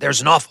sense that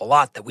there's an awful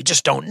lot that we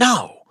just don't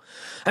know.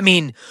 I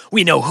mean,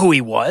 we know who he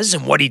was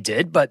and what he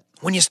did, but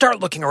when you start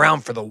looking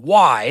around for the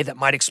why that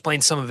might explain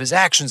some of his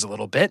actions a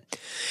little bit,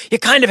 you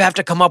kind of have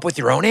to come up with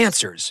your own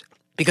answers.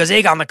 Because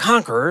Aegon the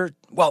Conqueror,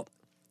 well,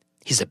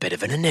 he's a bit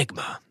of an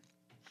enigma.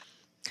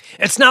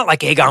 It's not like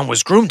Aegon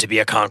was groomed to be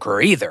a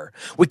conqueror either.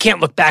 We can't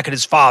look back at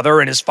his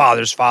father and his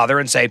father's father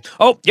and say,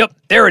 oh, yep,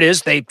 there it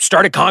is. They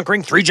started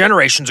conquering 3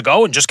 generations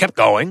ago and just kept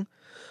going.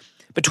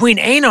 Between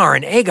Aenar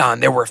and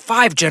Aegon, there were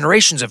 5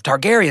 generations of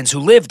Targaryens who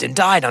lived and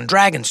died on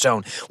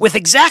Dragonstone with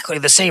exactly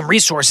the same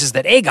resources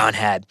that Aegon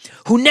had,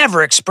 who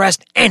never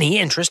expressed any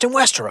interest in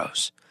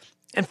Westeros.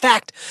 In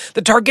fact,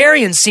 the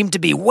Targaryens seemed to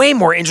be way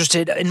more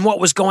interested in what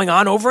was going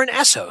on over in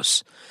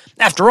Essos.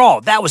 After all,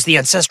 that was the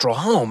ancestral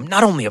home,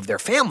 not only of their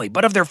family,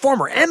 but of their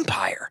former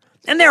empire,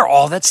 and they're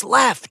all that's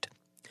left.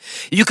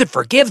 You could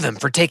forgive them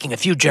for taking a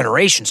few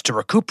generations to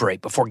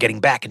recuperate before getting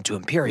back into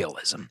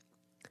imperialism.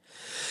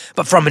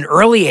 But from an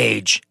early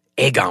age,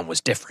 Aegon was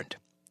different.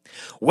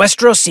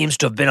 Westeros seems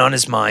to have been on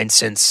his mind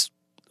since,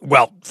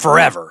 well,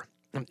 forever.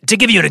 To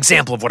give you an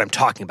example of what I'm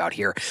talking about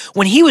here,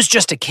 when he was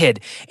just a kid,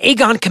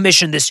 Aegon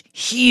commissioned this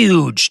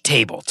huge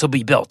table to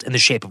be built in the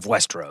shape of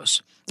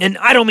Westeros. And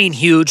I don't mean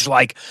huge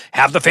like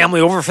have the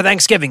family over for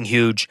Thanksgiving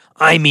huge.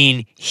 I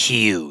mean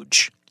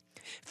huge.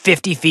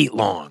 50 feet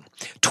long,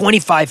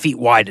 25 feet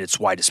wide at its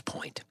widest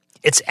point.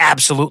 It's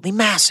absolutely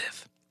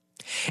massive.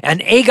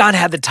 And Aegon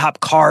had the top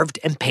carved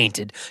and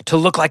painted to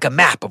look like a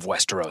map of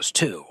Westeros,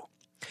 too.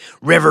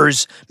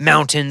 Rivers,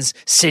 mountains,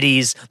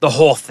 cities, the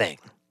whole thing.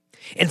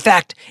 In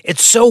fact,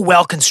 it's so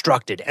well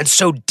constructed and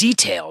so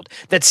detailed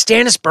that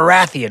Stannis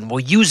Baratheon will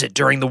use it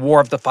during the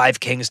War of the Five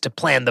Kings to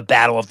plan the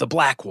Battle of the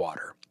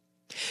Blackwater.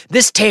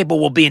 This table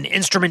will be an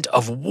instrument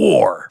of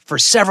war for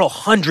several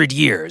hundred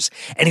years,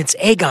 and it's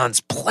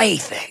Aegon's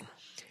plaything.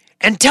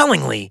 And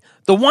tellingly,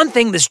 the one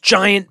thing this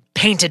giant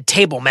painted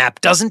table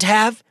map doesn't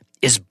have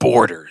is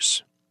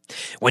borders.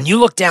 When you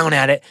look down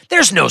at it,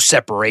 there's no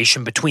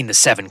separation between the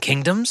Seven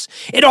Kingdoms.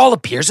 It all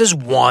appears as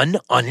one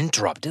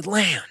uninterrupted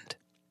land.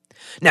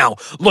 Now,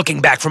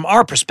 looking back from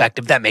our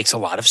perspective, that makes a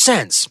lot of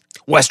sense.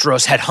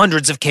 Westeros had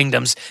hundreds of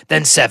kingdoms,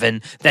 then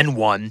 7, then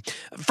 1.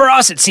 For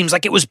us, it seems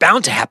like it was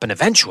bound to happen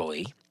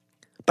eventually.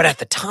 But at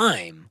the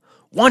time,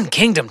 one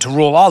kingdom to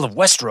rule all of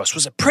Westeros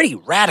was a pretty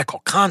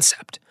radical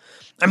concept.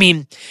 I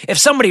mean, if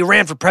somebody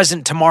ran for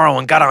president tomorrow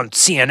and got on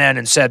CNN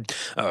and said,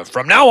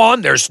 from now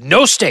on, there's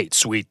no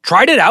states. We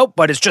tried it out,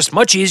 but it's just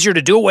much easier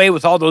to do away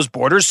with all those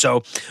borders,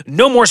 so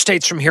no more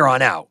states from here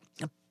on out.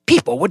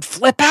 People would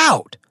flip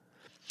out.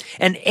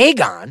 And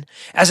Aegon,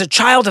 as a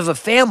child of a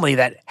family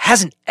that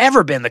hasn't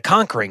ever been the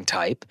conquering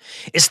type,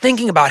 is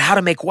thinking about how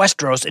to make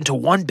Westeros into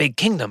one big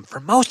kingdom for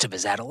most of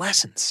his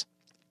adolescence.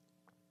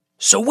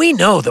 So we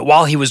know that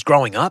while he was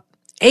growing up,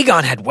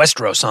 Aegon had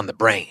Westeros on the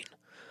brain.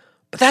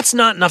 But that's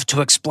not enough to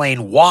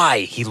explain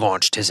why he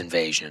launched his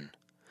invasion.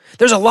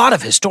 There's a lot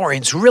of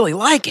historians who really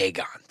like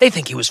Aegon. They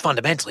think he was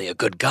fundamentally a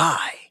good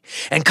guy,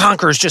 and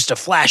conquer is just a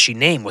flashy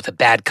name with a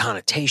bad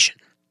connotation.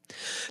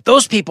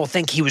 Those people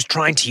think he was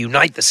trying to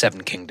unite the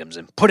Seven Kingdoms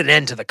and put an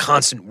end to the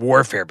constant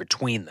warfare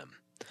between them.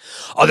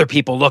 Other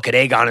people look at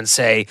Aegon and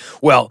say,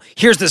 well,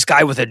 here's this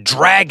guy with a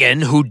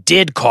dragon who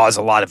did cause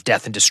a lot of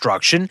death and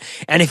destruction,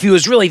 and if he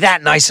was really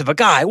that nice of a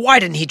guy, why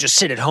didn't he just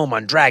sit at home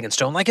on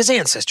Dragonstone like his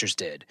ancestors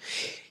did?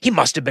 He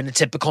must have been a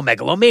typical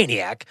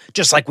megalomaniac,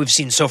 just like we've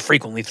seen so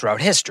frequently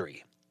throughout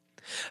history.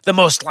 The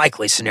most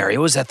likely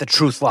scenario is that the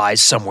truth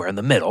lies somewhere in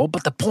the middle,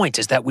 but the point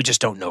is that we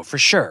just don't know for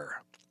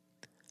sure.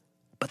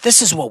 But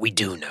this is what we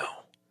do know.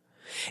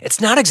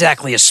 It's not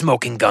exactly a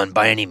smoking gun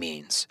by any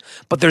means,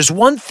 but there's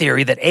one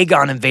theory that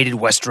Aegon invaded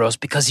Westeros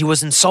because he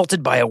was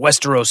insulted by a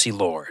Westerosi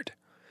lord.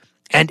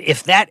 And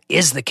if that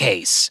is the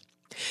case,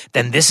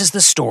 then this is the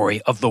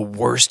story of the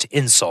worst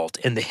insult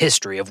in the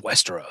history of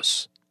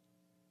Westeros.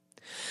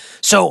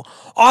 So,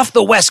 off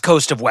the west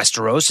coast of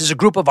Westeros is a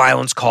group of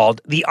islands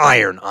called the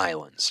Iron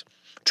Islands.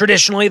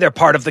 Traditionally, they're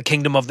part of the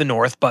Kingdom of the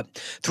North, but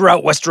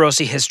throughout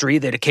Westerosi history,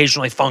 they'd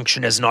occasionally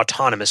function as an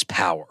autonomous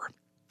power.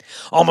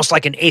 Almost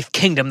like an eighth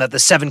kingdom that the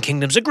Seven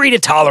Kingdoms agree to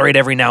tolerate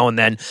every now and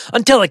then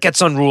until it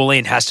gets unruly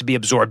and has to be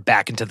absorbed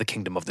back into the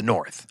Kingdom of the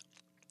North.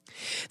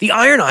 The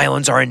Iron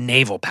Islands are a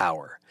naval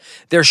power.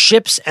 Their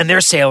ships and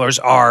their sailors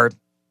are,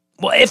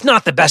 well, if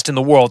not the best in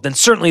the world, then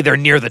certainly they're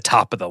near the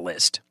top of the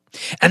list.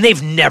 And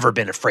they've never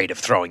been afraid of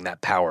throwing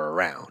that power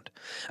around.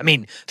 I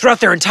mean, throughout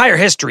their entire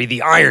history,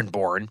 the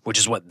Ironborn, which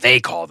is what they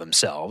call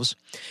themselves,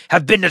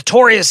 have been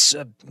notorious,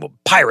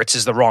 pirates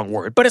is the wrong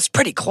word, but it's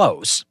pretty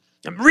close.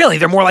 Really,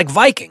 they're more like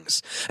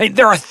Vikings. I mean,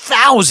 there are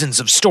thousands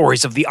of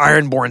stories of the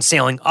Ironborn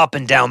sailing up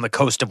and down the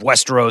coast of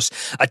Westeros,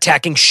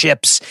 attacking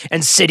ships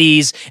and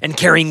cities and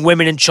carrying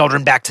women and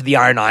children back to the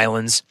Iron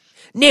Islands.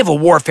 Naval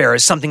warfare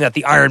is something that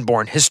the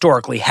Ironborn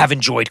historically have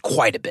enjoyed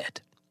quite a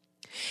bit.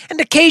 And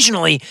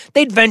occasionally,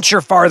 they'd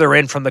venture farther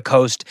in from the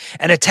coast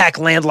and attack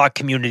landlocked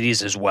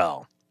communities as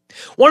well.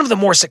 One of the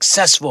more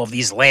successful of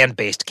these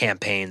land-based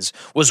campaigns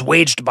was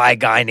waged by a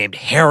guy named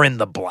Harren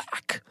the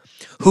Black,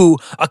 who,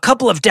 a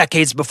couple of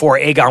decades before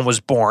Aegon was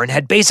born,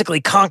 had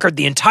basically conquered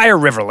the entire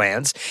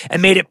Riverlands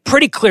and made it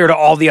pretty clear to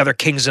all the other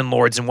kings and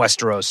lords in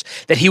Westeros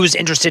that he was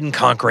interested in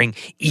conquering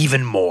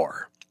even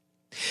more.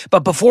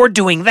 But before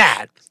doing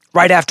that,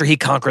 right after he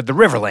conquered the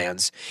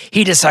Riverlands,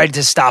 he decided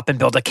to stop and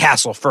build a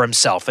castle for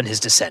himself and his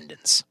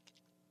descendants.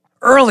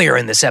 Earlier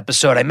in this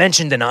episode, I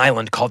mentioned an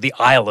island called the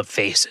Isle of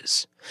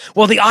Faces.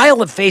 Well, the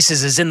Isle of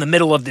Faces is in the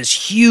middle of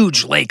this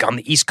huge lake on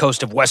the east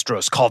coast of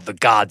Westeros called the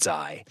God's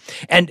Eye.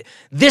 And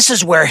this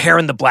is where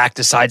Harren the Black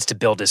decides to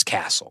build his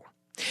castle.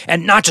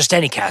 And not just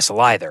any castle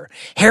either.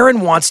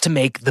 Harren wants to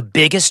make the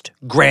biggest,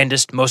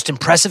 grandest, most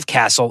impressive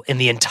castle in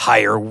the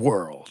entire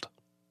world.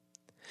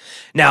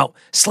 Now,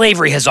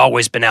 slavery has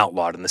always been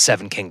outlawed in the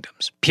Seven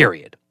Kingdoms,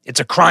 period. It's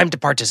a crime to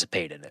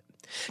participate in it.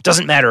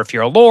 Doesn't matter if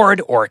you're a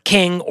lord or a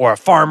king or a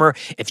farmer,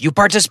 if you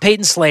participate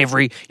in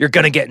slavery, you're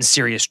going to get in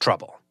serious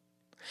trouble.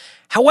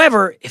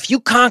 However, if you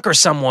conquer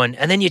someone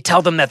and then you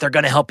tell them that they're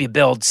going to help you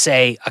build,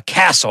 say, a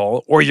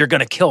castle, or you're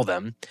going to kill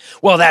them,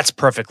 well, that's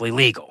perfectly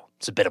legal.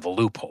 It's a bit of a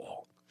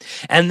loophole.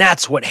 And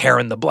that's what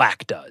Harren the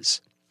Black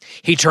does.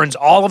 He turns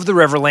all of the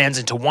Riverlands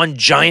into one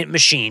giant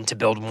machine to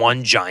build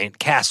one giant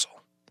castle.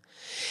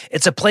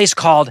 It's a place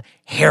called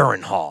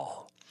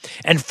Harrenhal.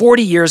 And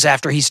 40 years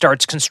after he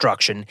starts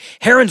construction,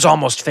 Harren's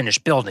almost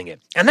finished building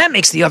it. And that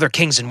makes the other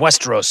kings in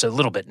Westeros a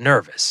little bit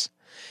nervous.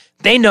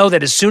 They know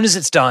that as soon as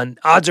it's done,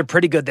 odds are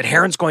pretty good that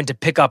Harren's going to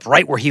pick up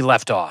right where he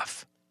left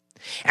off.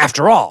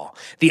 After all,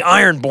 the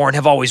Ironborn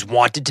have always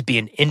wanted to be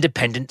an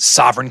independent,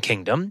 sovereign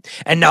kingdom,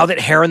 and now that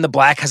Harren the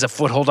Black has a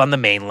foothold on the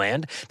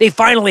mainland, they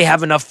finally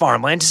have enough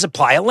farmland to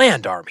supply a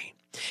land army.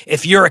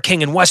 If you're a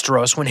king in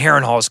Westeros when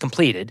Harrenhal is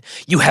completed,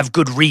 you have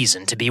good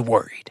reason to be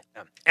worried.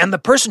 And the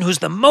person who's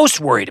the most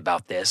worried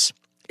about this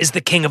is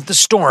the king of the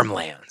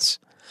Stormlands,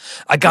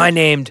 a guy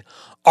named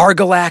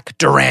Argilac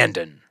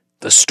Durrandon,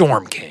 the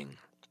Storm King.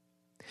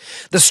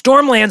 The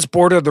Stormlands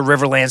border the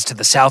Riverlands to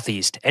the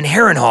southeast, and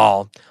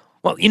Harrenhal,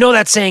 well, you know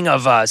that saying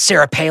of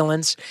Sarah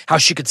Palin's, how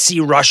she could see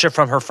Russia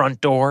from her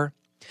front door?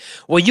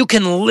 Well, you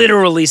can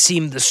literally see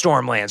the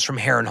Stormlands from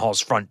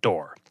Harrenhal's front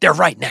door. They're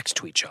right next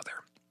to each other.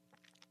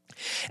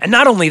 And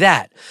not only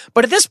that,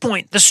 but at this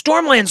point, the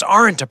Stormlands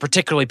aren't a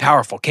particularly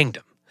powerful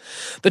kingdom.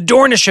 The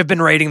Dornish have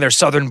been raiding their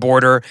southern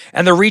border,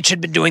 and the Reach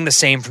had been doing the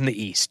same from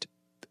the east.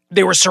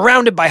 They were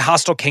surrounded by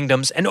hostile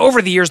kingdoms, and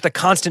over the years the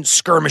constant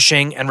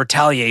skirmishing and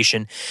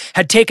retaliation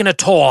had taken a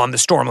toll on the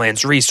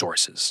Stormlands'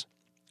 resources.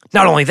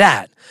 Not only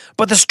that,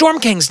 but the Storm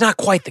King's not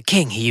quite the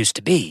king he used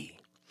to be.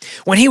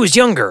 When he was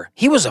younger,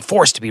 he was a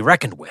force to be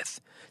reckoned with,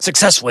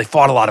 successfully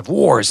fought a lot of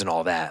wars and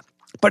all that.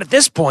 But at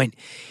this point,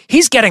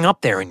 he's getting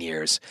up there in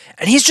years,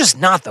 and he's just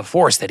not the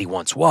force that he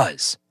once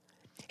was.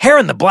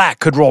 Harren the Black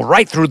could roll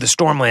right through the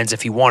Stormlands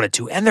if he wanted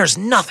to, and there's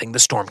nothing the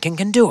Storm King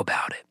can do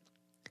about it.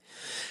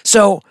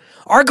 So,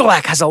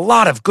 Argilac has a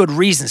lot of good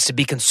reasons to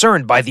be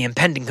concerned by the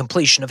impending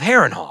completion of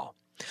Harrenhal.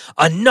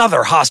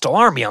 Another hostile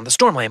army on the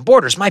Stormland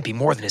borders might be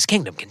more than his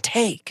kingdom can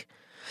take.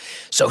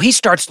 So he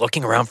starts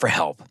looking around for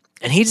help,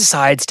 and he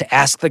decides to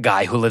ask the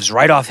guy who lives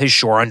right off his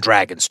shore on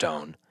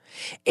Dragonstone,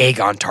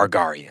 Aegon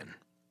Targaryen.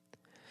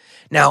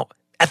 Now,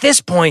 at this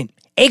point,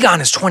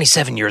 Aegon is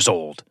 27 years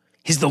old.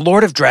 He's the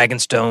Lord of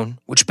Dragonstone,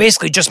 which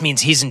basically just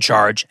means he's in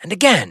charge, and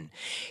again,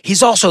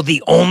 he's also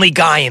the only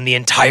guy in the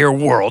entire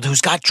world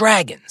who's got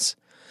dragons.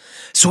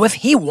 So if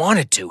he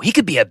wanted to, he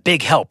could be a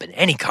big help in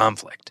any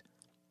conflict.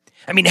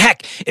 I mean,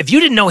 heck, if you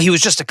didn't know he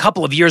was just a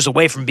couple of years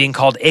away from being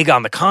called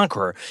Aegon the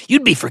Conqueror,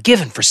 you'd be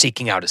forgiven for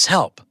seeking out his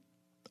help.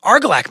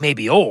 Argilac may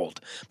be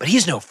old, but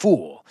he's no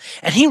fool,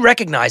 and he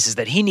recognizes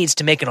that he needs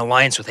to make an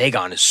alliance with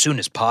Aegon as soon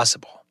as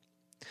possible.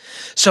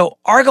 So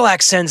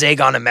Argilac sends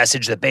Aegon a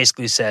message that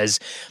basically says,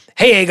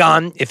 "Hey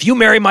Aegon, if you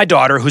marry my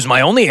daughter, who's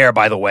my only heir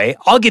by the way,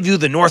 I'll give you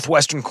the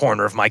northwestern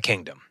corner of my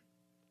kingdom."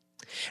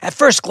 At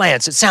first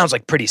glance, it sounds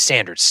like pretty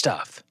standard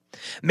stuff.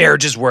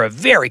 Marriages were a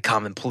very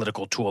common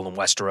political tool in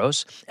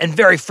Westeros, and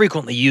very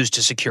frequently used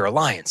to secure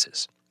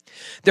alliances.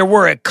 There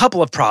were a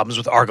couple of problems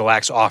with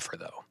Argilac's offer,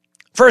 though.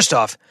 First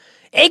off,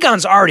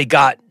 Aegon's already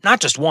got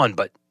not just one,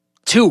 but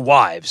 2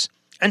 wives.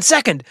 And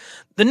second,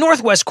 the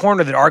northwest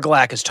corner that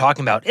Argilac is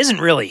talking about isn't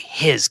really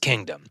his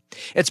kingdom.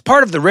 It's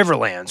part of the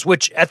Riverlands,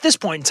 which at this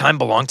point in time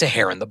belonged to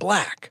Harren the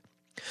Black.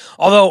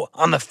 Although,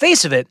 on the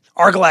face of it,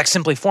 Argilac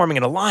simply forming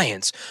an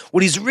alliance,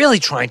 what he's really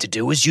trying to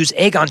do is use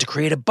Aegon to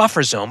create a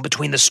buffer zone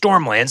between the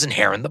Stormlands and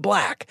Harren the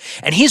Black,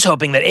 and he's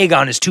hoping that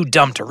Aegon is too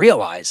dumb to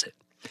realize it.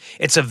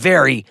 It's a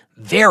very,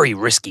 very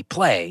risky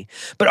play,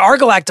 but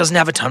Argilac doesn't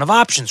have a ton of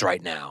options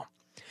right now.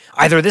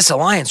 Either this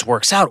alliance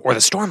works out or the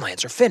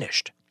Stormlands are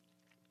finished.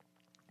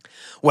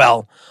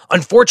 Well,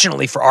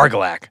 unfortunately for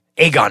Argilac,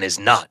 Aegon is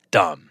not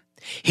dumb.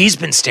 He's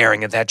been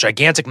staring at that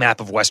gigantic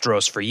map of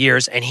Westeros for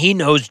years, and he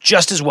knows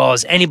just as well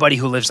as anybody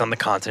who lives on the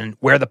continent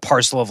where the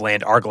parcel of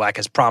land Argilac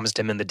has promised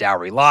him in the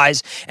dowry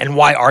lies, and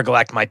why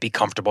Argilac might be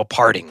comfortable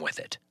parting with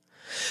it.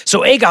 So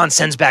Aegon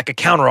sends back a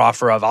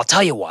counteroffer of, "I'll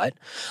tell you what,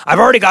 I've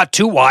already got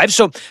 2 wives,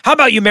 so how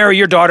about you marry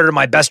your daughter to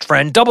my best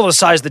friend, double the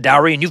size of the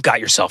dowry, and you've got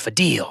yourself a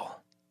deal."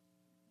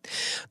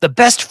 The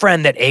best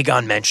friend that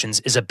Aegon mentions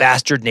is a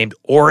bastard named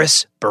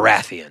Orys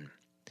Baratheon.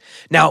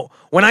 Now,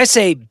 when I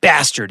say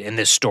bastard in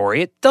this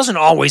story, it doesn't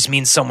always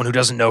mean someone who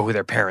doesn't know who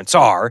their parents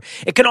are.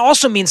 It can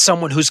also mean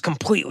someone who's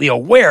completely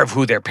aware of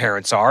who their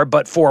parents are,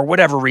 but for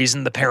whatever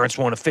reason, the parents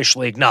won't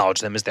officially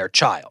acknowledge them as their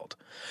child.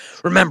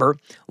 Remember,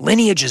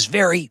 lineage is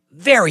very,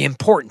 very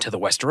important to the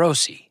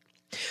Westerosi.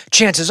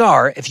 Chances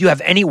are, if you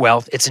have any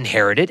wealth, it's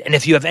inherited, and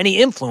if you have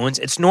any influence,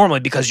 it's normally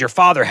because your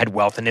father had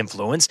wealth and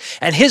influence,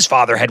 and his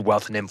father had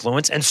wealth and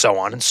influence, and so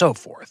on and so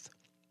forth.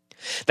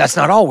 That's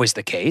not always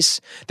the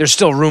case. There's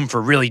still room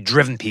for really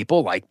driven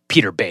people like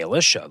Peter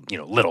Baelish,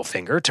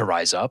 Littlefinger, to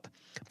rise up.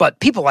 But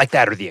people like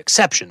that are the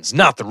exceptions,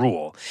 not the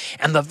rule.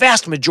 And the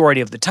vast majority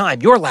of the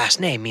time, your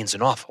last name means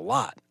an awful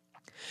lot.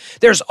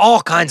 There's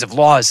all kinds of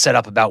laws set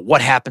up about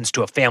what happens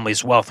to a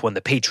family's wealth when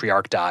the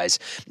patriarch dies.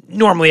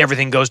 Normally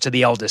everything goes to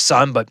the eldest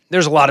son, but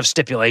there's a lot of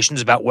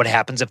stipulations about what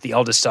happens if the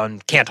eldest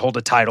son can't hold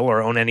a title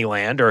or own any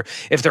land, or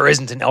if there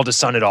isn't an eldest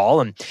son at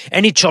all, and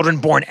any children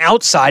born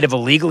outside of a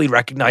legally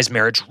recognized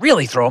marriage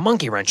really throw a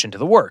monkey wrench into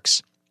the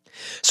works.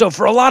 So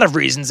for a lot of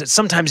reasons, it's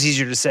sometimes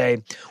easier to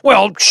say,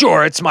 well,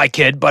 sure, it's my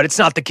kid, but it's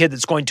not the kid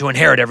that's going to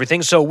inherit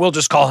everything, so we'll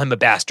just call him a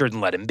bastard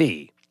and let him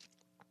be.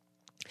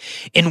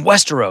 In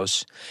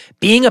Westeros,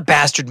 being a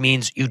bastard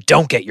means you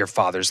don't get your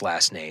father's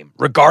last name,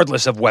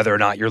 regardless of whether or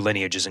not your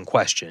lineage is in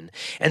question,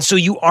 and so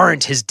you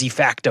aren't his de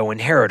facto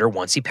inheritor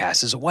once he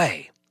passes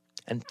away.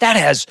 And that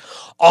has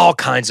all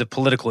kinds of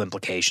political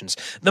implications.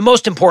 The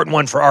most important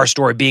one for our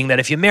story being that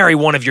if you marry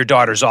one of your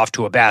daughters off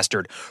to a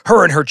bastard,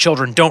 her and her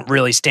children don't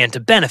really stand to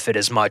benefit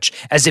as much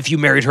as if you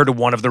married her to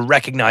one of the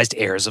recognized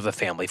heirs of a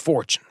family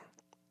fortune.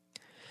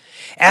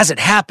 As it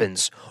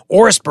happens,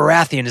 Orys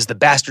Baratheon is the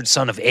bastard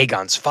son of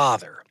Aegon's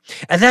father,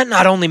 and that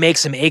not only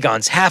makes him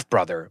Aegon's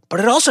half-brother, but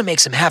it also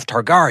makes him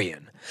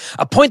half-Targaryen,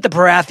 a point the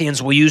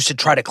Baratheons will use to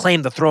try to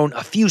claim the throne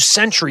a few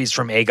centuries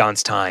from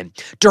Aegon's time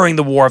during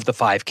the War of the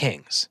Five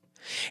Kings.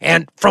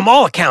 And from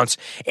all accounts,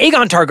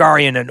 Aegon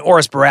Targaryen and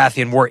Orys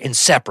Baratheon were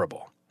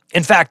inseparable.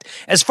 In fact,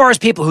 as far as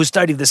people who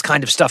study this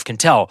kind of stuff can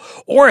tell,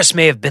 Orys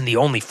may have been the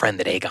only friend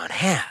that Aegon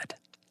had.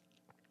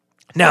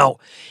 Now,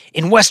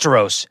 in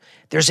Westeros,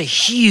 there's a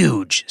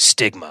huge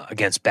stigma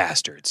against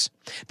bastards.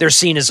 They're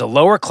seen as a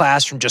lower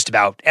class from just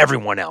about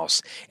everyone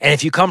else, and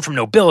if you come from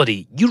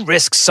nobility, you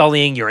risk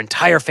sullying your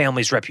entire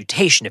family's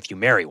reputation if you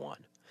marry one.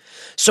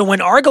 So when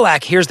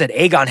Argilac hears that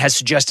Aegon has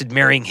suggested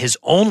marrying his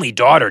only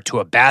daughter to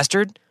a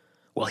bastard,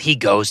 well, he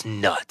goes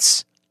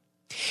nuts.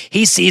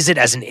 He sees it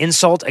as an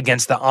insult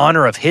against the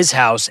honor of his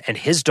house and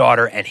his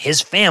daughter and his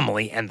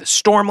family and the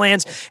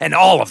Stormlands and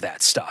all of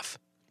that stuff.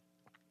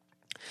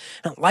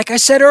 Now, like I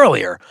said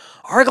earlier,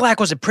 Argilac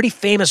was a pretty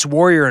famous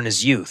warrior in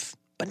his youth,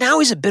 but now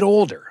he's a bit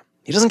older.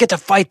 He doesn't get to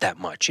fight that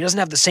much. He doesn't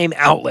have the same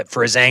outlet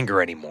for his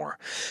anger anymore.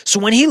 So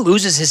when he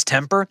loses his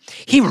temper,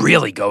 he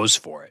really goes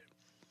for it.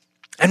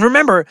 And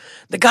remember,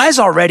 the guy's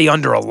already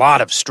under a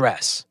lot of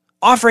stress.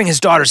 Offering his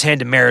daughter's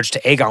hand in marriage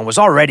to Aegon was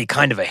already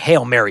kind of a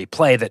Hail Mary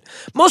play that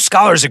most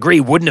scholars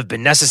agree wouldn't have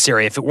been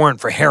necessary if it weren't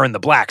for Harren the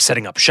Black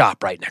setting up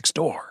shop right next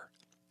door.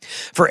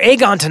 For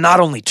Aegon to not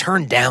only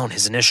turn down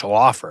his initial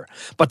offer,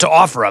 but to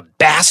offer a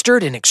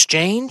bastard in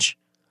exchange,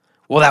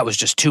 well, that was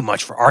just too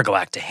much for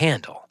Argilac to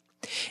handle.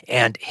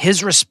 And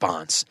his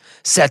response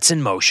sets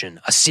in motion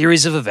a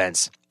series of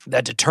events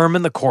that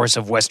determine the course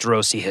of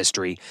Westerosi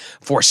history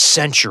for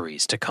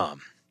centuries to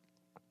come.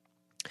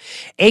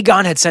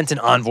 Aegon had sent an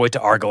envoy to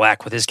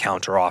Argilac with his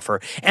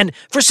counteroffer, and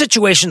for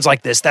situations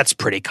like this, that's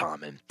pretty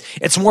common.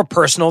 It's more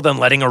personal than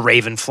letting a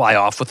raven fly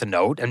off with a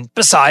note, and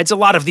besides, a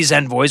lot of these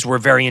envoys were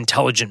very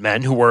intelligent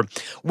men who were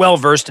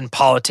well-versed in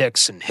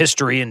politics and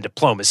history and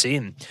diplomacy,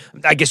 and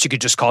I guess you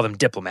could just call them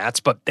diplomats,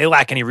 but they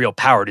lack any real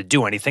power to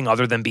do anything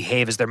other than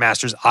behave as their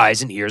master's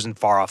eyes and ears in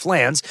far-off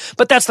lands,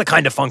 but that's the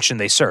kind of function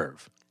they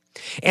serve.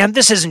 And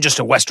this isn't just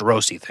a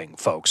Westerosi thing,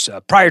 folks.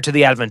 Prior to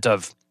the advent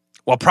of,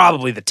 well,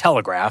 probably the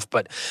telegraph,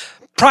 but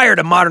prior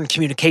to modern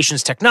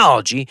communications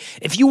technology,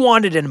 if you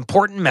wanted an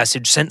important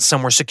message sent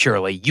somewhere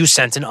securely, you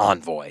sent an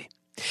envoy.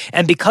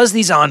 And because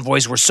these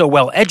envoys were so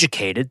well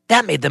educated,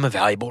 that made them a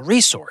valuable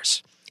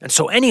resource. And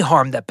so any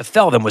harm that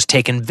befell them was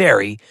taken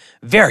very,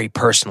 very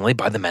personally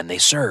by the men they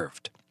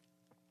served.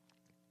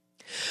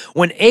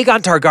 When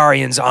Aegon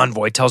Targaryen's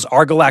envoy tells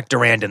Argilac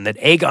Durrandon that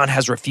Aegon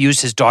has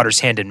refused his daughter's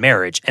hand in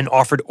marriage and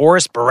offered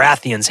Orys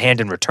Baratheon's hand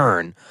in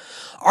return,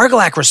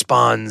 Argilac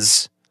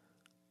responds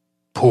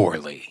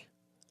poorly.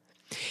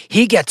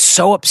 He gets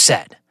so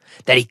upset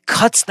that he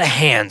cuts the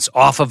hands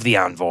off of the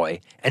envoy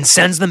and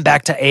sends them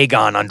back to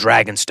Aegon on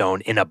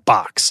Dragonstone in a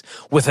box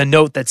with a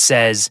note that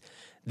says,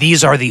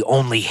 "These are the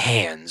only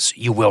hands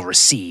you will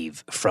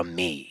receive from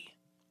me."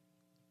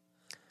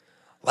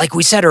 Like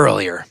we said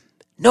earlier,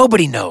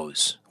 nobody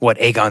knows what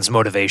Aegon's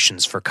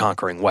motivations for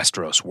conquering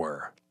Westeros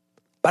were.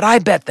 But I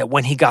bet that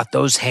when he got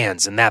those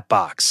hands in that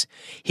box,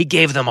 he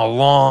gave them a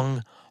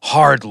long,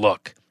 hard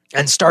look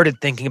and started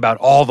thinking about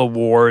all the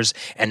wars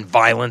and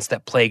violence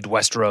that plagued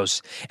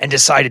Westeros and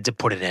decided to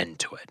put an end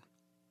to it.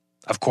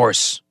 Of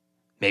course,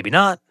 maybe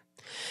not.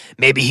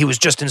 Maybe he was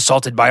just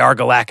insulted by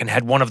Argilac and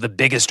had one of the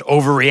biggest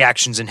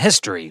overreactions in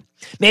history.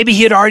 Maybe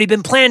he had already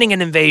been planning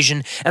an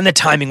invasion and the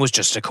timing was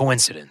just a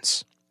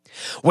coincidence.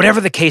 Whatever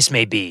the case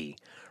may be,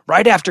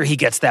 right after he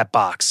gets that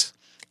box,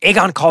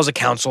 Aegon calls a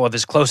council of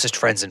his closest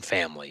friends and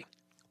family.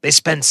 They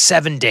spend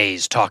 7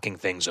 days talking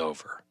things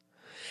over.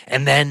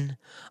 And then,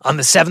 on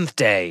the 7th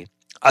day,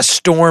 a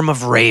storm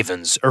of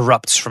ravens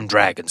erupts from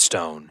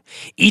Dragonstone,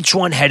 each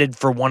one headed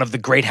for one of the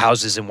great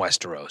houses in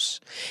Westeros.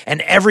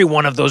 And every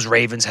one of those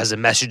ravens has a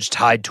message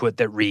tied to it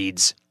that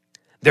reads,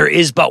 "There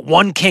is but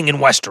one king in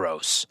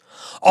Westeros.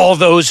 All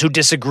those who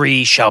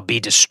disagree shall be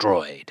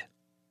destroyed."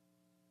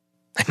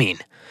 I mean,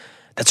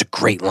 that's a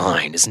great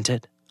line, isn't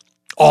it?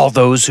 All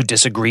those who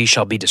disagree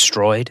shall be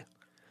destroyed.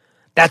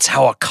 That's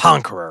how a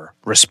conqueror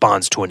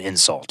responds to an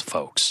insult,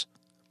 folks.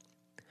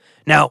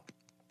 Now,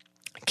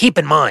 keep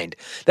in mind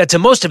that to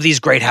most of these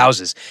great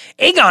houses,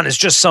 Aegon is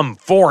just some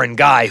foreign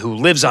guy who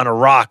lives on a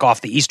rock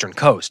off the eastern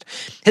coast.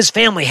 His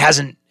family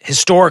hasn't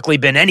historically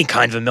been any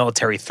kind of a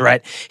military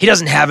threat. He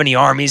doesn't have any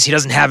armies. He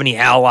doesn't have any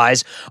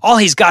allies. All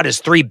he's got is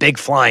 3 big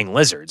flying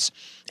lizards.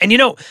 And you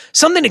know,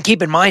 something to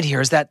keep in mind here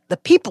is that the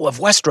people of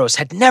Westeros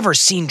had never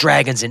seen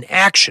dragons in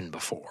action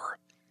before.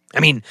 I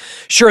mean,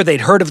 sure,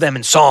 they'd heard of them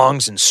in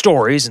songs and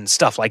stories and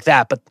stuff like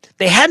that, but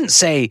they hadn't,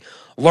 say,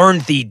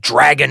 learned the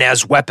dragon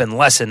as weapon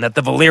lesson that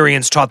the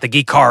Valyrians taught the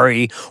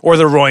Gikari or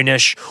the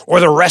Rhoynish or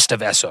the rest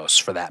of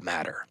Essos, for that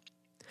matter.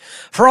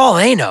 For all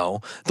they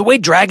know, the way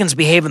dragons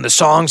behave in the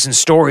songs and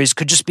stories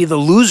could just be the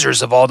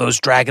losers of all those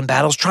dragon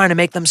battles trying to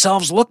make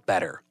themselves look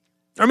better.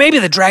 Or maybe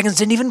the dragons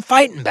didn't even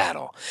fight in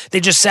battle. They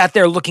just sat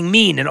there looking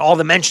mean, and all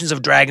the mentions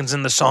of dragons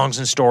in the songs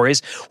and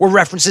stories were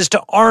references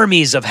to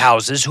armies of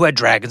houses who had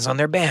dragons on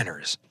their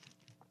banners.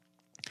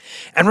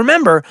 And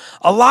remember,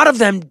 a lot of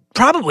them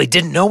probably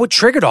didn't know what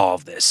triggered all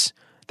of this.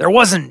 There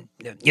wasn't,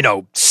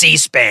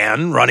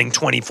 C-SPAN running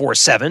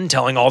 24/7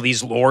 telling all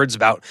these lords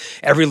about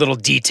every little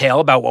detail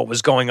about what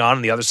was going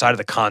on the other side of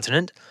the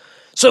continent.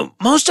 So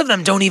most of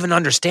them don't even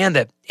understand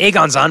that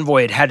Aegon's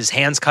envoy had his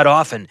hands cut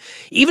off, and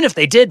even if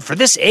they did, for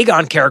this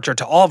Aegon character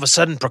to all of a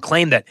sudden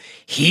proclaim that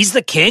he's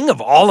the king of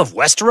all of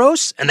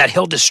Westeros and that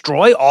he'll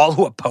destroy all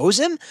who oppose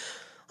him,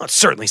 well, it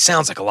certainly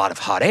sounds like a lot of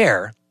hot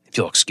air, if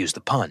you'll excuse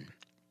the pun.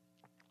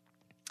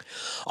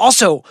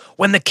 Also,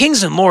 when the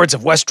kings and lords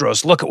of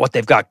Westeros look at what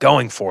they've got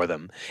going for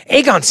them,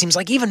 Aegon seems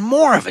like even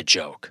more of a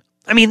joke.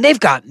 I mean, they've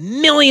got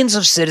millions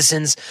of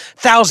citizens,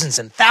 thousands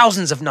and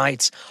thousands of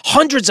knights,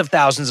 hundreds of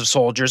thousands of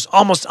soldiers,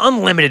 almost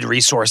unlimited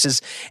resources,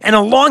 and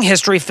a long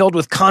history filled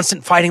with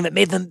constant fighting that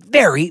made them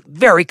very,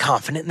 very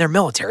confident in their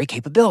military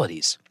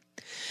capabilities.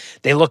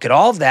 They look at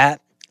all of that,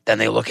 then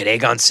they look at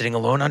Aegon sitting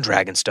alone on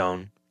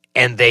Dragonstone,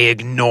 and they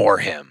ignore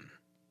him.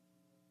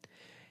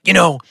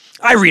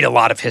 I read a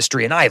lot of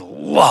history, and I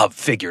love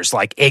figures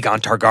like Aegon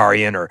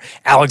Targaryen or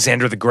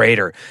Alexander the Great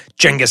or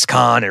Genghis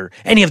Khan or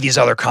any of these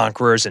other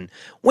conquerors. And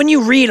when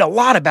you read a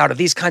lot about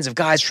these kinds of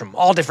guys from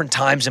all different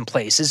times and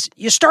places,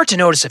 you start to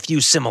notice a few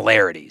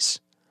similarities.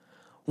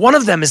 One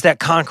of them is that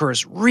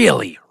conquerors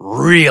really,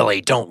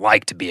 really don't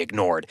like to be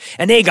ignored,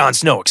 and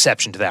Aegon's no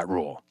exception to that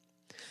rule.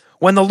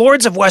 When the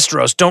lords of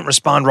Westeros don't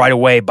respond right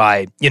away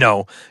by,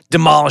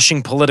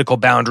 demolishing political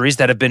boundaries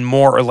that have been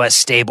more or less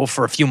stable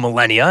for a few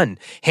millennia and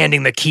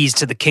handing the keys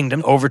to the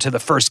kingdom over to the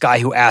first guy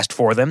who asked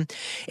for them,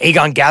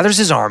 Aegon gathers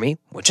his army,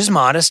 which is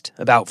modest,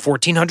 about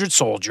 1,400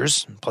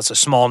 soldiers, plus a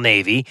small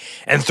navy,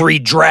 and 3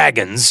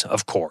 dragons,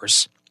 of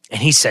course,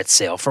 and he sets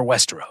sail for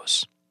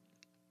Westeros.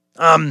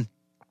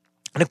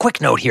 And a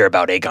quick note here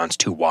about Aegon's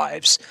 2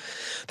 wives.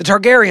 The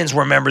Targaryens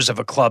were members of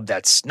a club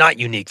that's not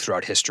unique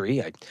throughout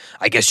history.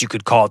 I guess you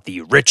could call it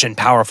the Rich and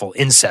Powerful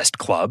Incest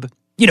Club.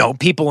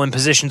 People in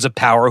positions of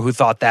power who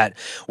thought that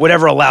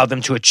whatever allowed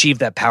them to achieve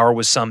that power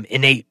was some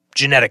innate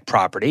genetic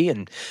property,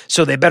 and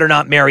so they better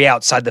not marry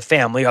outside the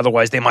family,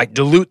 otherwise they might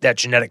dilute that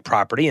genetic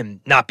property and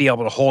not be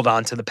able to hold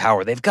on to the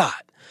power they've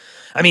got.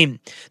 I mean,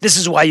 this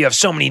is why you have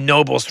so many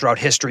nobles throughout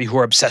history who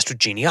are obsessed with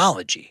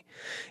genealogy.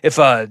 If,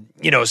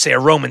 say a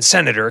Roman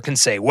senator can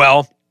say,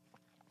 well,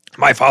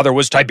 my father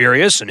was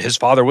Tiberius and his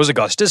father was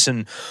Augustus,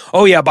 and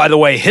oh yeah, by the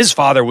way, his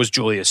father was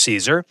Julius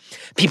Caesar,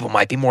 people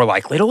might be more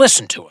likely to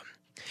listen to him.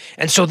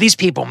 And so these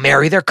people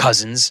marry their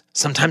cousins,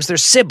 sometimes their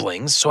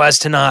siblings, so as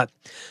to not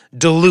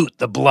dilute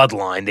the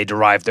bloodline they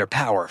derive their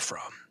power from.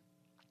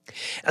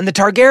 And the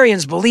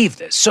Targaryens believed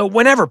this, so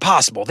whenever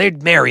possible,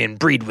 they'd marry and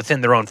breed within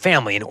their own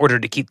family in order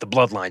to keep the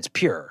bloodlines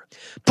pure.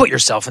 Put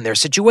yourself in their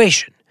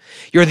situation.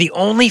 You're the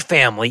only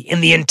family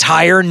in the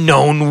entire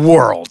known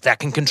world that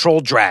can control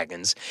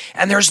dragons,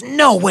 and there's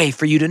no way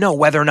for you to know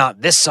whether or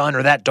not this son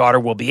or that daughter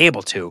will be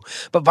able to,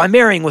 but by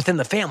marrying within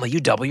the family, you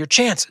double your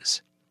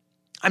chances.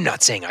 I'm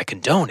not saying I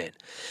condone it,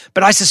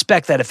 but I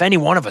suspect that if any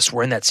one of us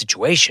were in that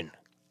situation,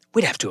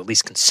 we'd have to at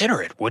least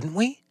consider it, wouldn't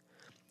we?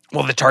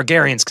 Well, the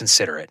Targaryens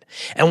consider it,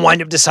 and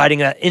wind up deciding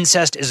that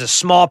incest is a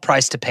small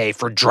price to pay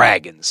for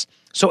dragons.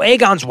 So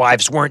Aegon's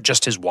wives weren't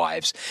just his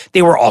wives,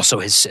 they were also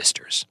his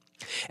sisters.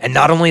 And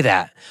not only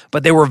that,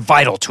 but they were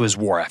vital to his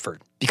war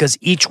effort, because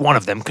each one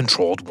of them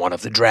controlled one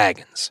of the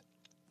dragons.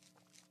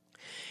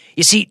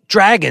 You see,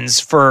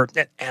 dragons,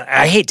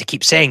 I hate to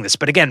keep saying this,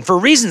 but again, for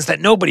reasons that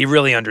nobody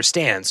really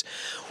understands,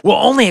 will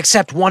only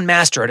accept one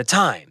master at a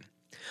time.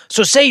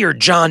 So say you're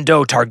John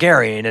Doe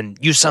Targaryen and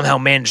you somehow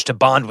manage to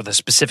bond with a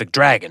specific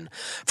dragon.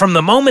 From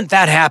the moment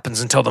that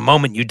happens until the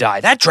moment you die,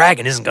 that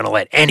dragon isn't going to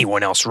let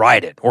anyone else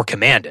ride it or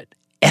command it,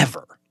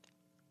 ever.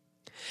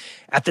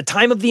 At the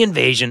time of the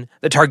invasion,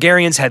 the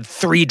Targaryens had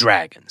 3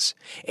 dragons.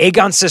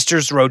 Aegon's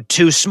sisters rode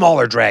 2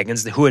 smaller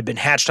dragons who had been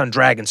hatched on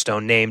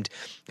Dragonstone named,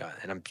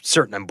 and I'm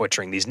certain I'm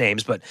butchering these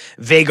names, but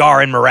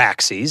Vhagar and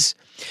Meraxes.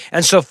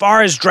 And so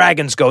far as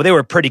dragons go, they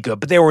were pretty good,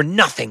 but they were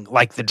nothing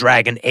like the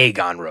dragon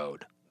Aegon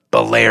rode,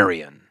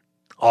 Balerion,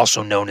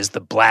 also known as the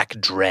Black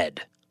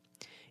Dread.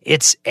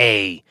 It's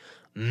a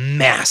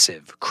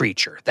massive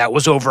creature that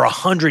was over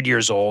 100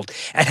 years old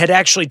and had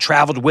actually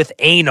traveled with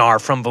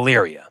Aenar from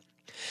Valyria.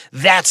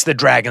 That's the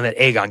dragon that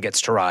Aegon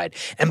gets to ride,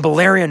 and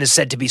Balerion is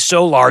said to be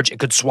so large it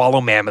could swallow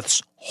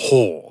mammoths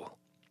whole.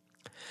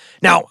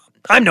 Now,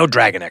 I'm no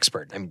dragon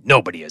expert.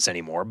 Nobody is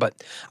anymore, but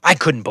I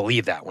couldn't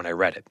believe that when I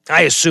read it.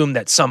 I assumed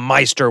that some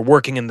Maester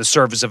working in the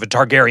service of a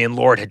Targaryen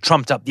lord had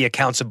trumped up the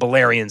accounts of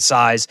Balerion's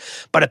size,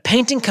 but a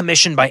painting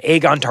commissioned by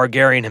Aegon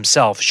Targaryen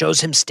himself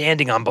shows him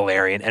standing on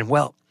Balerion, and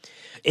well,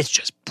 it's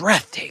just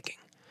breathtaking.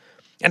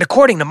 And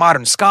according to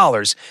modern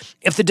scholars,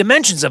 if the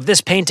dimensions of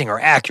this painting are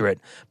accurate,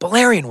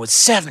 Balerion was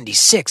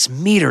 76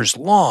 meters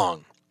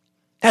long.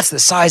 That's the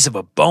size of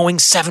a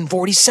Boeing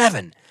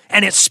 747,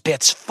 and it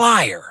spits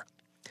fire.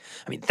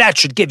 mean, that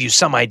should give you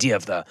some idea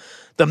of the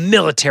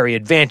military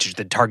advantage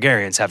the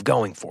Targaryens have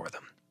going for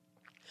them.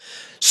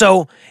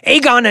 So,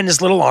 Aegon and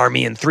his little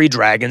army and 3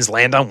 dragons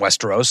land on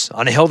Westeros,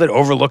 on a hill that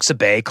overlooks a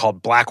bay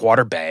called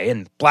Blackwater Bay,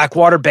 and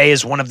Blackwater Bay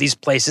is one of these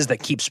places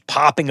that keeps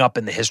popping up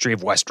in the history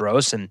of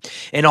Westeros and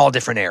in all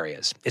different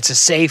areas. It's a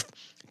safe,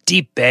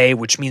 deep bay,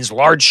 which means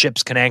large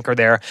ships can anchor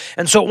there,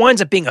 and so it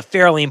winds up being a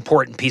fairly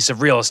important piece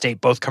of real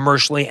estate both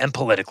commercially and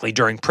politically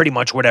during pretty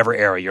much whatever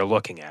era you're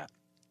looking at.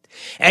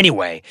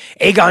 Anyway,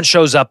 Aegon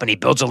shows up and he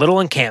builds a little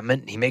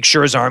encampment, he makes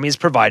sure his army is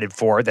provided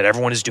for, that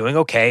everyone is doing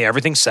okay,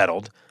 everything's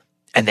settled,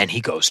 and then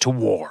he goes to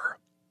war.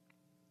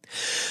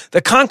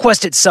 The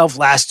conquest itself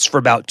lasts for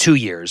about 2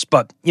 years,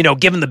 but,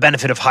 given the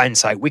benefit of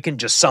hindsight, we can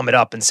just sum it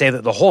up and say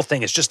that the whole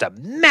thing is just a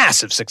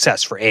massive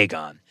success for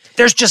Aegon.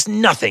 There's just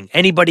nothing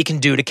anybody can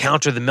do to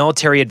counter the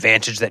military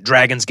advantage that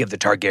dragons give the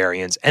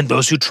Targaryens, and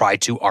those who try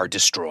to are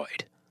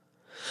destroyed.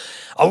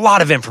 A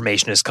lot of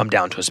information has come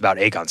down to us about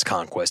Aegon's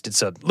conquest.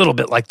 It's a little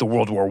bit like the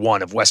World War I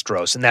of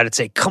Westeros, in that it's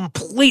a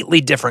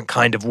completely different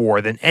kind of war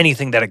than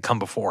anything that had come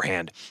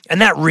beforehand, and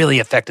that really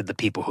affected the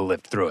people who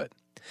lived through it.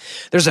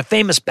 There's a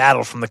famous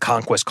battle from the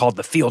conquest called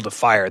the Field of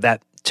Fire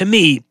that, to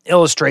me,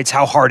 illustrates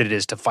how hard it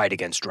is to fight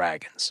against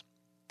dragons.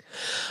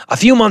 A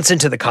few months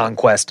into the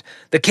conquest,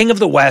 the King of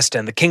the West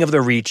and the King of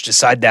the Reach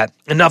decide that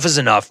enough is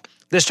enough.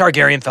 This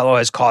Targaryen fellow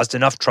has caused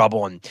enough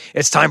trouble, and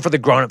it's time for the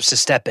grown-ups to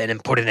step in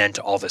and put an end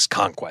to all this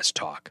conquest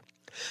talk.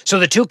 So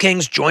the 2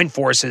 kings join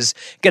forces,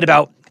 get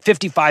about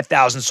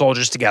 55,000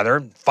 soldiers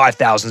together,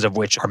 5,000 of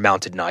which are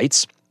mounted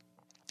knights.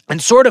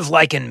 And sort of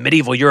like in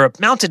medieval Europe,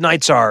 mounted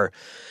knights are,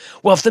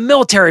 well, if the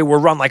military were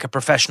run like a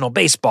professional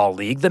baseball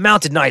league, the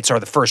mounted knights are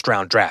the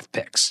first-round draft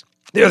picks.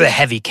 They're the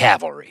heavy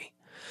cavalry.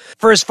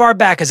 For as far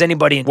back as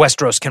anybody in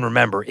Westeros can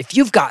remember, if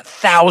you've got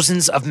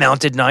thousands of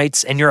mounted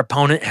knights and your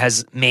opponent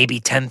has maybe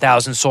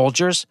 10,000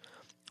 soldiers,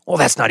 well,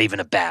 that's not even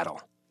a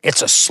battle.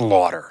 It's a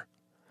slaughter.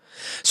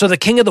 So the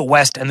King of the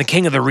West and the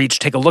King of the Reach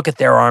take a look at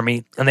their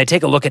army, and they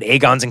take a look at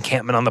Aegon's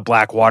encampment on the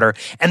Blackwater,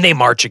 and they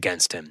march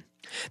against him.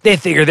 They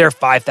figure their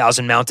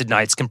 5,000 mounted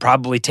knights can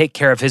probably take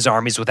care of his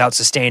armies without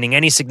sustaining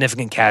any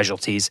significant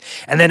casualties,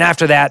 and then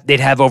after that, they'd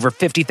have over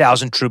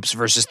 50,000 troops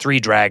versus 3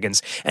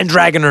 dragons, and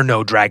dragon or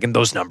no dragon,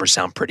 those numbers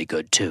sound pretty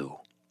good too.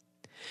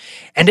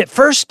 And at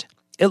first,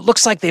 it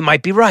looks like they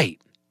might be right.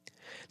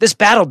 This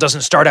battle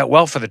doesn't start out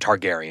well for the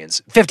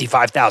Targaryens.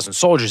 55,000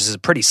 soldiers is a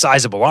pretty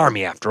sizable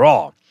army after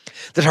all.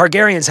 The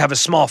Targaryens have a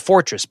small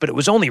fortress, but it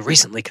was only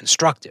recently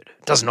constructed.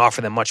 It doesn't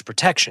offer them much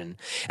protection,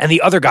 and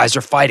the other guys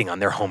are fighting on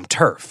their home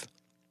turf.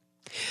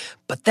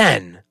 But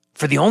then,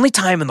 for the only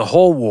time in the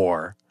whole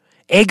war,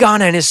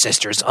 Aegon and his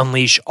sisters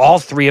unleash all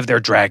 3 of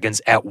their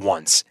dragons at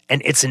once,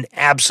 and it's an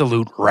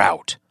absolute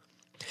rout.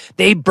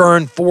 They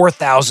burn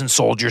 4,000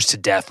 soldiers to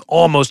death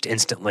almost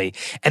instantly,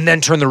 and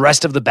then turn the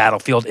rest of the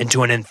battlefield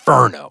into an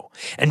inferno,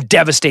 and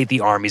devastate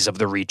the armies of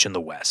the Reach in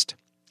the west.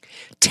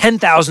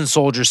 10,000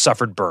 soldiers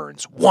suffered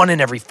burns, 1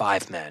 in every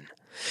 5 men.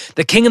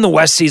 The king in the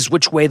west sees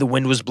which way the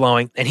wind was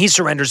blowing, and he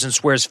surrenders and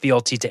swears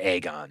fealty to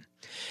Aegon.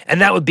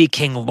 And that would be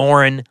King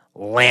Loren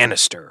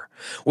Lannister,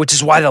 which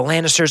is why the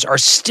Lannisters are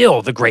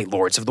still the great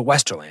lords of the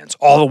Westerlands,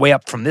 all the way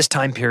up from this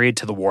time period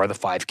to the War of the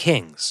 5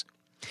 Kings.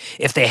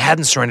 If they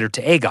hadn't surrendered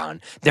to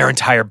Aegon, their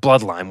entire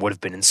bloodline would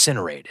have been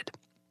incinerated.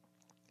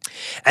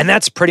 And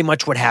that's pretty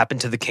much what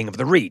happened to the King of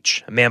the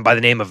Reach, a man by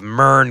the name of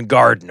Mern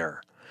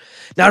Gardner.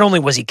 Not only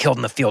was he killed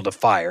in the Field of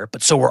Fire,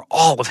 but so were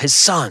all of his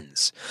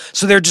sons.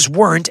 So there just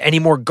weren't any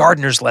more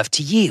Gardners left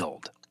to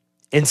yield.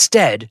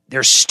 Instead,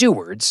 their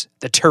stewards,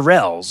 the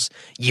Tyrells,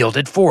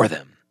 yielded for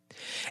them.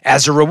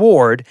 As a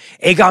reward,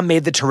 Aegon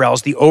made the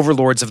Tyrells the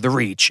overlords of the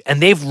Reach,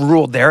 and they've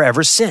ruled there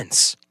ever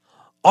since.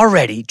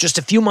 Already, just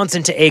a few months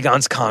into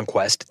Aegon's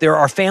conquest, there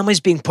are families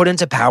being put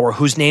into power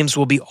whose names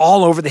will be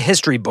all over the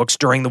history books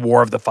during the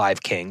War of the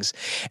 5 Kings,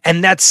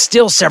 and that's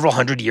still several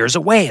hundred years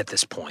away at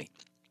this point.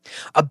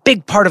 A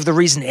big part of the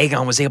reason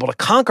Aegon was able to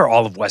conquer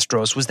all of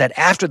Westeros was that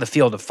after the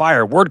Field of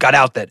Fire, word got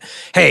out that,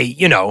 hey,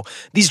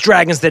 these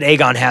dragons that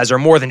Aegon has are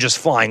more than just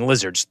flying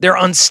lizards. They're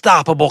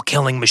unstoppable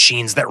killing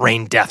machines that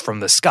rain death from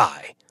the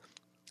sky.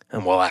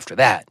 And well, after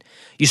that,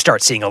 you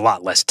start seeing a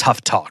lot less tough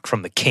talk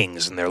from the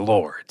kings and their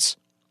lords.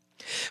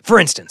 For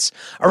instance,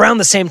 around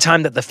the same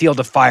time that the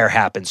Field of Fire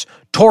happens,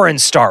 Torrhen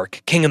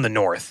Stark, king in the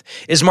north,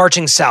 is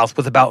marching south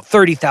with about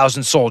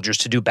 30,000 soldiers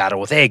to do battle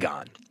with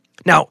Aegon.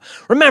 Now,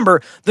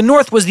 remember, the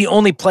North was the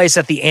only place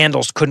that the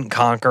Andals couldn't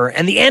conquer,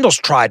 and the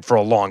Andals tried for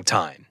a long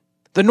time.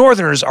 The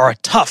Northerners are a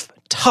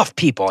tough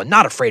people and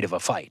not afraid of a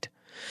fight.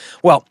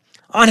 Well,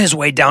 on his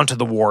way down to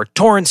the war,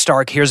 Torrhen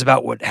Stark hears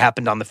about what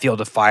happened on the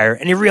Field of Fire,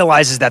 and he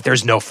realizes that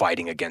there's no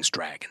fighting against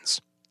dragons.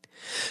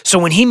 So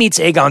when he meets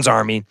Aegon's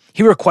army,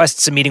 he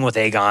requests a meeting with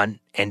Aegon,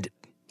 and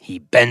he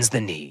bends the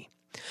knee.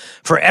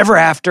 Forever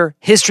after,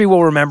 history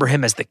will remember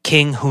him as the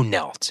king who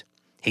knelt.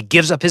 He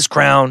gives up his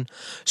crown,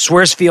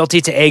 swears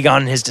fealty to Aegon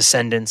and his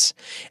descendants,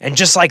 and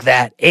just like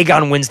that,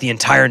 Aegon wins the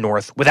entire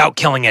North without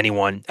killing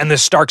anyone, and the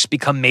Starks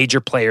become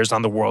major players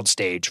on the world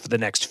stage for the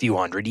next few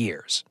hundred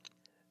years.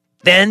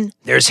 Then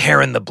there's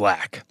Harren the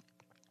Black.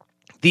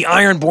 the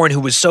Ironborn who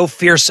was so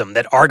fearsome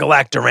that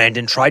Argilac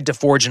Durandon tried to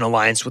forge an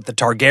alliance with the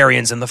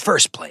Targaryens in the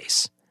first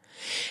place.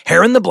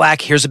 Harren the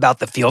Black hears about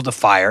the Field of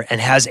Fire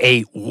and has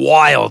a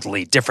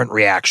wildly different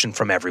reaction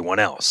from everyone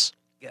else.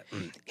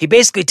 He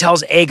basically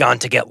tells Aegon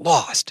to get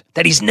lost,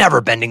 that he's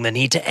never bending the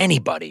knee to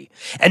anybody,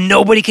 and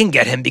nobody can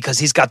get him because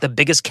he's got the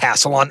biggest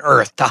castle on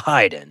Earth to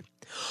hide in.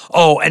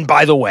 Oh, and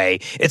by the way,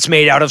 it's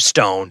made out of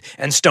stone,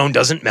 and stone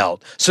doesn't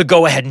melt, so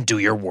go ahead and do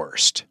your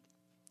worst.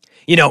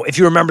 You know, if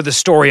you remember the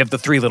story of the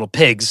three little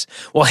pigs,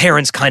 well,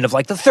 Harren's kind of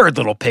like the third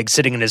little pig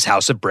sitting in his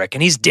house of brick,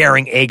 and he's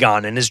daring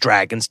Aegon and his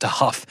dragons to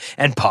huff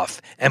and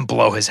puff and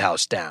blow his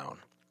house down.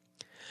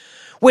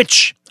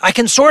 Which, I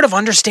can sort of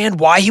understand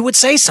why he would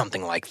say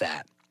something like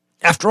that.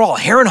 After all,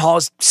 Harrenhal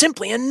is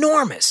simply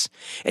enormous.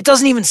 It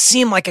doesn't even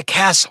seem like a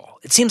castle.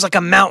 It seems like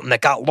a mountain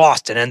that got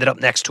lost and ended up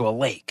next to a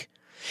lake.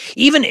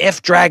 Even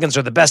if dragons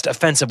are the best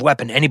offensive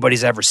weapon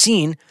anybody's ever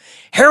seen,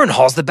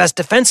 Harrenhal's the best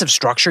defensive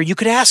structure you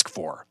could ask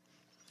for.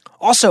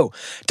 Also,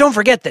 don't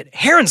forget that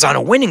Harren's on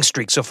a winning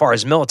streak so far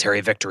as military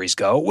victories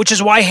go, which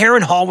is why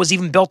Harrenhal was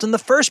even built in the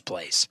first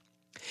place.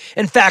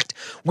 In fact,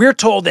 we're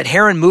told that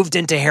Harren moved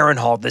into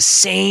Harrenhal the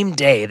same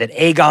day that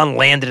Aegon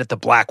landed at the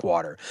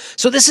Blackwater.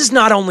 So this is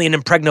not only an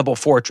impregnable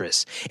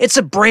fortress, it's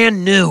a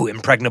brand new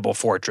impregnable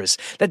fortress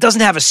that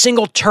doesn't have a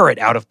single turret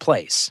out of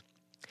place.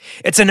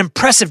 It's an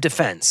impressive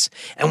defense,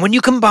 and when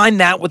you combine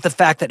that with the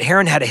fact that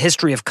Harren had a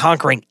history of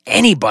conquering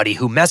anybody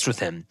who messed with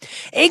him,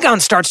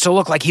 Aegon starts to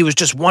look like he was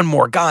just one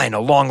more guy in a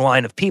long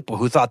line of people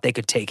who thought they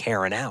could take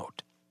Harren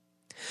out.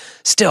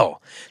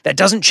 Still, that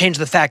doesn't change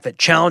the fact that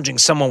challenging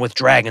someone with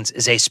dragons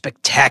is a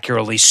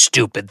spectacularly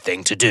stupid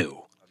thing to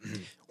do.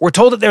 We're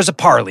told that there's a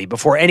parley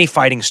before any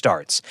fighting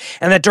starts,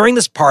 and that during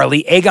this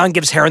parley, Aegon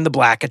gives Harren the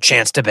Black a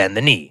chance to bend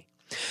the knee.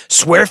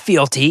 Swear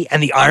fealty,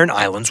 and the Iron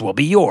Islands will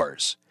be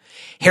yours.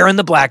 Harren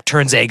the Black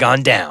turns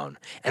Aegon down,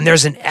 and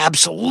there's an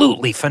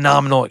absolutely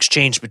phenomenal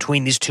exchange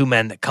between these two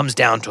men that comes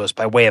down to us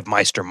by way of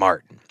Maester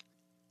Martin.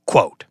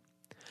 Quote,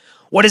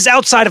 "What is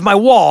outside of my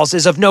walls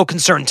is of no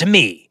concern to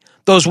me.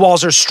 Those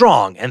walls are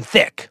strong and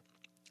thick."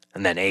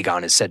 And then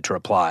Aegon is said to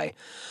reply,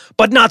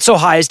 "But not so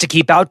high as to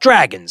keep out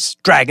dragons.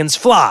 Dragons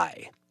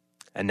fly."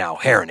 And now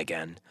Harren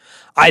again,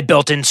 "I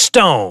built in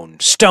stone.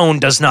 Stone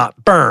does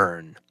not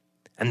burn."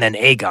 And then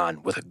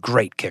Aegon with a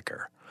great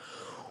kicker,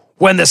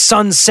 "When the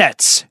sun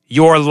sets,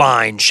 your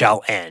line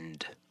shall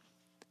end."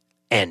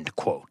 End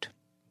quote.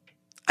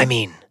 I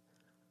mean,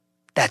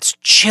 that's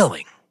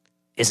chilling,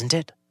 isn't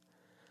it?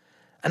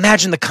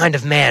 Imagine the kind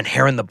of man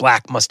Harren the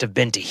Black must have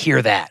been to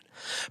hear that,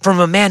 from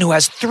a man who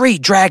has 3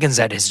 dragons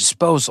at his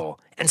disposal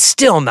and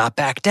still not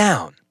back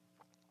down.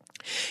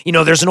 You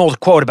know, there's an old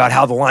quote about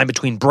how the line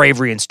between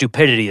bravery and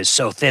stupidity is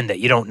so thin that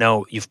you don't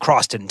know you've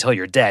crossed it until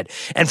you're dead,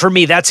 and for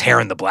me, that's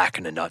Harren the Black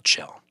in a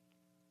nutshell.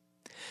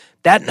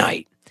 That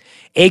night,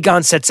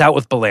 Aegon sets out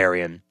with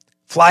Balerion,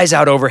 flies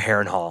out over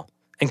Harrenhal,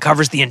 and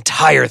covers the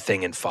entire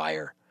thing in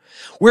fire.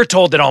 We're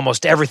told that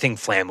almost everything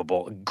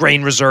flammable,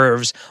 grain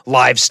reserves,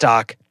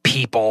 livestock,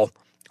 people,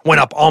 went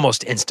up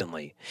almost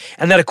instantly,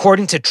 and that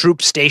according to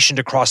troops stationed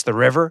across the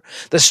river,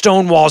 the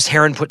stone walls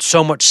Harren put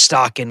so much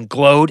stock in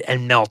glowed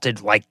and melted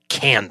like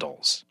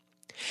candles.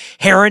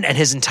 Harren and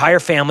his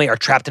entire family are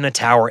trapped in a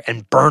tower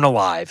and burn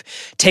alive,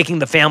 taking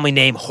the family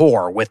name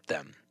Hor with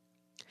them.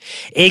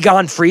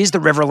 Aegon frees the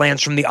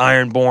Riverlands from the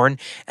Ironborn,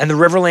 and the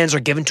Riverlands are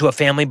given to a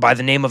family by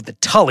the name of the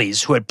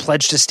Tullys who had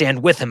pledged to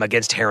stand with him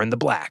against Harren the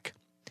Black.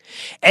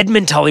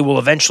 Edmund Tully will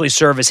eventually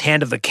serve as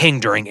Hand of the King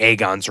during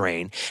Aegon's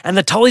reign, and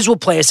the Tullys will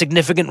play a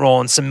significant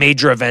role in some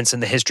major events in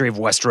the history of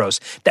Westeros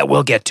that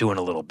we'll get to in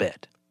a little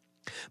bit.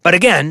 But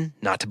again,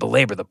 not to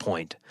belabor the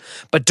point,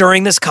 but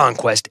during this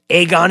conquest,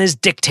 Aegon is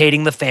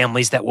dictating the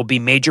families that will be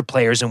major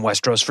players in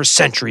Westeros for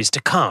centuries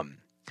to come.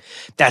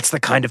 That's the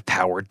kind of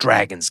power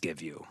dragons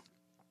give you.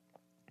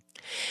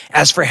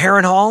 As for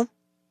Harrenhal,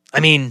 I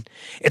mean,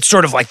 it's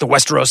sort of like the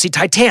Westerosi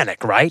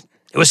Titanic, right?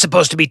 It was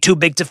supposed to be too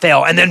big to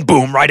fail, and then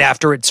boom, right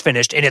after it's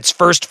finished, in its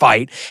first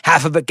fight,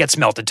 half of it gets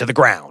melted to the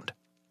ground.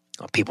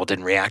 Well, people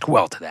didn't react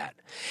well to that,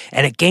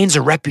 and it gains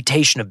a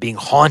reputation of being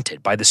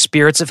haunted by the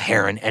spirits of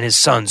Harren and his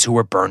sons who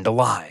were burned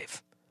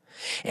alive.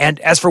 And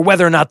as for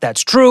whether or not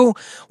that's true,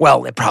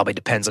 well, it probably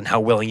depends on how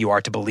willing you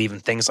are to believe in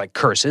things like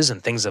curses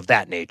and things of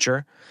that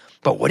nature.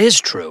 But what is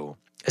true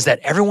is that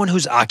everyone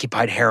who's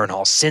occupied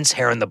Harrenhal since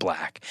Harren the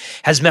Black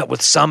has met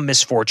with some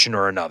misfortune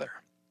or another.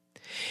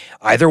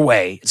 Either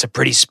way, it's a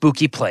pretty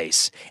spooky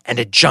place and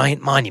a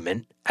giant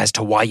monument as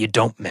to why you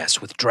don't mess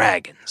with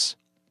dragons.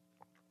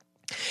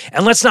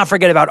 And let's not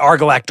forget about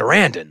Argilac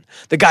Durandon,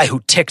 the guy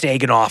who ticked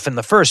Aegon off in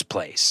the first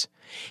place.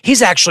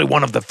 He's actually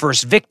one of the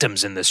first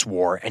victims in this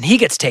war, and he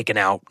gets taken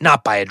out,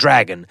 not by a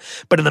dragon,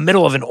 but in the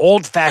middle of an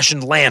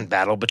old-fashioned land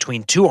battle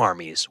between 2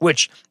 armies,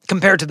 which,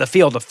 compared to the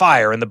Field of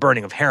Fire and the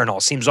burning of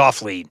Harrenhal, seems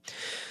awfully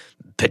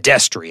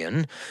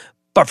pedestrian.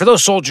 But for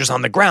those soldiers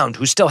on the ground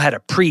who still had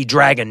a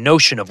pre-dragon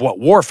notion of what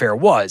warfare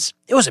was,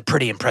 it was a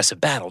pretty impressive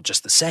battle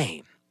just the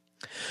same.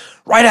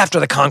 Right after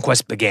the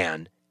conquest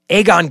began,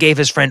 Aegon gave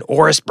his friend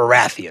Orys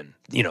Baratheon,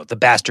 the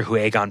bastard who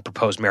Aegon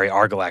proposed marry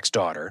Argilac's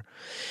daughter.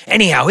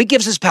 Anyhow, he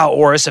gives his pal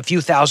Orys a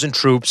few thousand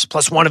troops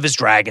plus one of his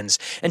dragons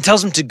and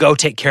tells him to go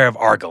take care of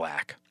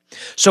Argilac.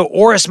 So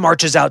Orys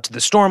marches out to the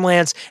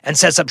Stormlands and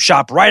sets up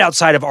shop right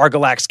outside of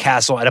Argilac's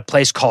castle at a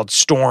place called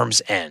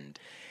Storm's End.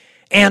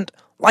 And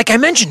like I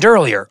mentioned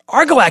earlier,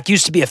 Argilac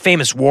used to be a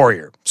famous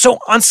warrior. So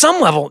on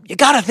some level, you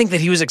gotta think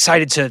that he was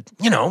excited to,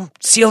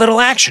 see a little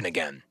action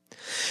again.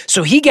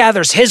 So he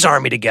gathers his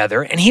army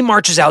together and he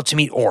marches out to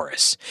meet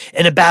Orys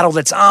in a battle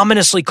that's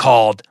ominously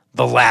called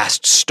the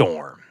Last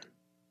Storm.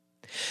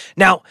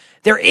 Now,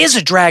 there is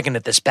a dragon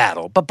at this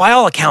battle, but by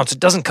all accounts, it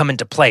doesn't come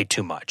into play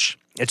too much.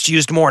 It's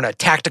used more in a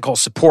tactical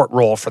support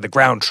role for the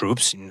ground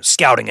troops,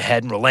 scouting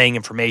ahead and relaying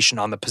information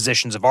on the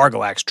positions of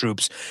Argilac's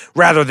troops,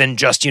 rather than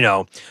just,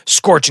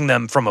 scorching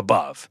them from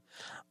above.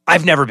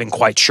 I've never been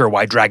quite sure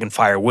why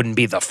Dragonfire wouldn't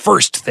be the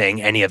first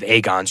thing any of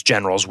Aegon's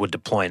generals would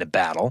deploy in a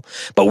battle,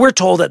 but we're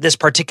told that this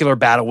particular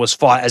battle was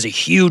fought as a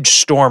huge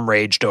storm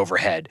raged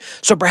overhead,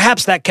 so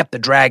perhaps that kept the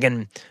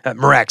dragon—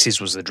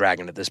 Meraxes was the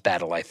dragon at this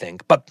battle, I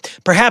think, but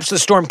perhaps the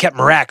storm kept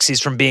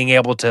Meraxes from being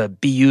able to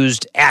be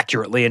used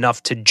accurately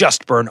enough to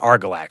just burn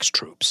Argilac's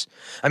troops.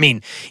 I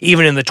mean,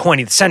 even in the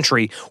 20th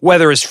century,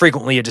 weather is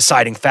frequently a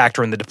deciding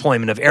factor in the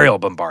deployment of aerial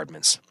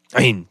bombardments.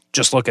 I mean,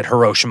 just look at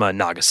Hiroshima and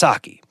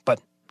Nagasaki,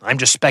 but I'm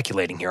just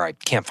speculating here. I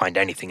can't find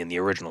anything in the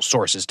original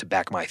sources to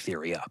back my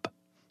theory up.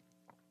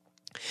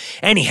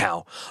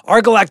 Anyhow,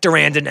 Argilac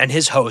Durrandon and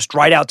his host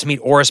ride out to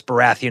meet Orys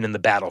Baratheon in the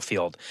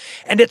battlefield,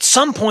 and at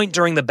some point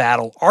during the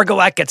battle,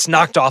 Argilac gets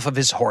knocked off of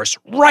his horse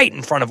right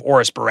in front of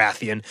Orys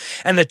Baratheon,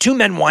 and the two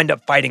men wind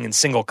up fighting in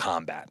single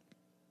combat.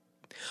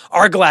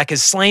 Argilac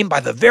is slain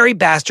by the very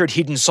bastard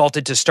he'd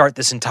insulted to start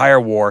this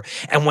entire war,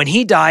 and when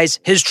he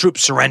dies, his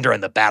troops surrender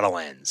and the battle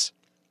ends.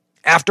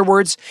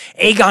 Afterwards,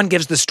 Aegon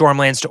gives the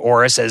Stormlands to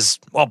Orys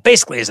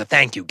basically as a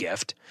thank you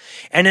gift.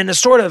 And in a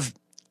sort of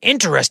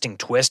interesting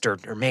twist, or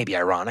maybe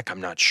ironic, I'm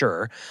not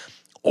sure,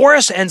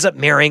 Orys ends up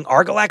marrying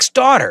Argilac's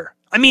daughter.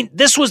 I mean,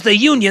 this was the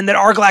union that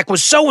Argilac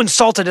was so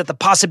insulted at the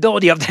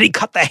possibility of that he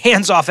cut the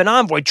hands off an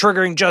envoy,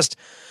 triggering just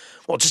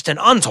an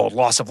untold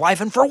loss of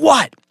life. And for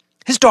what?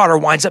 His daughter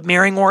winds up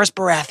marrying Orys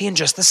Baratheon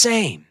just the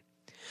same.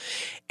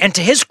 And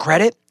to his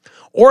credit,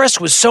 Orys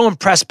was so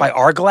impressed by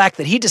Argilac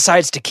that he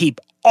decides to keep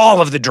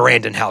all of the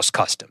Durrandon house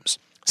customs.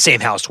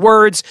 Same house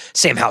words,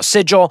 same house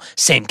sigil,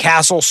 same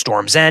castle,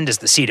 Storm's End is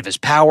the seat of his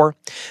power.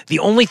 The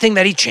only thing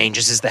that he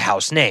changes is the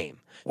house name,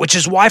 which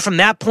is why from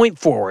that point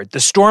forward, the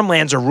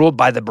Stormlands are ruled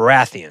by the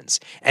Baratheons,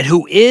 and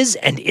who is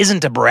and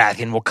isn't a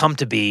Baratheon will come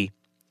to be,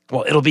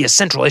 it'll be a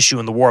central issue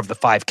in the War of the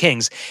Five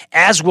Kings,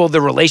 as will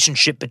the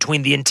relationship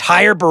between the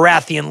entire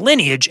Baratheon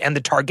lineage and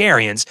the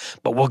Targaryens,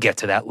 but we'll get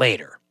to that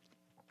later.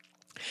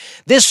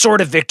 This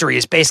sort of victory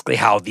is basically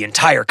how the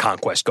entire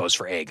conquest goes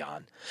for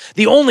Aegon.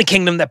 The only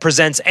kingdom that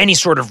presents any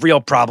sort of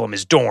real problem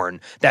is Dorne,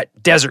 that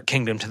desert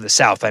kingdom to the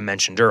south I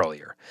mentioned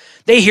earlier.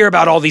 They hear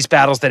about all these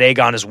battles that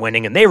Aegon is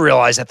winning, and they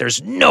realize that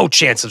there's no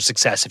chance of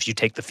success if you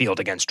take the field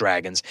against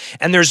dragons,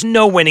 and there's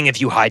no winning if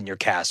you hide in your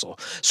castle.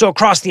 So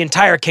across the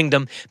entire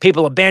kingdom,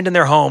 people abandon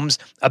their homes,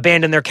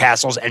 abandon their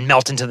castles, and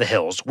melt into the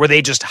hills, where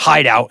they just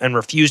hide out and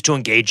refuse to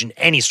engage in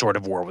any sort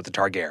of war with the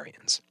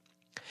Targaryens.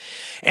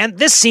 And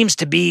this seems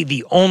to be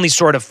the only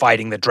sort of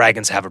fighting that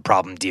dragons have a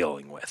problem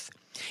dealing with.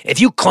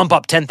 If you clump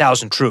up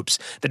 10,000 troops,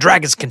 the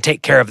dragons can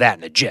take care of that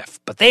in a jiff,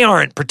 but they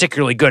aren't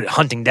particularly good at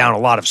hunting down a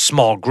lot of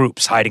small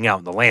groups hiding out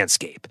in the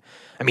landscape.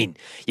 I mean,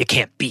 you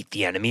can't beat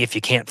the enemy if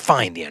you can't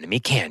find the enemy,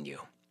 can you?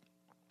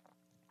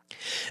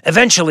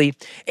 Eventually,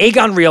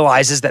 Aegon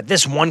realizes that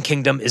this one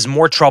kingdom is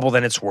more trouble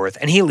than it's worth,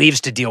 and he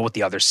leaves to deal with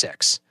the other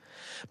 6.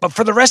 But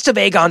for the rest of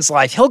Aegon's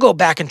life, he'll go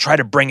back and try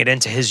to bring it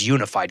into his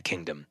unified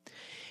kingdom.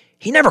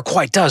 He never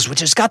quite does, which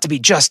has got to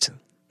be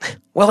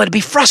it'd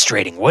be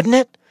frustrating, wouldn't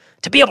it?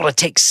 To be able to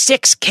take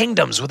 6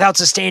 kingdoms without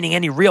sustaining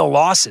any real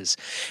losses,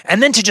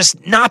 and then to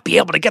just not be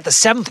able to get the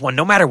 7th one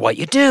no matter what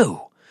you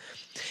do.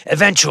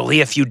 Eventually,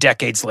 a few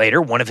decades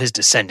later, one of his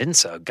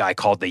descendants, a guy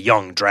called the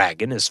Young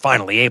Dragon, is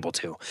finally able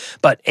to,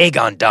 but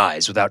Aegon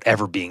dies without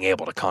ever being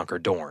able to conquer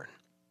Dorne.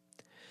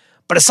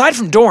 But aside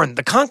from Dorne,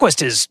 the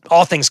conquest is,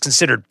 all things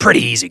considered,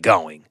 pretty easy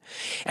going.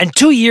 And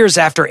 2 years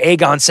after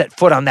Aegon set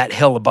foot on that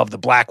hill above the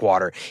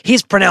Blackwater,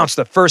 he's pronounced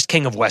the first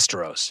king of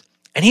Westeros.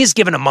 And he's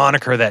given a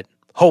moniker that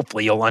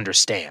hopefully you'll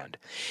understand.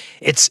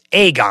 It's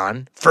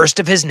Aegon, first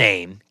of his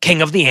name,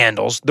 king of the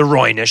Andals, the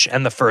Rhoynish,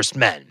 and the First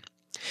Men.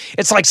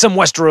 It's like some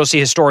Westerosi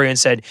historian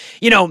said,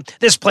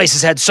 this place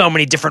has had so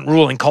many different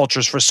ruling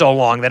cultures for so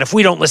long that if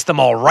we don't list them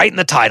all right in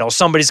the title,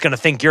 somebody's going to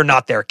think you're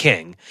not their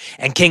king.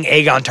 And King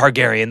Aegon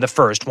Targaryen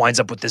I winds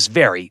up with this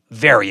very,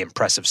 very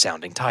impressive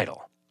sounding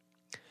title.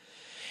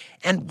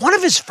 And one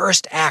of his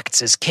first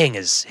acts as king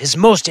is his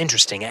most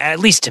interesting, at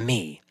least to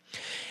me.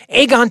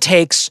 Aegon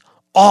takes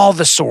all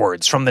the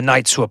swords from the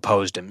knights who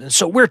opposed him.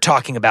 So we're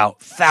talking about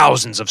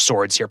thousands of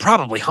swords here,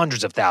 probably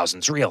hundreds of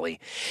thousands, really.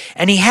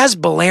 And he has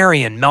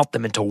Balerion melt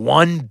them into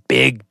one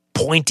big,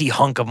 pointy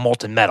hunk of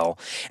molten metal,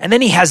 and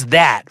then he has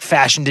that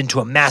fashioned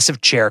into a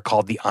massive chair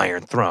called the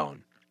Iron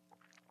Throne.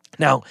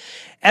 Now,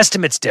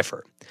 Estimates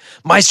differ.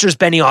 Meisters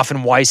Benioff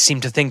and Weiss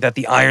seem to think that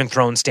the Iron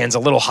Throne stands a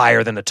little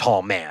higher than a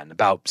tall man,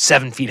 about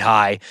 7 feet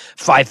high,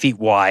 5 feet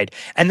wide,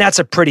 and that's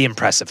a pretty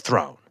impressive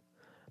throne.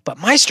 But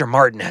Meister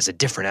Martin has a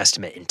different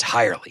estimate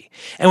entirely,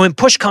 and when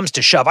push comes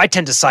to shove, I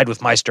tend to side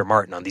with Meister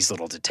Martin on these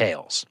little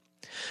details.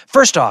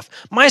 First off,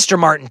 Meister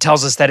Martin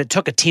tells us that it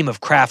took a team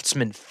of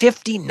craftsmen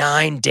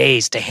 59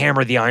 days to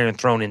hammer the Iron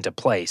Throne into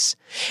place,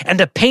 and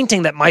a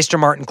painting that Meister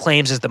Martin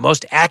claims is the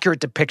most accurate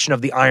depiction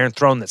of the Iron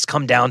Throne that's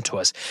come down to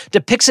us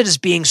depicts it as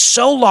being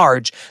so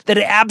large that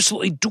it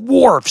absolutely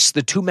dwarfs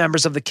the 2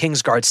 members of the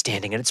Kingsguard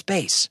standing at its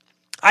base.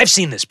 I've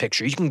seen this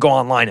picture. You can go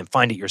online and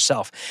find it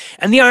yourself.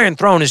 And the Iron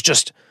Throne is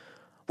just,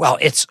 well,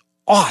 it's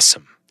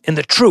awesome in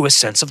the truest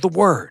sense of the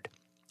word.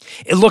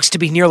 It looks to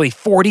be nearly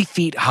 40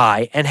 feet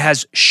high and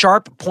has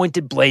sharp,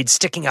 pointed blades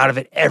sticking out of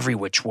it every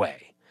which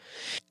way.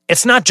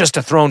 It's not just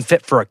a throne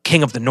fit for a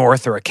king of the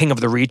north or a king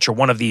of the reach or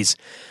one of these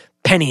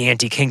penny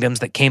ante kingdoms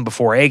that came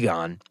before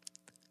Aegon.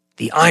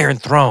 The Iron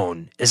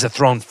Throne is a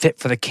throne fit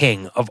for the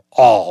king of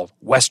all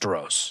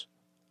Westeros.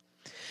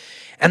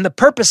 And the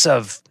purpose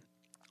of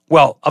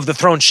the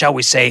throne's, shall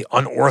we say,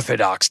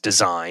 unorthodox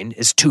design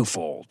is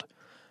twofold.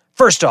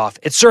 First off,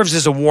 it serves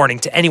as a warning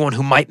to anyone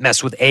who might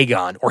mess with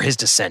Aegon or his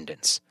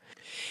descendants.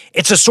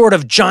 It's a sort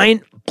of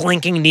giant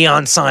blinking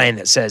neon sign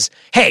that says,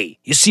 hey,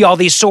 you see all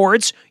these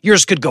swords?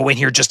 Yours could go in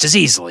here just as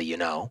easily, you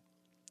know.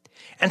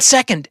 And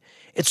second,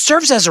 it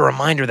serves as a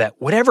reminder that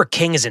whatever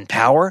king is in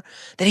power,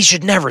 that he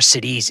should never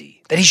sit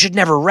easy, that he should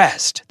never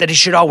rest, that he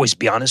should always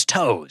be on his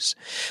toes.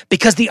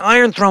 Because the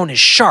Iron Throne is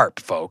sharp,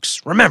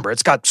 folks. Remember,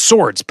 it's got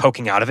swords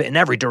poking out of it in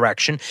every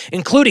direction,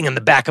 including in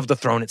the back of the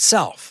throne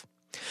itself.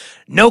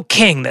 No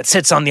king that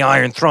sits on the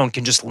Iron Throne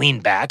can just lean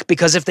back,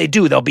 because if they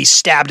do, they'll be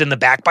stabbed in the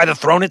back by the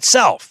throne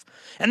itself.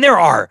 And there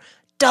are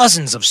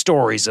dozens of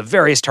stories of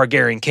various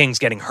Targaryen kings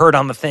getting hurt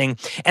on the thing,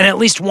 and at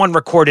least one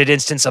recorded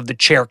instance of the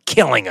chair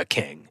killing a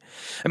king.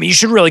 I mean, you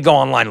should really go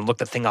online and look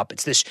the thing up.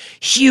 It's this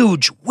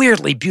huge,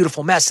 weirdly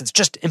beautiful mess that's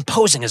just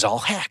imposing as all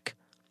heck.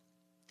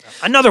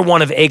 Another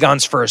one of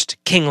Aegon's first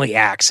kingly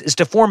acts is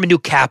to form a new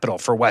capital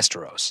for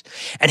Westeros,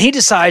 and he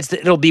decides that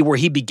it'll be where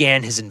he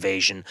began his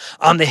invasion,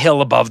 on the hill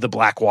above the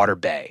Blackwater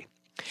Bay.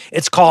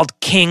 It's called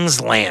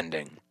King's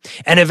Landing,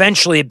 and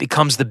eventually it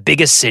becomes the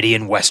biggest city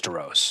in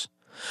Westeros.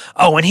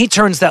 Oh, and he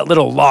turns that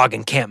little log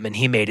encampment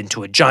he made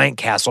into a giant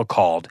castle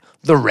called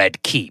the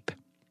Red Keep.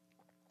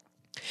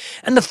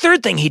 And the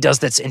third thing he does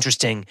that's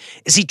interesting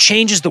is he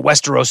changes the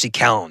Westerosi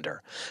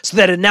calendar so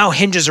that it now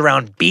hinges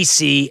around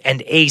BC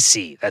and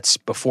AC, that's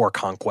before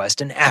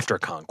conquest and after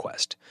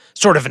conquest.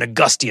 Sort of an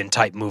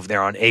Augustian-type move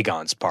there on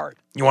Aegon's part.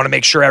 You want to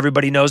make sure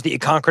everybody knows that you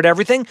conquered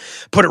everything?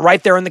 Put it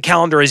right there in the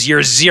calendar as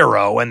year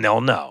 0 and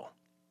they'll know.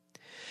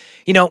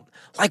 You know,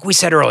 like we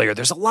said earlier,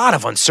 there's a lot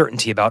of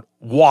uncertainty about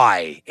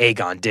why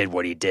Aegon did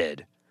what he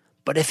did.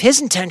 But if his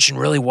intention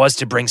really was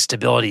to bring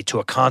stability to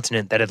a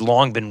continent that had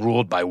long been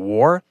ruled by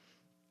war,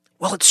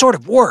 well, it sort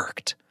of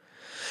worked.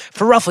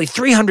 For roughly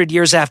 300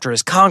 years after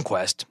his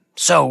conquest,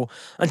 so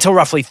until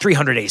roughly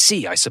 300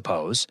 AC, I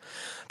suppose,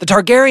 the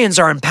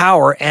Targaryens are in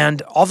power,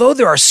 and although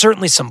there are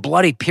certainly some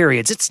bloody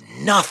periods, it's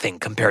nothing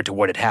compared to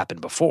what had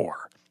happened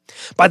before.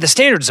 By the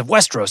standards of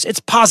Westeros, it's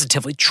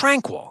positively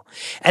tranquil,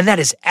 and that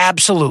is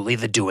absolutely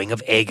the doing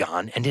of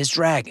Aegon and his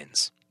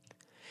dragons.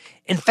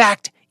 In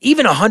fact,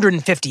 even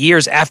 150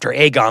 years after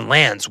Aegon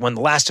lands, when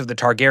the last of the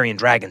Targaryen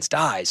dragons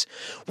dies,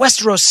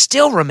 Westeros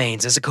still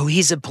remains as a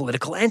cohesive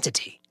political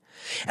entity.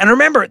 And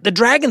remember, the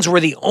dragons were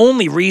the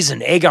only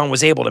reason Aegon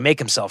was able to make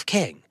himself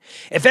king.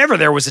 If ever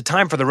there was a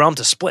time for the realm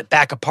to split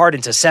back apart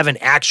into 7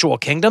 actual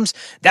kingdoms,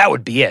 that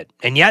would be it.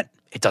 And yet,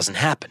 it doesn't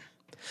happen.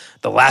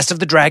 The last of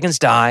the dragons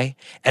die,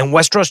 and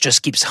Westeros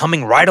just keeps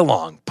humming right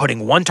along,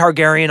 putting one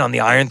Targaryen on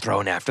the Iron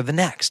Throne after the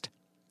next.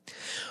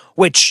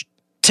 Which,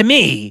 to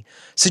me,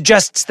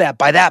 suggests that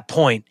by that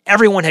point,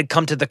 everyone had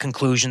come to the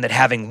conclusion that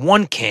having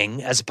one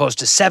king, as opposed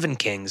to 7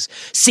 kings,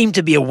 seemed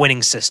to be a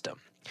winning system.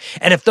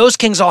 And if those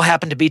kings all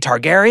happen to be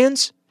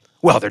Targaryens,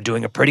 well, they're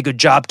doing a pretty good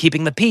job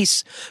keeping the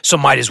peace, so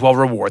might as well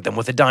reward them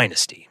with a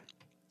dynasty.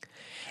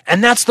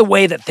 And that's the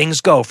way that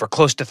things go for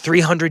close to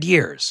 300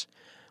 years,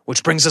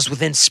 which brings us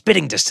within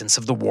spitting distance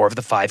of the War of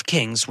the Five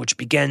Kings, which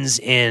begins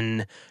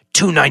in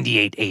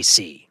 298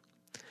 AC.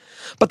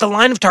 But the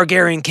line of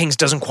Targaryen kings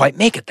doesn't quite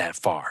make it that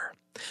far.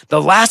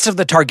 The last of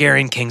the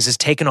Targaryen kings is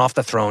taken off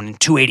the throne in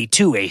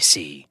 282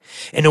 AC,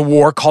 in a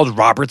war called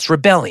Robert's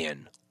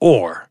Rebellion,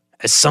 or,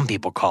 as some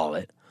people call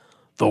it,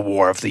 the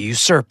War of the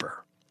Usurper.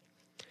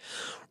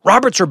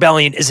 Robert's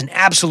Rebellion is an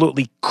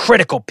absolutely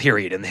critical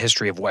period in the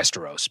history of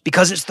Westeros,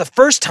 because it's the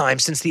first time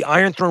since the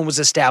Iron Throne was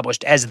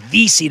established as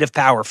the seat of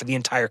power for the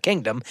entire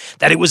kingdom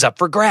that it was up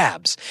for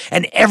grabs,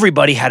 and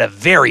everybody had a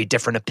very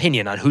different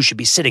opinion on who should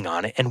be sitting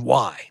on it and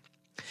why.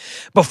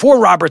 Before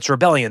Robert's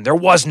Rebellion, there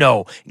was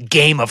no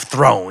Game of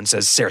Thrones,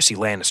 as Cersei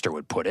Lannister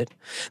would put it.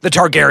 The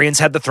Targaryens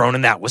had the throne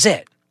and that was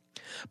it.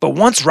 But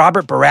once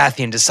Robert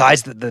Baratheon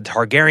decides that the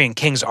Targaryen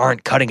kings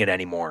aren't cutting it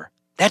anymore,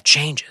 that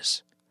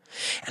changes.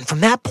 And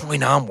from that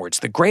point onwards,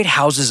 the great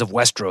houses of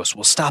Westeros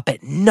will stop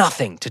at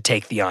nothing to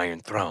take the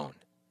Iron Throne.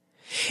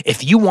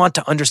 If you want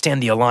to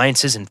understand the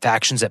alliances and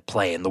factions at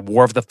play in the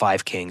War of the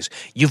Five Kings,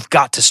 you've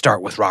got to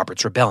start with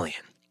Robert's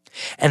Rebellion.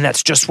 And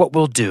that's just what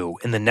we'll do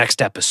in the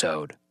next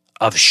episode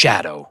of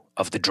Shadow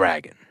of the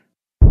Dragon.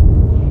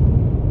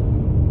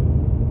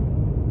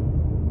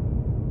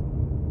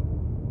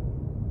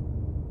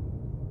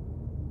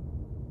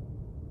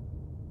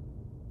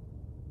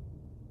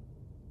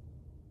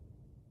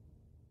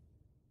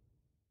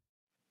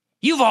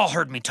 You've all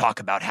heard me talk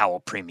about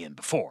Howl Premium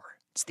before.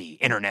 It's the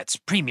internet's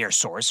premier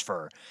source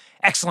for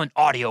excellent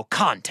audio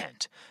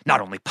content.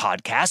 Not only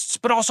podcasts,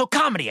 but also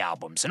comedy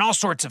albums and all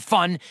sorts of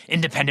fun,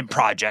 independent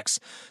projects,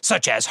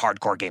 such as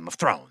Hardcore Game of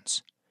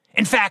Thrones.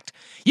 In fact,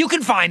 you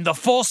can find the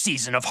full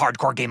season of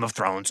Hardcore Game of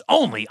Thrones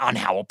only on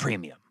Howl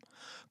Premium.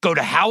 Go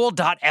to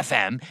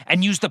howl.fm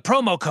and use the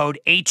promo code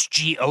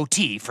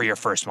HGOT for your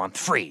first month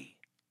free.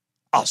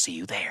 I'll see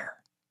you there.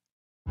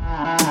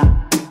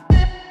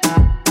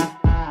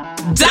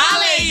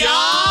 Dale,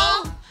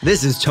 y'all!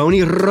 This is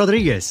Tony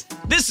Rodriguez.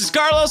 This is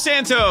Carlos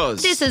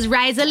Santos. This is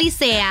Raiza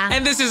Licea.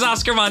 And this is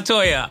Oscar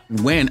Montoya.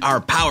 When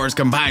our powers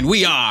combine,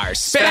 we are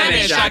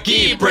Spanish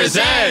Aquí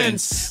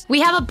Presents.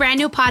 We have a brand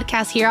new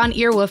podcast here on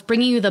Earwolf,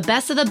 bringing you the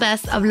best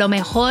of lo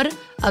mejor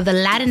of the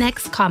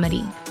Latinx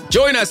comedy.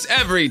 Join us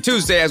every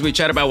Tuesday as we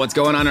chat about what's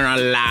going on in our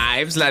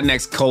lives,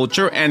 Latinx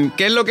culture, and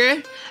 ¿qué es lo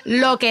que?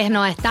 Lo que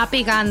nos está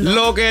picando.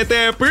 Lo que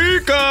te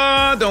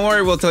pica. Don't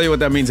worry, we'll tell you what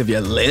that means if you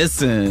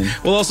listen.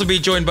 We'll also be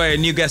joined by a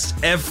new guest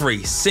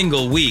every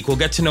single week. We'll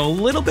get to know a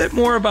little bit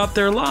more about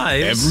their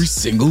lives. Every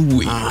single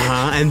week.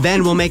 And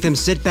then we'll make them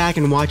sit back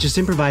and watch us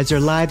improvise their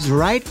lives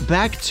right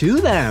back to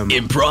them.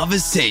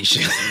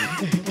 Improvisation.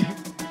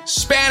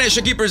 Spanish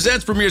Aquí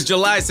Presents premieres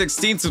July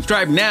 16th.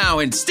 Subscribe now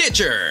in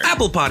Stitcher,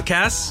 Apple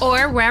Podcasts,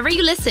 or wherever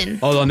you listen.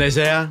 O donde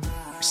sea.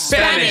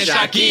 Spanish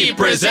Aquí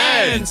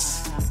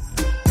Presents.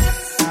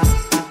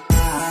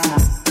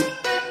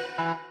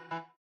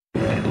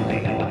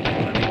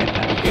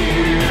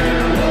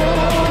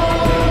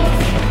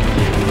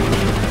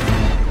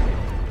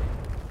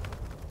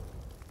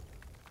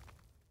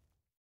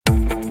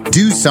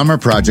 Do summer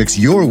projects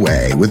your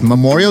way with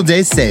Memorial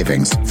Day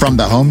savings from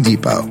the Home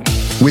Depot.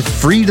 With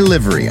free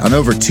delivery on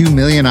over 2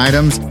 million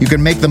items, you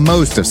can make the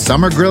most of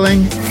summer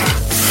grilling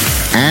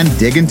and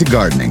dig into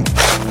gardening.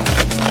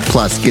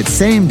 Plus, get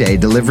same-day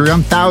delivery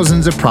on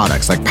thousands of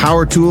products like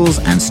power tools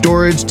and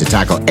storage to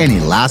tackle any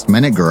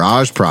last-minute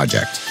garage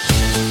project.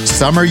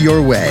 Summer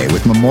your way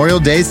with Memorial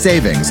Day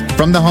savings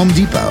from the Home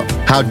Depot.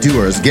 How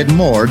doers get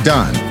more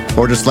done.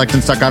 Order select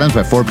and stock items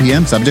by 4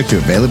 p.m. subject to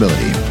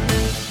availability.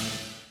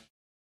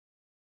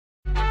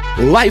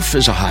 Life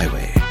is a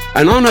highway,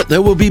 and on it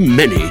there will be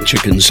many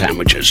chicken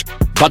sandwiches.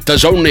 But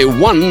there's only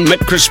one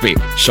McCrispy.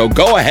 So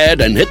go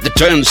ahead and hit the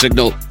turn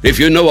signal if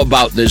you know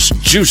about this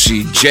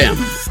juicy gem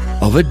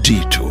of a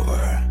detour.